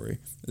origin story.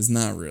 It's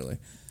not really.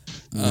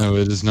 No,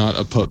 it is not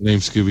a pup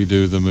named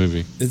Scooby-Doo, the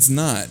movie. It's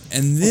not.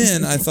 And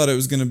then I thought it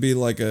was going to be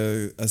like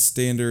a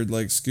standard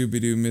like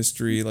Scooby-Doo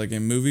mystery like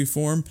in movie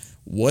form.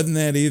 Wasn't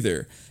that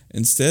either.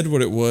 Instead,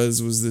 what it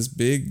was this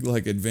big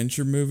like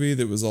adventure movie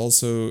that was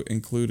also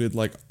included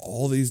like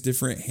all these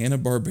different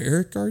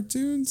Hanna-Barbera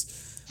cartoons.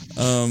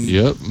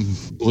 Yep,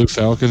 Blue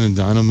Falcon and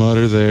Dynamite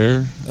are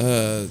there.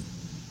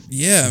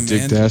 Yeah,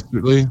 Dick man.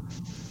 Dastardly,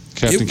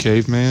 Captain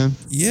Caveman.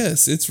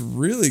 Yes, it's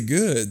really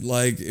good.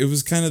 Like it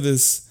was kind of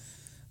this.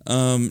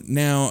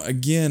 Now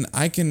again,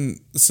 I did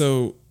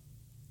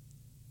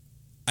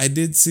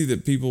see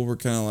that people were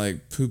kind of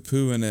like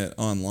poo-pooing it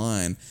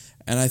online,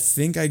 and I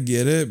think I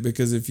get it,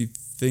 because if you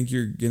think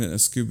you're getting a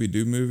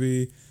Scooby-Doo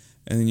movie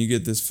and then you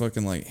get this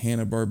fucking like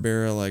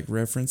Hanna-Barbera like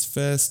reference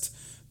fest,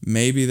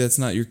 maybe that's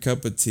not your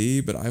cup of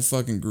tea. But I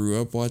fucking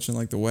grew up watching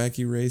like the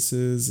Wacky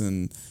Races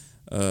and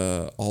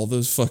all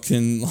those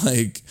fucking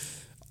like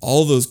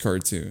all those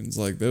cartoons.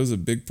 Like that was a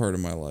big part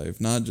of my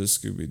life, not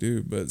just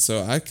Scooby-Doo. But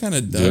so I kind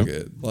of dug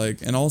it.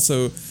 Like, and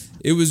also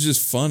it was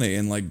just funny,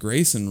 and like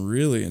Grayson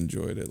really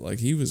enjoyed it. Like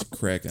he was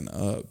cracking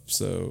up.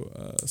 So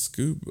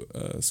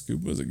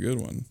Scoob was a good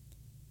one.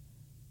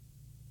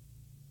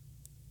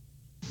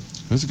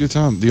 It was a good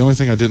time. The only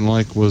thing I didn't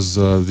like was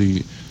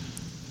the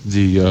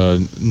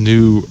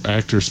new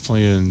actors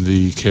playing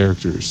the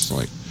characters.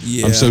 Like,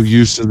 Yeah. I'm so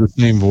used to the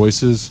same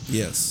voices.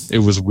 Yes. It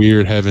was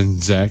weird having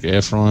Zac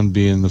Efron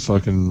being the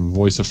fucking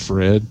voice of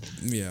Fred.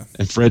 Yeah.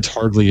 And Fred's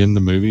hardly in the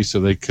movie,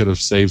 so they could have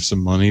saved some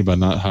money by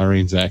not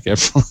hiring Zac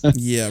Efron.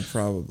 Yeah,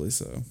 probably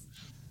so.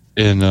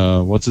 And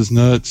what's his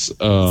nuts?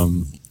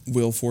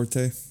 Will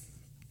Forte.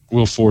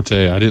 Will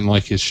Forte. I didn't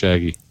like his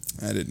Shaggy.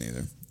 I didn't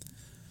either.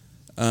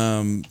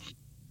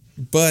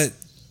 But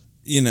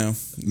you know,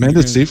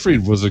 Amanda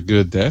Seyfried was a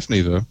good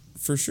Daphne, though.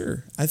 for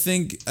sure. I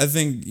think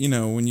you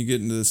know, when you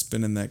get into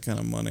spending that kind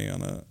of money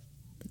on a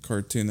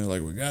cartoon, they're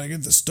like, we gotta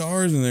get the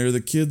stars in there.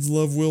 The kids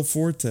love Will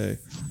Forte.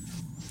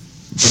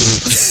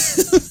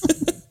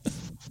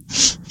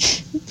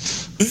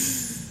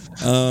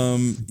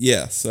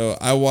 Yeah. So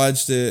I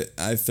watched it.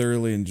 I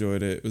thoroughly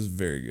enjoyed it. It was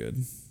very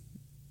good.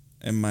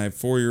 And my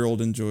 4-year-old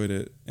enjoyed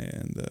it,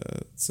 and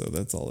so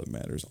that's all that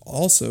matters.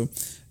 Also,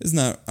 it's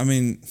not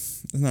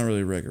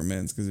really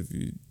recommends, because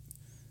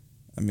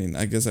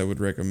I guess I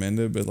would recommend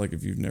it, but like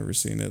if you've never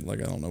seen it,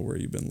 like I don't know where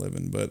you've been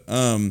living, but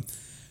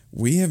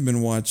we have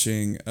been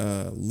watching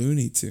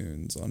Looney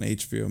Tunes on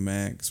HBO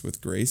Max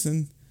with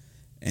Grayson,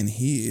 and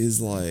he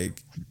is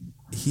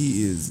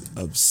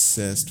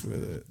obsessed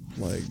with it.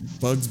 Like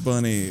Bugs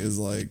Bunny is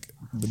like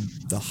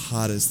the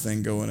hottest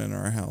thing going in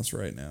our house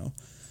right now.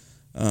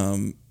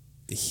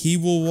 He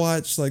will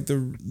watch like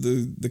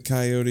the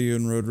Coyote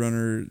and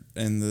Roadrunner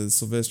and the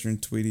Sylvester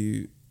and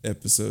Tweety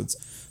episodes,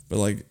 but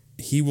like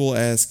he will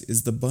ask,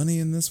 "Is the bunny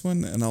in this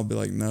one?" And I'll be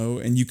like, "No,"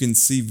 and you can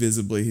see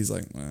visibly he's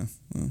like,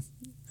 and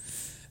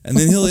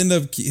then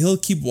he'll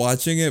keep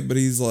watching it, but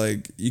he's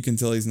like, you can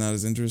tell he's not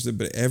as interested.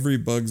 But every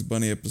Bugs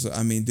Bunny episode,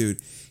 I mean,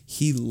 dude,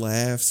 he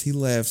laughs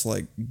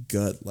like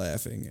gut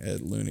laughing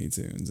at Looney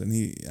Tunes, and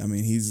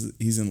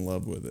he's in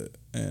love with it,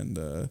 and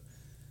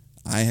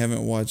I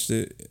haven't watched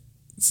it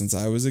since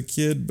I was a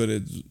kid, but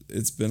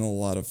it's been a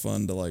lot of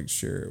fun to like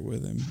share it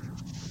with him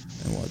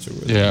and watch it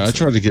with him. Yeah, I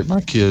try to get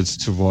my kids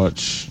to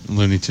watch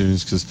Looney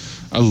Tunes because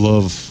I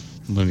love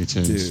Looney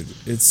Tunes. Dude,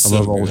 it's I so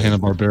love old good.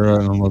 Hanna-Barbera,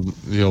 and I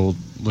love the old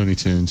Looney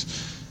Tunes.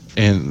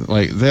 And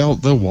like they'll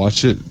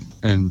watch it,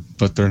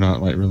 but they're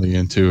not like really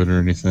into it or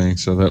anything.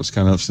 So that was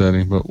kind of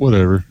upsetting, but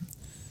whatever.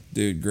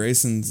 Dude,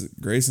 Grayson's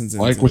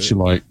into Like what it. you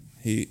like.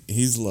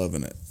 He's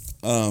loving it.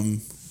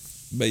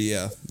 But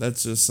yeah,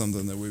 that's just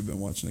something that we've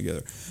been watching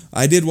together.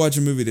 I did watch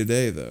a movie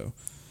today though,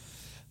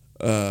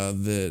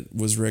 that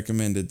was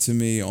recommended to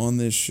me on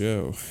this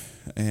show,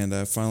 and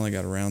I finally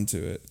got around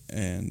to it.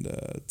 And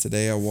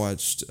today I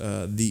watched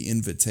The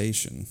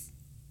Invitation.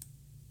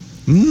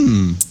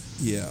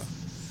 Yeah.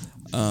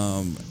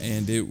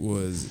 And it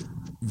was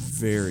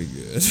very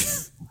good.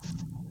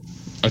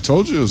 I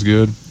told you it was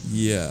good.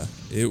 Yeah,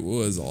 it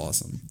was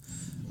awesome.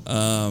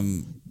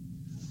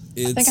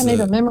 I think I need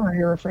a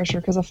memory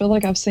refresher because I feel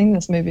like I've seen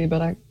this movie,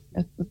 but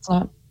it's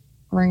not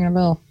ringing a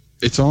bell.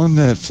 It's on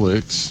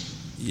Netflix.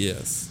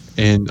 Yes.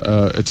 And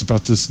it's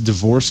about this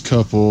divorced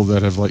couple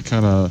that have like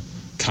kind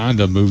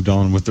of moved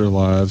on with their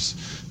lives.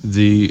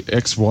 The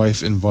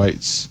ex-wife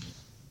invites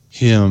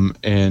him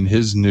and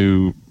his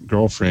new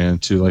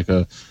girlfriend to like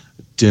a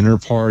dinner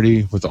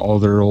party with all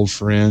their old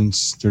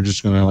friends. They're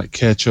just gonna like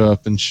catch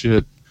up and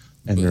shit.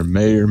 And there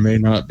may or may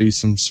not be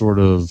some sort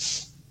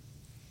of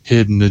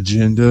hidden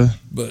agenda.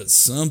 But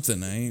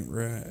something ain't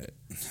right.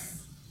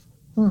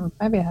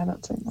 Maybe I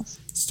haven't seen this.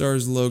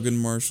 Stars Logan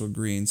Marshall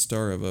Green,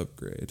 star of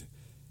Upgrade.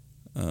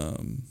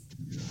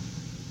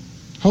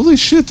 Holy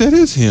shit, that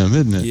is him,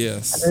 isn't it?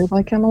 Yes. I really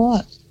like him a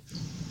lot.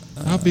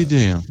 I'll be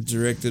damned.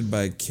 Directed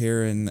by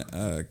Karen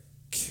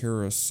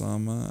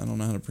Karasama. I don't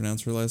know how to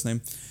pronounce her last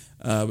name.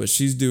 But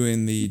she's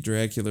doing the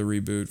Dracula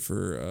reboot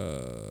for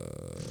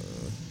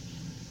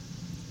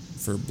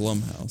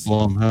Blumhouse.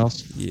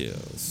 Blumhouse?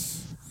 Yes.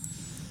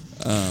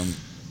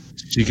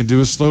 She can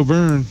do a slow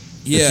burn.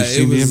 Yeah, if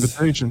you've seen The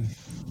Invitation.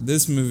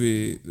 This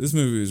movie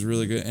is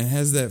really good, and it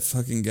has that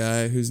fucking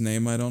guy whose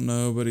name I don't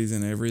know, but he's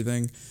in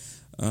everything.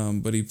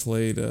 But he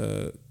played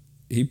that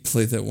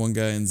one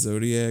guy in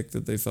Zodiac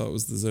that they thought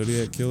was the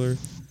Zodiac killer.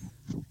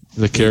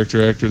 The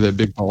character actor, that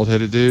big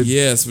bald-headed dude?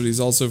 Yes, but he's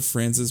also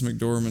Frances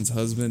McDormand's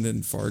husband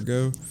in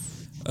Fargo.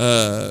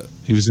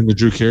 He was in the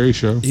Drew Carey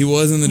Show. He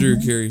was in the Drew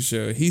Carey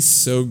Show. He's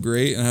so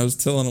great, and I was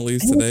telling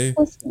Elise today.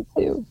 I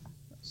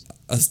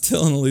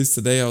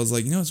was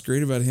like, you know what's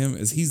great about him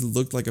is he's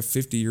looked like a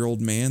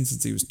 50-year-old man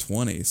since he was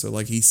 20. So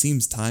like he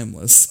seems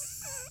timeless.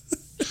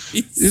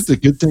 The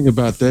good thing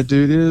about that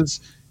dude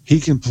is he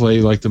can play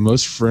like the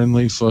most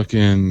friendly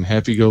fucking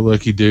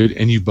happy-go-lucky dude,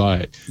 and you buy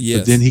it. Yes.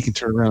 But then he can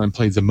turn around and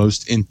play the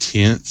most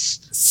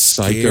intense,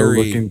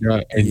 psycho-looking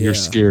guy, and you're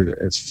scared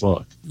as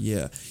fuck.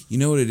 Yeah. You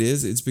know what it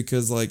is? It's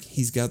because like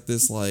he's got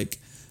this like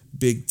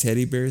big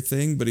teddy bear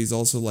thing, but he's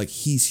also like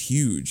he's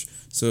huge.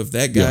 So if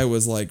that guy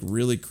was like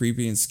really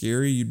creepy and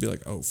scary, you'd be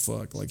like, oh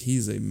fuck, like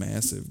he's a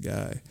massive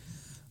guy.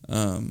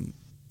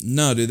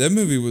 No, dude, that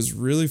movie was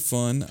really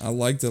fun. I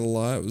liked it a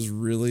lot. It was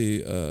really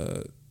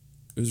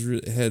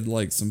it had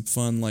like some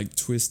fun like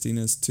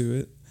twistiness to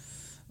it.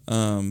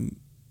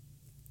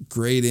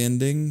 Great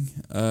ending.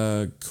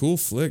 Cool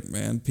flick,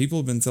 man. People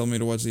have been telling me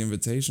to watch The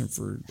Invitation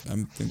for,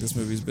 I think this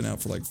movie's been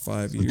out for like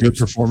 5 years. Good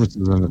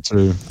performances in it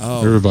too.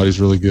 Oh,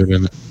 everybody's really good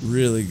in it.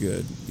 Really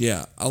good.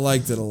 Yeah, I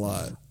liked it a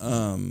lot.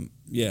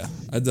 Yeah,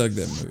 I dug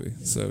that movie.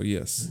 So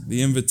yes,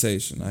 The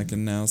Invitation. I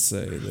can now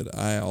say that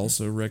I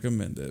also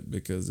recommend it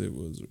because it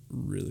was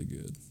really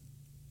good.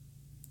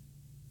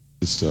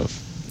 Good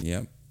stuff.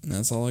 Yep,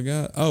 that's all I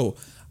got. Oh,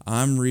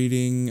 I'm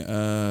reading.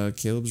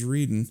 Caleb's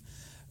reading.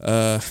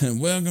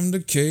 Welcome to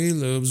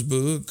Caleb's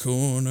Book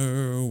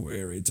Corner,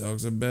 where he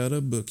talks about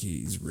a book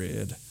he's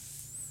read.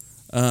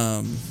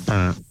 Yeah,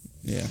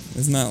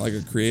 it's not like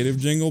a creative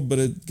jingle, but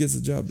it gets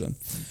the job done.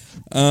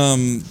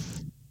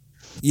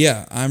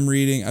 Yeah, I'm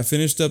reading. I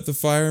finished up The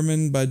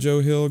Fireman by Joe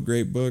Hill.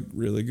 Great book,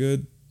 really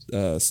good.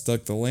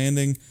 Stuck the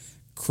landing.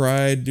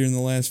 Cried during the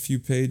last few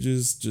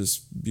pages.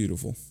 Just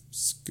beautiful.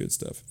 It's good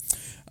stuff.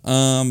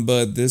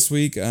 But this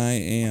week I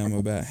am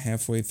about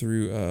halfway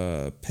through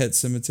Pet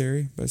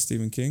Sematary by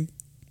Stephen King,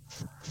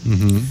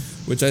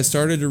 which I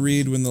started to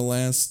read when the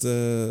last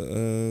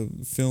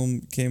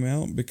film came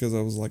out because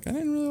I was like, I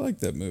didn't really like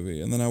that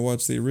movie. And then I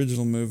watched the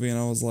original movie and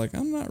I was like,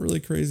 I'm not really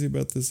crazy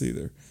about this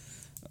either.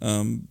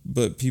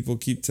 But people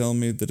keep telling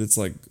me that it's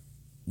like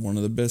one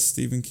of the best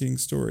Stephen King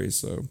stories.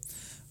 So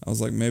I was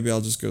like, maybe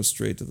I'll just go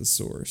straight to the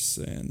source.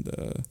 And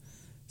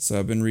so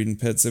I've been reading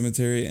Pet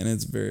Sematary and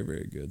it's very,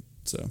 very good.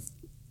 So.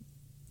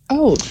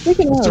 Oh,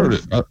 speaking of,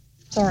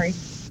 sorry.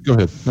 Go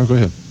ahead. No, go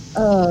ahead.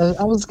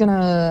 I was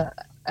gonna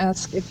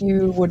ask if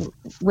you would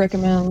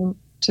recommend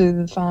to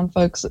the fine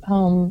folks at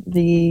home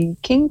the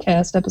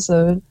Kingcast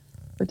episode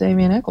with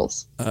Damien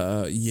Eccles.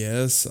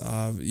 Yes,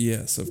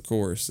 of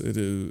course.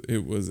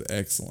 It was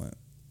excellent.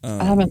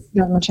 I haven't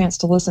gotten a chance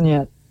to listen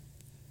yet.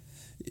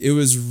 It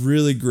was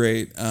really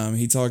great.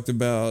 He talked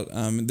about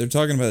they're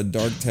talking about a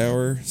Dark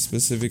Tower,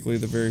 specifically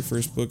the very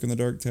first book in the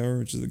Dark Tower,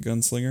 which is the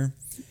Gunslinger.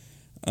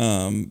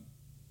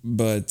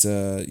 But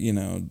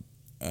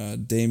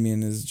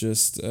Damien is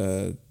just,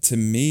 to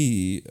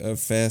me, a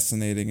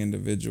fascinating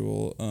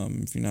individual.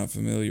 If you're not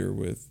familiar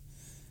with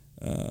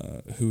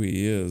who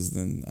he is,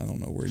 then I don't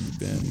know where you've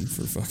been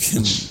for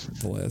fucking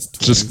the last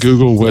 20 Just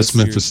Google West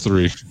years. Memphis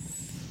 3.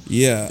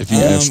 Yeah. If you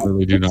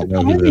absolutely do not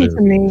know who that is.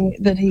 To me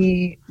that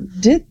he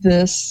did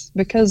this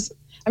because,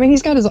 I mean,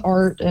 he's got his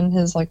art and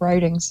his like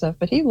writing stuff,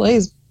 but he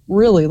lays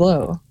really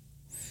low.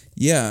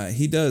 Yeah,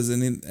 he does,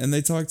 and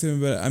they talk to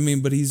him about it. I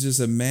mean, but he's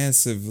just a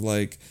massive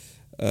like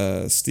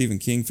Stephen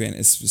King fan.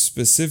 It's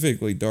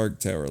specifically Dark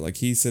Tower. Like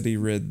he said, he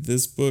read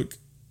this book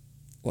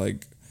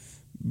like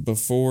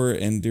before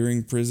and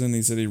during prison.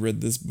 He said he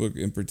read this book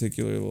in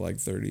particular like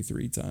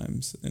 33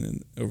 times,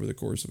 and over the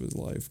course of his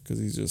life, because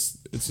it's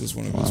just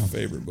one of his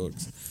favorite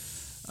books.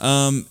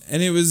 And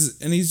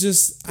he's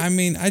just, I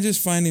mean, I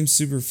just find him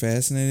super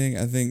fascinating.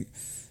 I think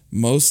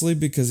mostly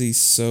because he's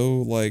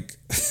so like,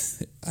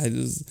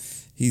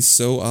 he's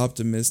so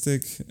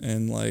optimistic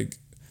and like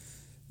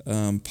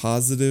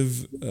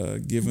positive,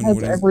 given Has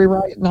what he's. every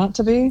right not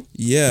to be.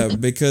 Yeah,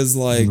 because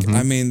like Mhm.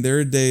 I mean, there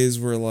are days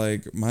where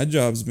like my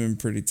job's been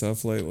pretty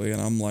tough lately,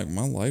 and I'm like,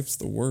 my life's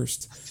the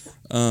worst.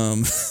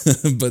 Um,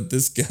 but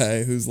this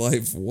guy whose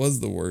life was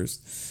the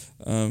worst,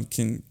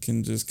 can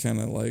just kind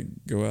of like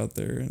go out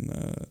there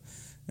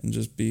and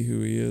just be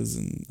who he is.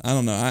 And I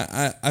don't know,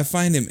 I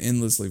find him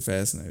endlessly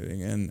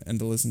fascinating, and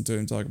to listen to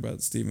him talk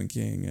about Stephen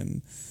King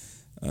and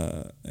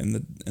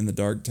the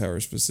Dark Tower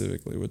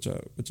specifically, which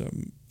I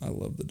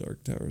love the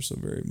Dark Tower so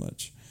very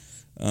much.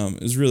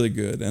 Is really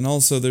good. And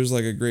also there's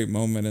like a great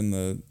moment in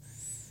the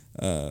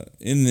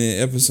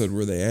episode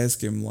where they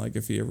ask him like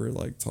if he ever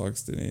like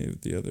talks to any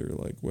of the other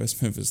like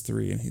West Memphis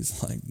 3, and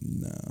he's like,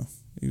 no.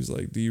 He was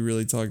like, do you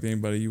really talk to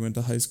anybody you went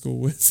to high school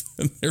with?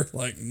 And they're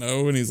like,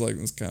 no. And he's like,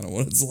 that's kind of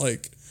what it's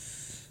like.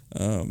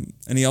 And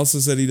he also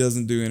said he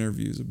doesn't do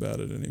interviews about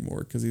it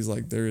anymore because he's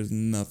like, there is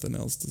nothing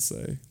else to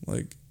say.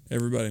 Like,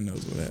 everybody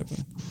knows what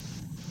happened.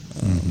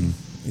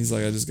 He's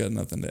like, I just got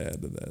nothing to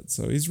add to that.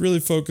 So he's really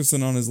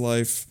focusing on his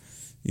life,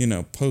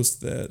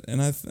 post that,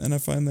 and I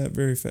find that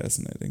very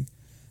fascinating.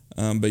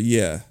 But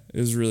yeah, it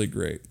was really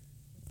great.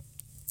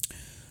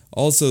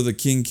 Also, the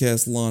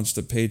KingCast launched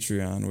a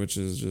Patreon, which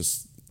is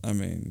just, I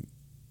mean,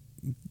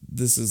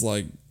 this is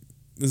like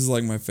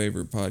my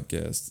favorite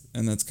podcast,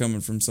 and that's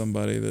coming from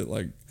somebody that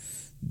like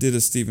did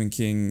a Stephen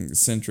King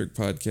centric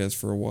podcast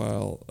for a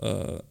while,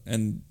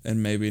 and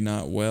maybe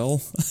not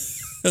well.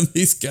 And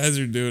these guys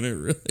are doing it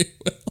really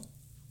well.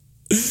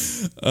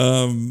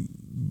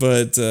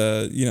 But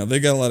they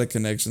got a lot of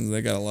connections.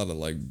 They got a lot of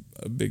like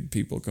big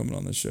people coming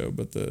on the show.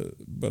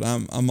 But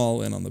I'm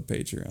all in on the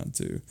Patreon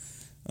too.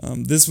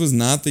 This was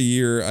not the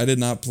year. I did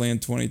not plan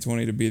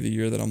 2020 to be the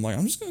year that I'm like,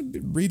 I'm just going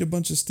to read a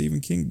bunch of Stephen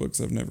King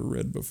books I've never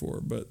read before.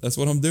 But that's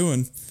what I'm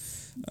doing.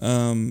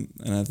 And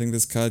I think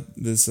this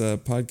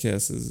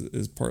podcast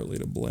is partly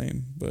to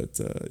blame. But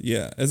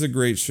yeah, it's a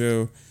great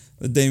show.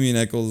 The Damien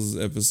Eccles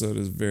episode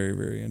is very,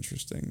 very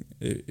interesting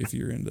if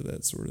you're into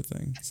that sort of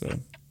thing. So,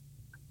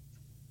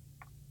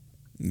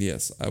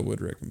 yes, I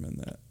would recommend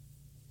that.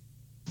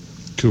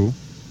 Cool.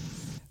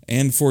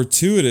 And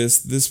fortuitous,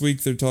 this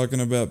week they're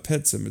talking about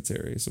Pet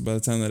Sematary. So by the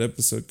time that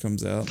episode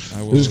comes out,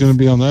 I will. Who's going to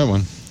be on that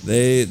one?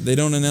 They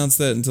don't announce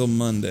that until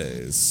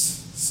Mondays.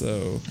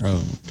 So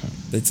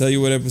they tell you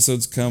what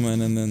episode's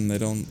coming, and then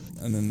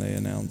they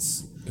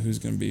announce who's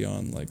going to be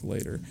on like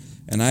later.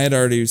 And I had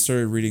already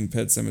started reading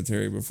Pet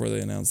Sematary before they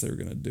announced they were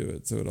going to do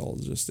it. So it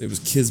was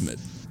kismet.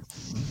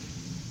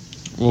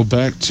 Well,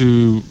 back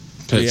to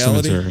Pet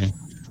Reality? Cemetery.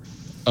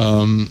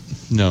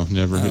 No,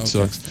 never. It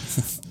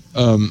sucks.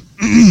 I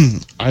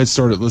had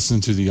started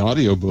listening to the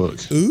audiobook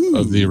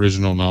of the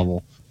original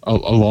novel.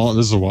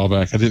 This is a while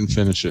back. I didn't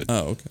finish it.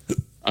 Oh, okay.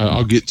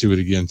 I'll get to it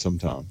again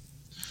sometime.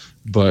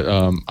 But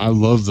I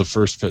love the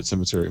first Pet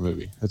Sematary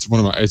movie. It's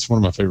one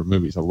of my favorite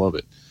movies. I love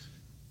it.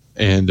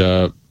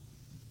 And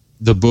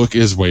the book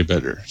is way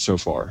better so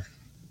far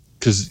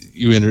because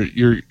you're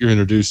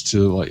introduced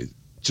to like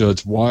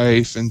Judd's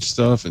wife and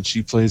stuff, and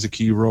she plays a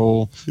key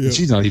role. Yep. And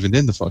she's not even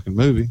in the fucking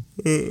movie.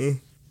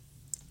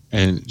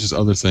 And just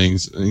other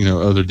things,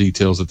 other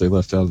details that they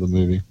left out of the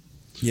movie.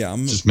 Yeah,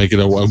 just make it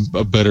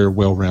a better,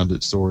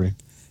 well-rounded story.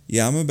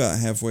 Yeah, I'm about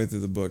halfway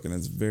through the book, and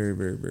it's very,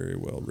 very, very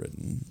well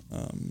written.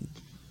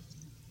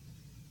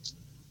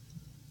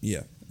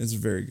 Yeah, it's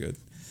very good.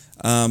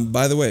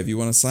 By the way, if you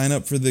want to sign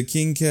up for the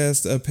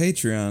KingCast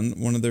Patreon,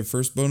 one of their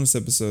first bonus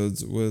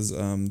episodes was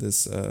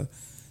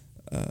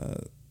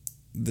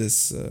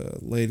this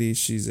lady.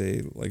 She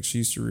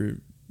used to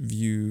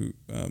review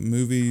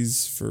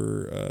movies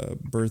for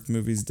Birth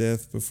Movies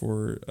Death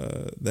before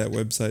that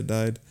website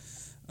died.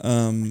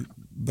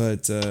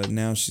 But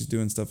now she's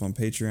doing stuff on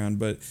Patreon.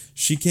 But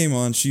she came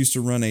on. She used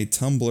to run a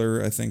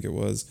Tumblr, I think it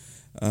was,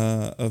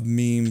 of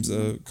memes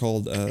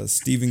called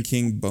Stephen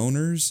King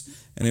Boners.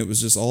 And it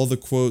was just all the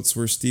quotes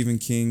where Stephen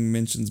King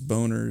mentions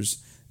boners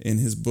in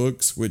his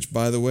books, which,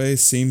 by the way,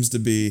 seems to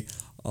be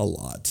a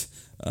lot.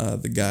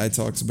 The guy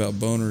talks about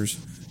boners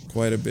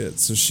quite a bit.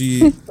 So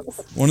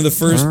one of the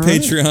first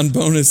Patreon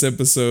bonus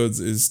episodes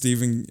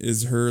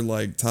is her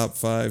like top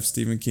 5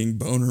 Stephen King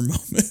boner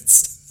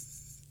moments.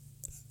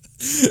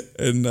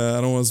 And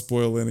I don't want to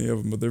spoil any of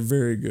them, but they're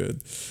very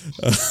good.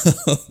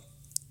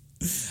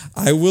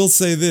 I will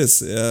say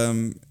this.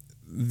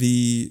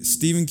 The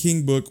Stephen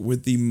King book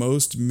with the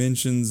most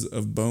mentions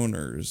of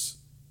boners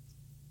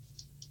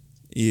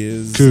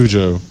is...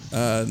 Cujo.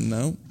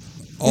 No.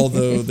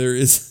 Although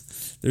there's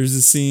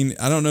a scene...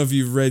 I don't know if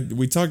you've read...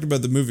 We talked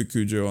about the movie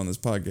Cujo on this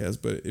podcast,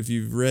 but if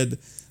you've read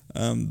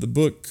the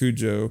book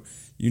Cujo,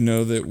 you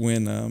know that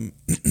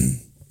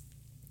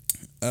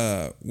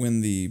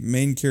when the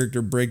main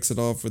character breaks it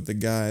off with the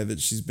guy that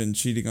she's been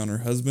cheating on her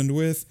husband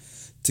with,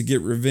 to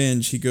get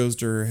revenge, he goes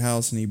to her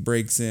house and he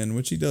breaks in,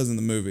 which he does in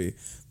the movie.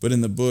 But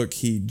in the book,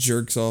 he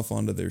jerks off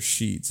onto their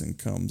sheets and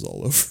comes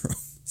all over them.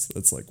 So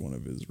that's like one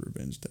of his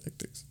revenge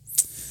tactics.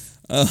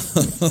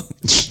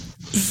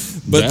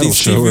 But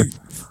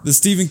The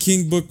Stephen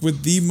King book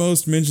with the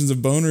most mentions of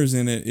boners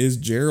in it is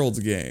Gerald's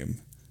Game,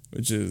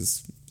 which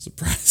is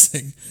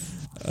surprising.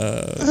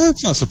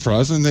 That's not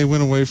surprising. They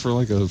went away for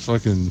like a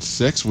fucking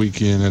sex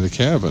weekend at a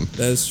cabin.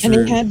 That's true.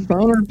 And he had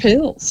boner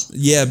pills.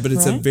 Yeah, but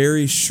it's a right?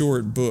 very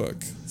short book,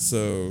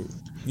 so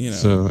you know.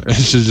 So it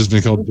should have just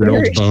been called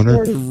Very Gerald's Boner.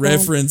 short. The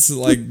reference,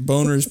 like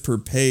boners per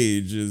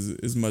page,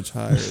 is much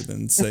higher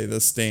than say The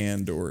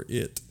Stand or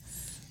It.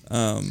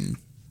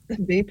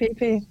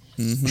 BPP.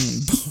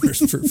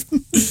 Boners per.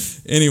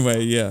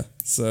 Anyway, yeah.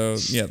 So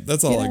yeah,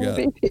 that's all I got.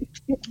 BPP.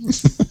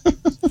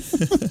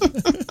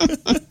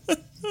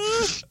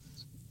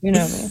 You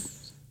know me.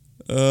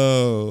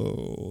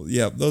 Oh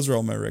yeah, those are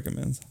all my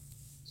recommends.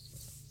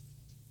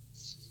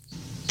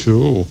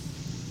 Cool.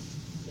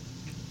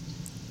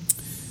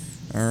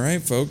 All right,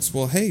 folks.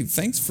 Well, hey,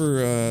 thanks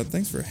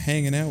for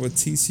hanging out with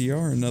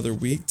TCR another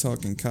week,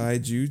 talking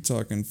kaiju,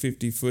 talking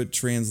 50-foot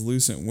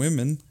translucent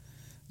women.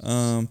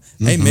 Hey,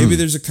 maybe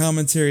there's a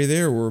commentary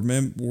there where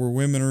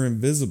women are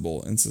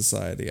invisible in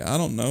society. I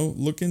don't know.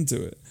 Look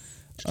into it.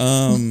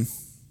 Or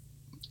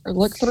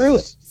look through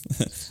it.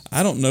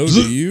 I don't know.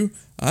 Do you?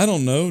 I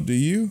don't know. Do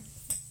you?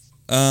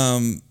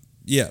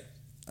 Yeah.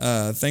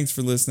 Thanks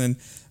for listening.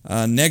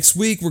 Next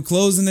week we're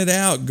closing it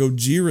out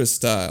Gojira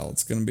style.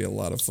 It's gonna be a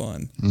lot of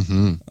fun.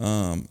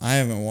 I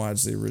haven't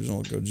watched the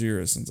original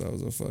Gojira since I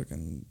was a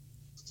fucking.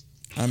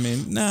 I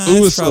mean, nah. It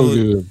was so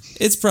good.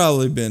 It's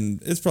probably been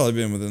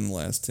within the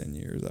last 10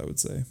 years, I would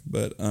say.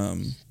 But I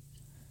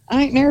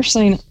ain't never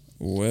seen it.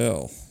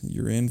 well,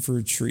 you're in for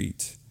a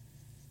treat.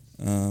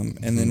 And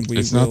then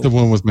It's not the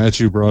one with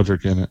Matthew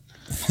Broderick in it.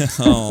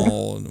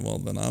 Oh, well,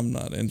 then I'm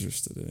not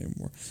interested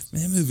anymore.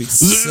 Man, movie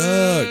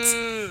sucks.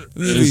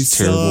 Movie It's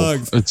terrible.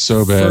 sucks. It's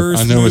so bad.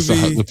 First I know it's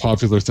movie- the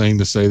popular thing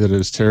to say that it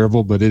is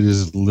terrible, but it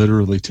is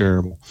literally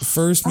terrible.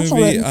 First I saw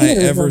movie that in I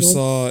theaters, ever brother.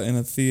 saw in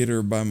a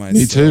theater by myself.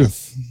 Me too.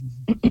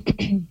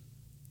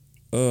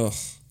 Ugh.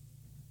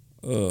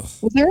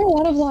 Was there a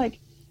lot of like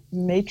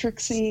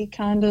Matrixy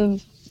kind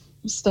of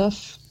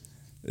stuff?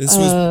 This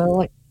was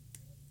Like,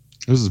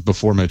 This is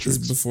before this Matrix.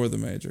 is before The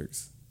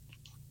Matrix.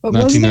 but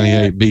was there,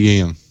 1998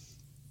 BM.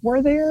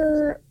 were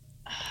there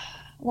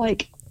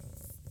like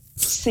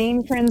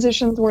scene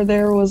transitions where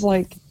there was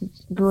like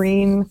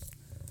green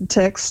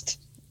text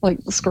like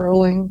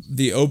scrolling?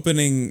 The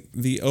opening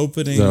The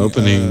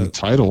opening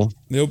title.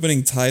 the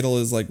opening title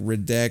is like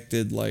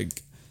redacted,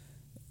 like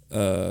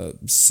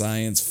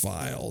science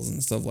files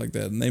and stuff like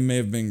that, and they may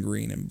have been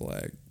green and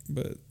black,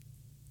 but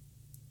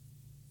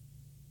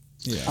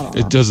yeah.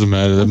 It doesn't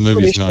matter. That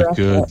movie's pretty not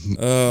sure I good.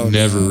 Oh,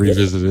 Never God.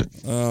 revisit it.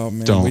 Oh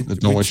man, Don't we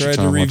waste your tried to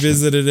time watching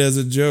revisit it as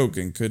a joke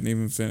and couldn't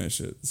even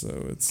finish it.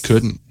 So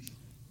Couldn't.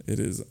 it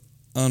is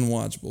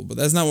unwatchable. But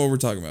that's not what we're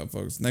talking about,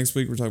 folks. Next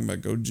week we're talking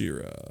about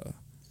Gojira.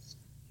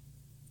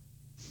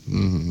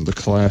 The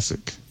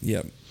classic.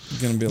 Yep,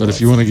 it's gonna be. But if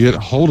you want to get a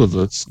hold of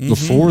us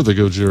before the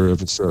Gojira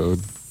episode,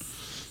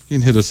 you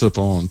can hit us up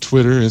on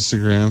Twitter,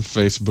 Instagram,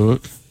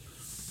 Facebook,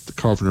 the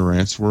Carpenter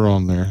Rants. We're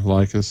on there.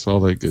 Like us, all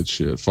that good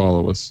shit.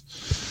 Follow us.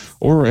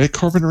 Or at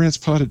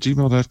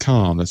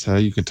carpenterrantspod@gmail.com. That's how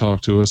you can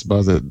talk to us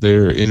by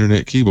their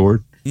internet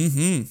keyboard.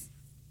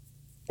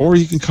 Or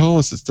you can call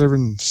us at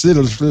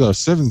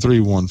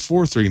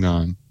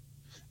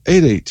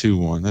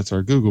 731-439-8821. That's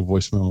our Google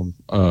voicemail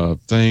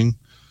thing.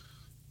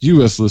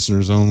 U.S.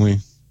 listeners only.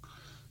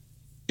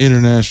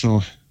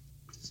 International,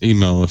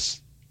 email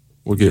us.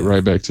 We'll get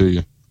right back to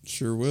you.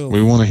 Sure will.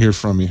 We want to hear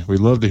from you. We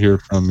love to hear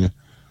from you.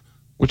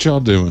 What y'all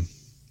doing?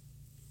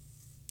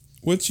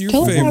 What's your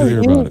Tell us Love to favorite?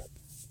 hear about it.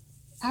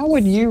 How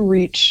would you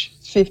reach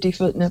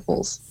 50-foot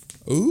nipples?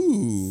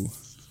 Ooh,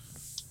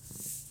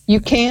 You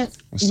can't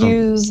Some-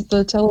 use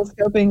the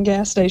telescoping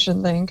gas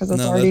station thing because it's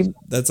no, already.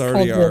 that's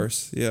already called the-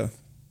 ours. Yeah.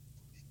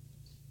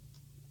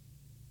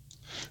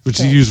 Would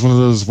you use one of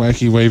those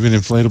wacky waving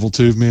inflatable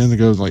tube men that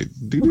goes like...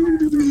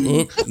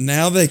 Oop,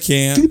 now they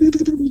can't.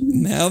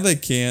 Now they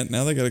can't.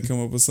 Now they got to come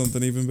up with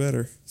something even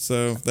better.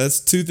 So that's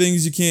two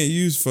things you can't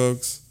use,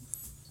 folks.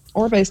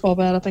 Or baseball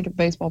bat. I think a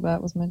baseball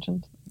bat was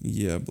mentioned.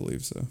 Yeah, I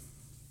believe so.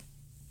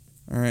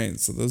 All right,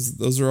 so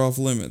those are off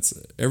limits.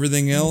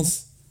 Everything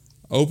else,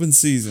 open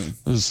season.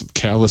 Those some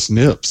callous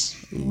nips.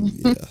 Ooh,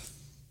 yeah.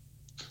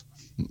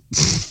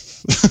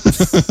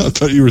 I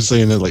thought you were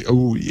saying that like,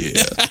 oh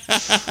yeah.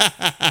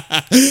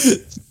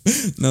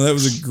 No, that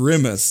was a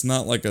grimace,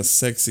 not like a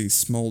sexy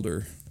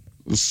smolder.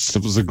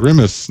 It was a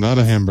grimace, not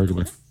a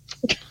hamburger.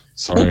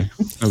 Sorry.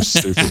 That was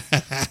stupid.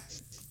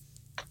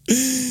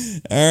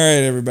 All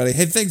right, everybody.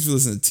 Hey, thanks for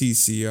listening to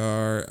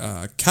TCR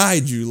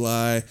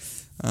KAIJU-LY.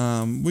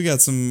 We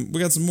got some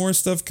more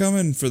stuff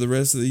coming for the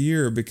rest of the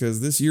year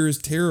because this year is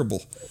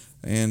terrible,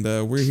 and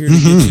we're here to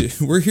get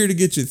you. We're here to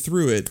get you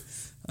through it,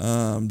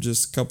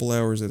 just a couple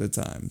hours at a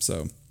time.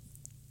 So,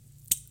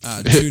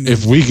 tune in.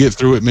 If we get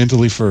through it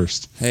mentally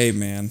first. Hey,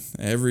 man,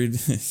 every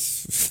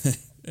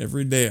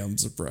day I'm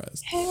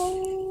surprised.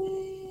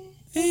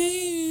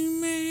 Hey,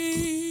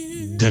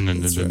 man.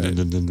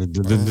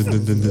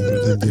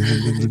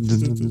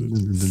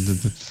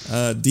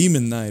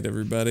 Demon Night,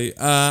 everybody.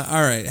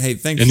 All right. Hey,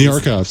 thanks. In the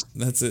archives.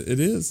 That's it. It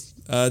is.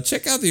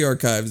 Check out the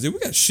archives, dude. We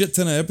got a shit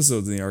ton of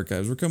episodes in the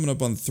archives. We're coming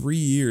up on 3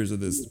 years of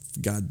this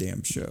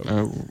goddamn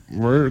show.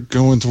 We're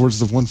going towards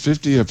the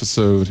 150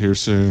 episode here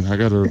soon. I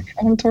got to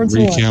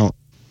recount.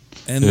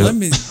 And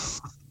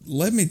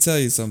let me tell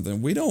you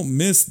something. We don't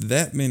miss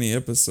that many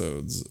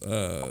episodes.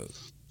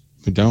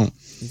 We don't.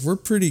 We're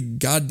pretty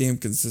goddamn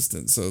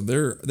consistent. So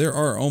there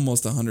are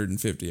almost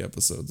 150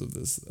 episodes of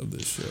this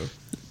show.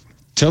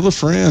 Tell a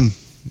friend.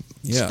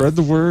 Yeah. Spread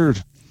the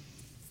word.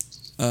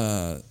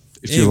 If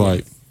you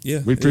like.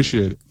 Yeah. We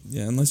appreciate it.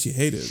 Yeah, unless you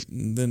hate it,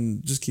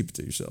 then just keep it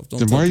to yourself.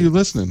 Then why are you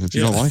listening if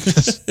you don't like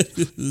us?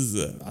 This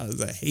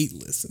is a hate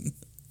listen.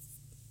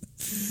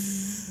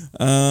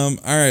 All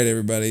right,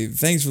 everybody.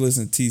 Thanks for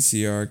listening to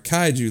TCR.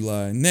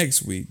 KAIJU-LY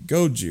next week.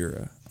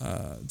 Gojira.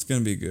 It's going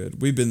to be good.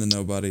 We've been the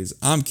Nobodies.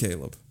 I'm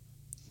Caleb.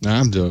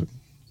 I'm Doug.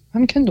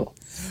 I'm Kendall.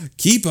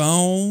 Keep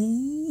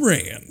on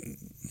ringing.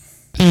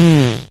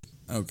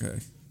 Okay.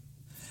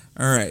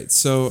 All right.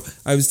 So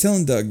I was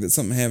telling Doug that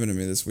something happened to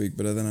me this week,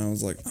 but then I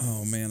was like,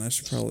 oh, man, I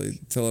should probably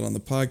tell it on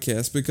the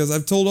podcast because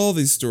I've told all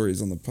these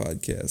stories on the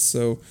podcast.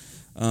 So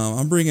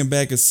I'm bringing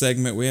back a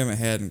segment we haven't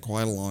had in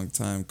quite a long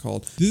time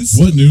called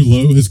What New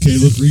Low has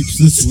Caleb reached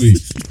this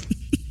week?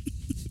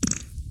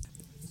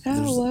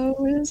 How low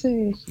is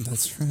he?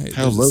 That's right.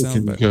 How low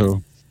can you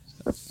go?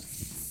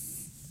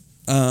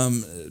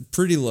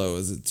 Pretty low,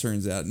 as it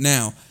turns out.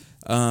 Now,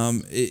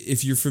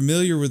 if you're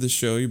familiar with the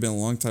show, you've been a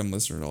long time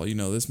listener at all, you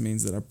know this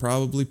means that I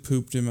probably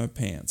pooped in my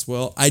pants.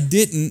 Well, I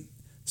didn't,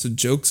 so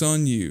joke's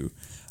on you.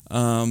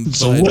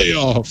 So lay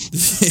off.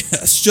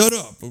 Yeah, shut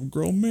up. I'm a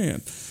grown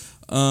man.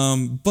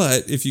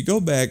 But if you go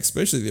back,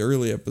 especially the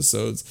early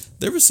episodes,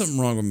 there was something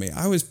wrong with me.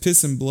 I was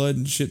pissing blood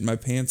and shit in my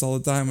pants all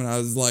the time, and I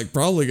was like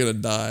probably gonna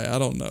die. I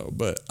don't know,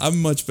 but I'm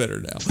much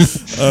better now.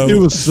 It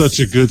was such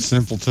a good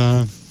simple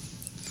time.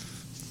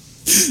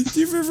 Do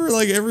you remember,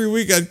 like, every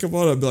week I'd come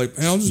on, I'd be like,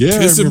 man, I'm just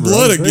pissing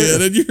blood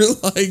again, and you're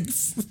like,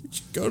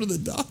 go to the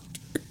doctor.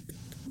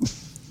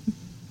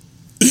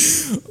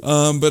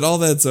 But all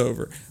that's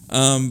over.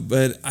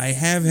 But I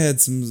have had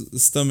some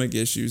stomach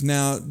issues.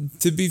 Now,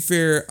 to be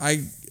fair,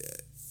 I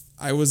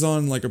was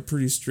on like a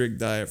pretty strict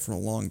diet for a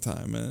long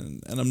time,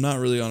 and I'm not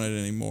really on it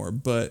anymore.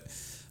 But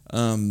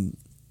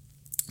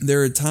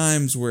there are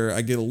times where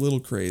I get a little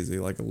crazy.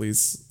 Like at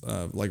least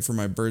like for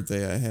my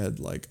birthday, I had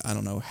like, I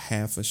don't know,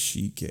 half a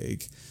sheet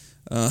cake,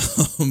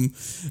 and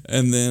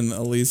then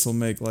Elise will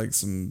make like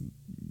some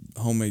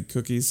homemade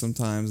cookies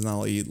sometimes, and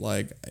I'll eat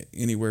like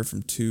anywhere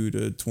from 2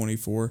 to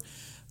 24.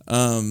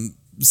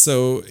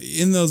 So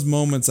in those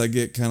moments, I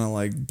get kind of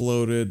like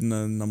bloated, and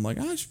then I'm like,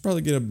 I should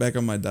probably get back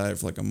on my diet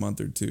for like a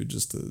month or two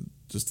just to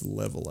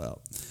level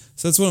out.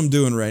 So that's what I'm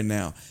doing right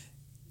now.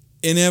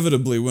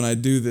 Inevitably, when I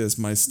do this,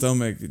 my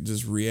stomach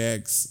just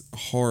reacts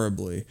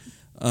horribly,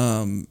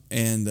 so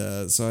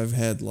I've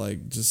had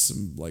like just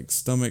some like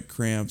stomach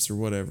cramps or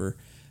whatever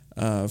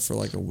for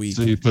like a week.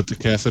 So you put the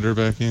catheter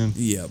back in?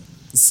 Yep.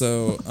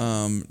 So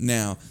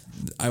now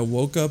I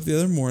woke up the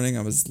other morning.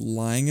 I was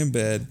lying in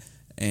bed.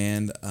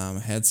 And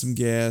had some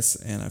gas,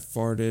 and I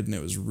farted, and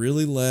it was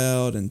really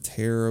loud and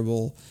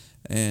terrible,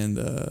 and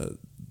it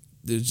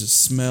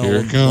just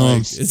smelled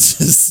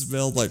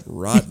like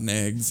rotten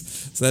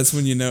eggs. So that's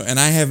when you know. And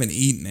I haven't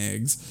eaten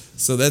eggs,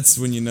 so that's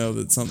when you know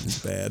that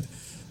something's bad.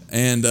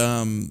 And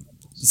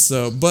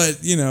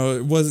but you know,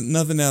 it wasn't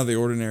nothing out of the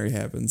ordinary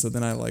happened. So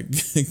then I like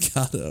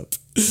got up,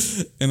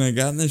 and I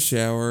got in the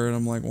shower, and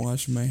I'm like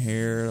washing my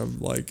hair, and I'm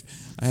like,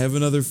 I have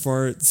another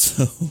fart,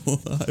 so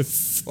I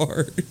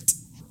fart.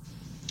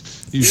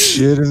 You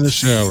shit in the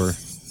shower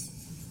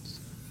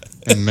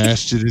and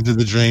mashed it into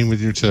the drain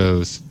with your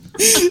toes.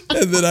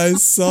 And then I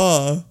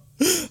saw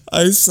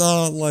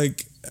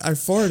like I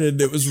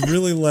farted. It was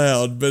really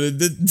loud, but it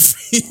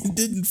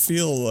didn't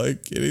feel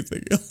like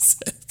anything else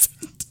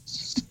happened.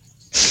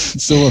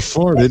 So I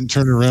farted and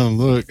turned around and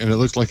looked, and it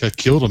looked like I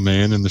killed a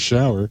man in the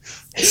shower.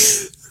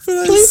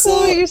 But Please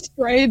tell me you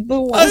sprayed the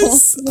wall.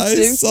 I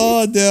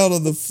saw down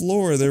on the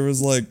floor there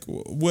was like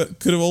what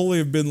could have only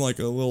have been like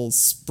a little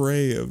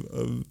spray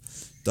of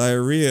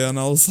diarrhea, and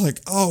I was like,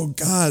 oh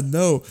God,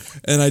 no.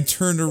 And I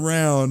turned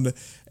around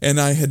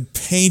and I had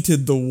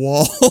painted the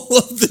wall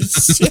of the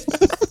shower.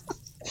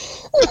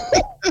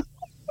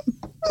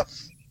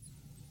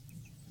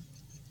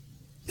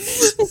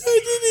 I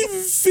didn't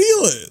even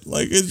feel it.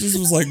 Like it just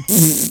was like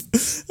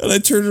and I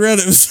turned around,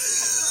 it was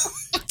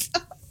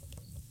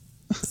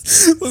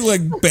looked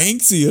like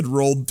Banksy had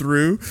rolled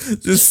through.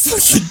 Just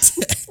fucking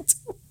decked.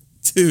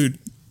 Dude.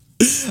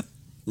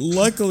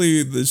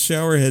 Luckily, the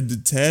shower head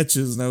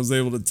detaches, and I was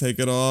able to take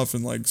it off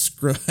and like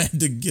scrub. I had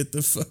to get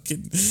the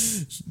fucking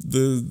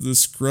the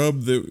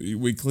scrub that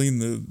we clean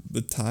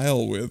the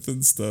tile with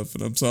and stuff.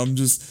 And I'm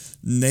just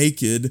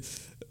naked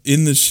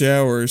in the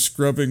shower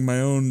scrubbing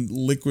my own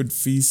liquid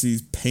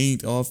feces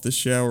paint off the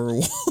shower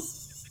wall.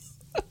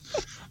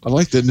 I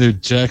like that new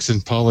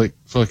Jackson Pollock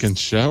fucking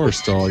shower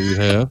stall you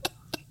have.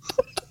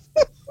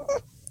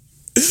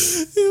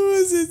 It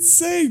was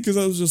insane because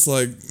I was just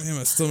like, man,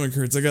 my stomach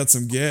hurts. I got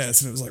some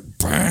gas. And it was like,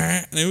 bah,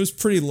 and it was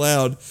pretty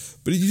loud,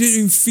 but you didn't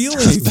even feel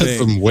anything. That's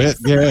some wet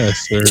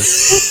gas there.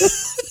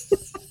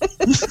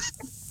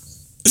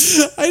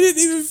 I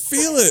didn't even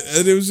feel it.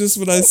 And it was just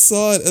when I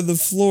saw it on the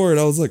floor and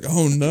I was like,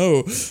 oh no.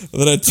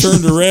 And then I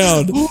turned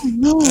around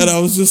and I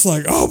was just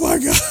like, oh my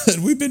God,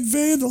 we've been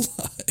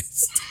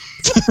vandalized.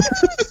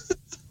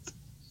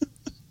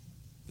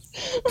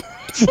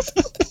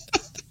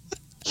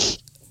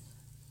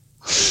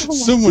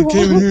 Someone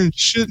came in here and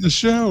shit in the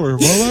shower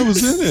while I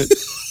was in it.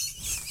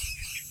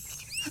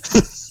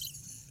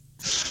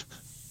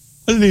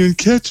 I didn't even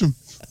catch them.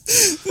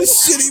 The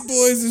shitty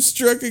boys have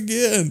struck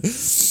again.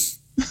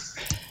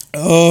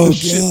 Oh, God.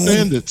 Shit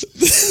bandits.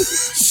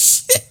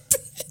 Shit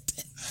bandits.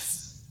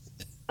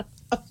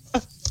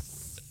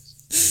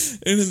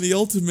 And in the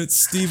ultimate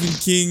Stephen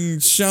King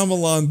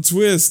Shyamalan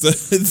twist,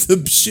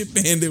 the shit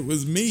bandit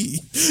was me.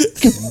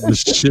 The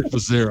shit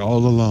was there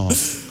all along.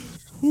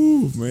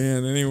 Ooh,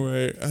 man.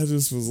 Anyway, I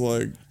just was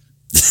like,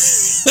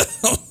 I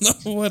don't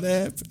know what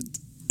happened.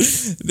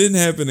 It didn't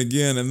happen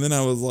again. And then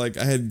I was like,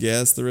 I had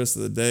gas the rest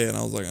of the day. And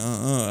I was like,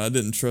 I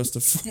didn't trust a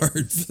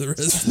fart for the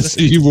rest of the day.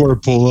 So you wore a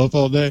pull up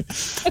all day?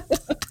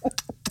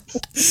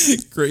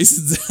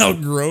 Grayson's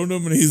outgrown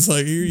him. And he's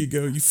like, here you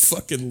go, you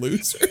fucking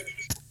loser.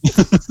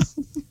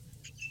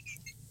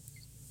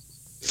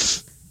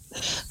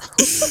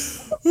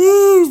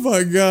 Oh,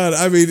 my God.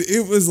 I mean,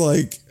 it was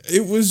like,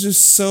 it was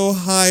just so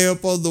high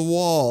up on the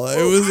wall.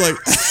 It was like,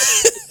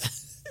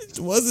 it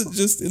wasn't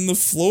just in the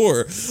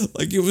floor.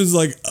 Like, it was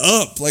like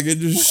up. Like, it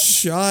just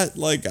shot.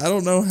 Like, I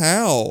don't know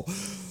how.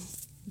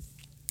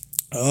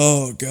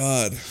 Oh,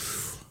 God.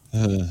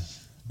 This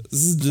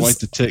is just Quite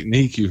the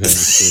technique you have.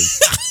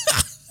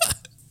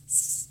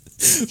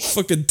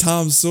 fucking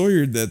Tom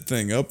Sawyered that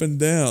thing up and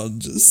down.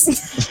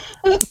 Just.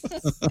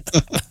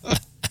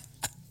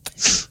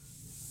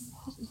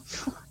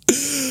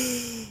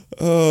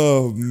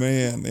 Oh,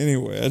 man.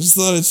 Anyway, I just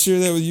thought I'd share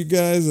that with you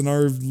guys and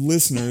our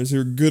listeners who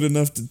are good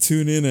enough to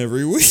tune in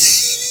every week.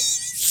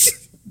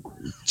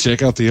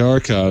 Check out the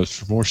archives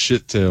for more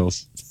shit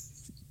tales.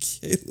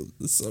 Caleb,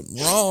 there's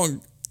something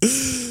wrong.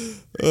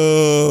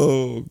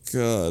 Oh,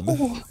 God.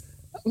 Oh,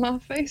 my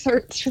face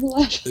hurts from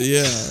laughing.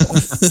 Yeah.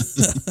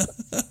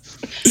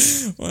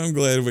 Well, I'm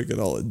glad we could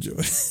all enjoy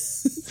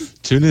it.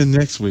 Tune in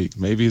next week.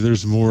 Maybe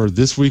there's more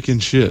This Week in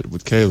Shit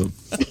with Caleb.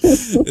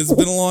 It's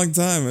been a long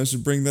time. I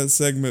should bring that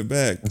segment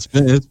back. It's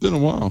been a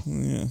while.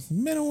 Yeah. It's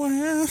been a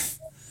while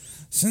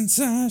since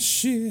I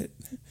shit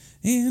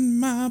in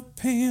my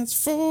pants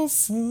for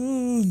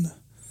fun.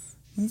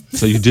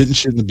 So you didn't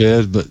shit in the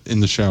bed, but in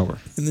the shower.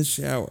 In the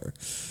shower.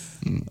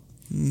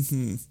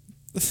 Mm-hmm.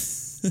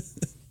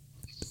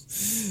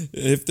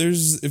 If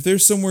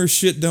there's somewhere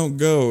shit don't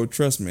go,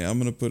 trust me, I'm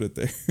gonna put it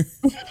there.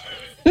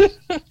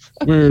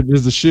 Where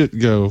does the shit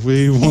go?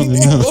 We want to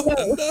know.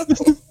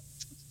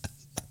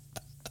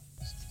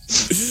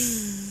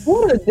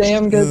 What a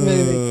damn good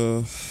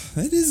movie.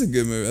 That is a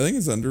good movie. I think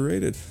it's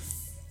underrated.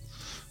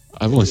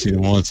 I've only seen it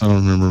once. I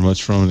don't remember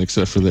much from it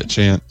except for that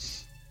chant.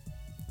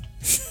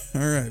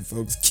 All right,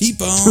 folks, keep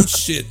on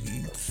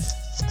shitting.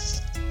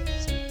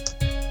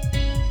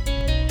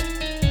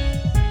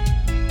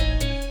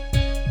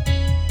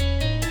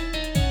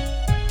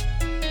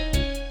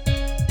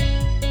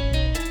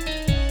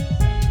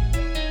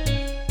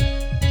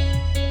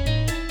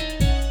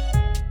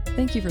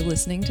 Thank you for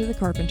listening to the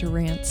Carpenter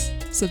Rants.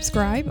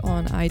 Subscribe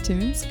on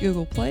iTunes,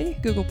 Google Play,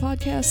 Google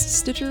Podcasts,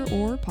 Stitcher,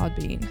 or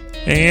Podbean.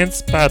 And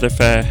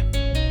Spotify.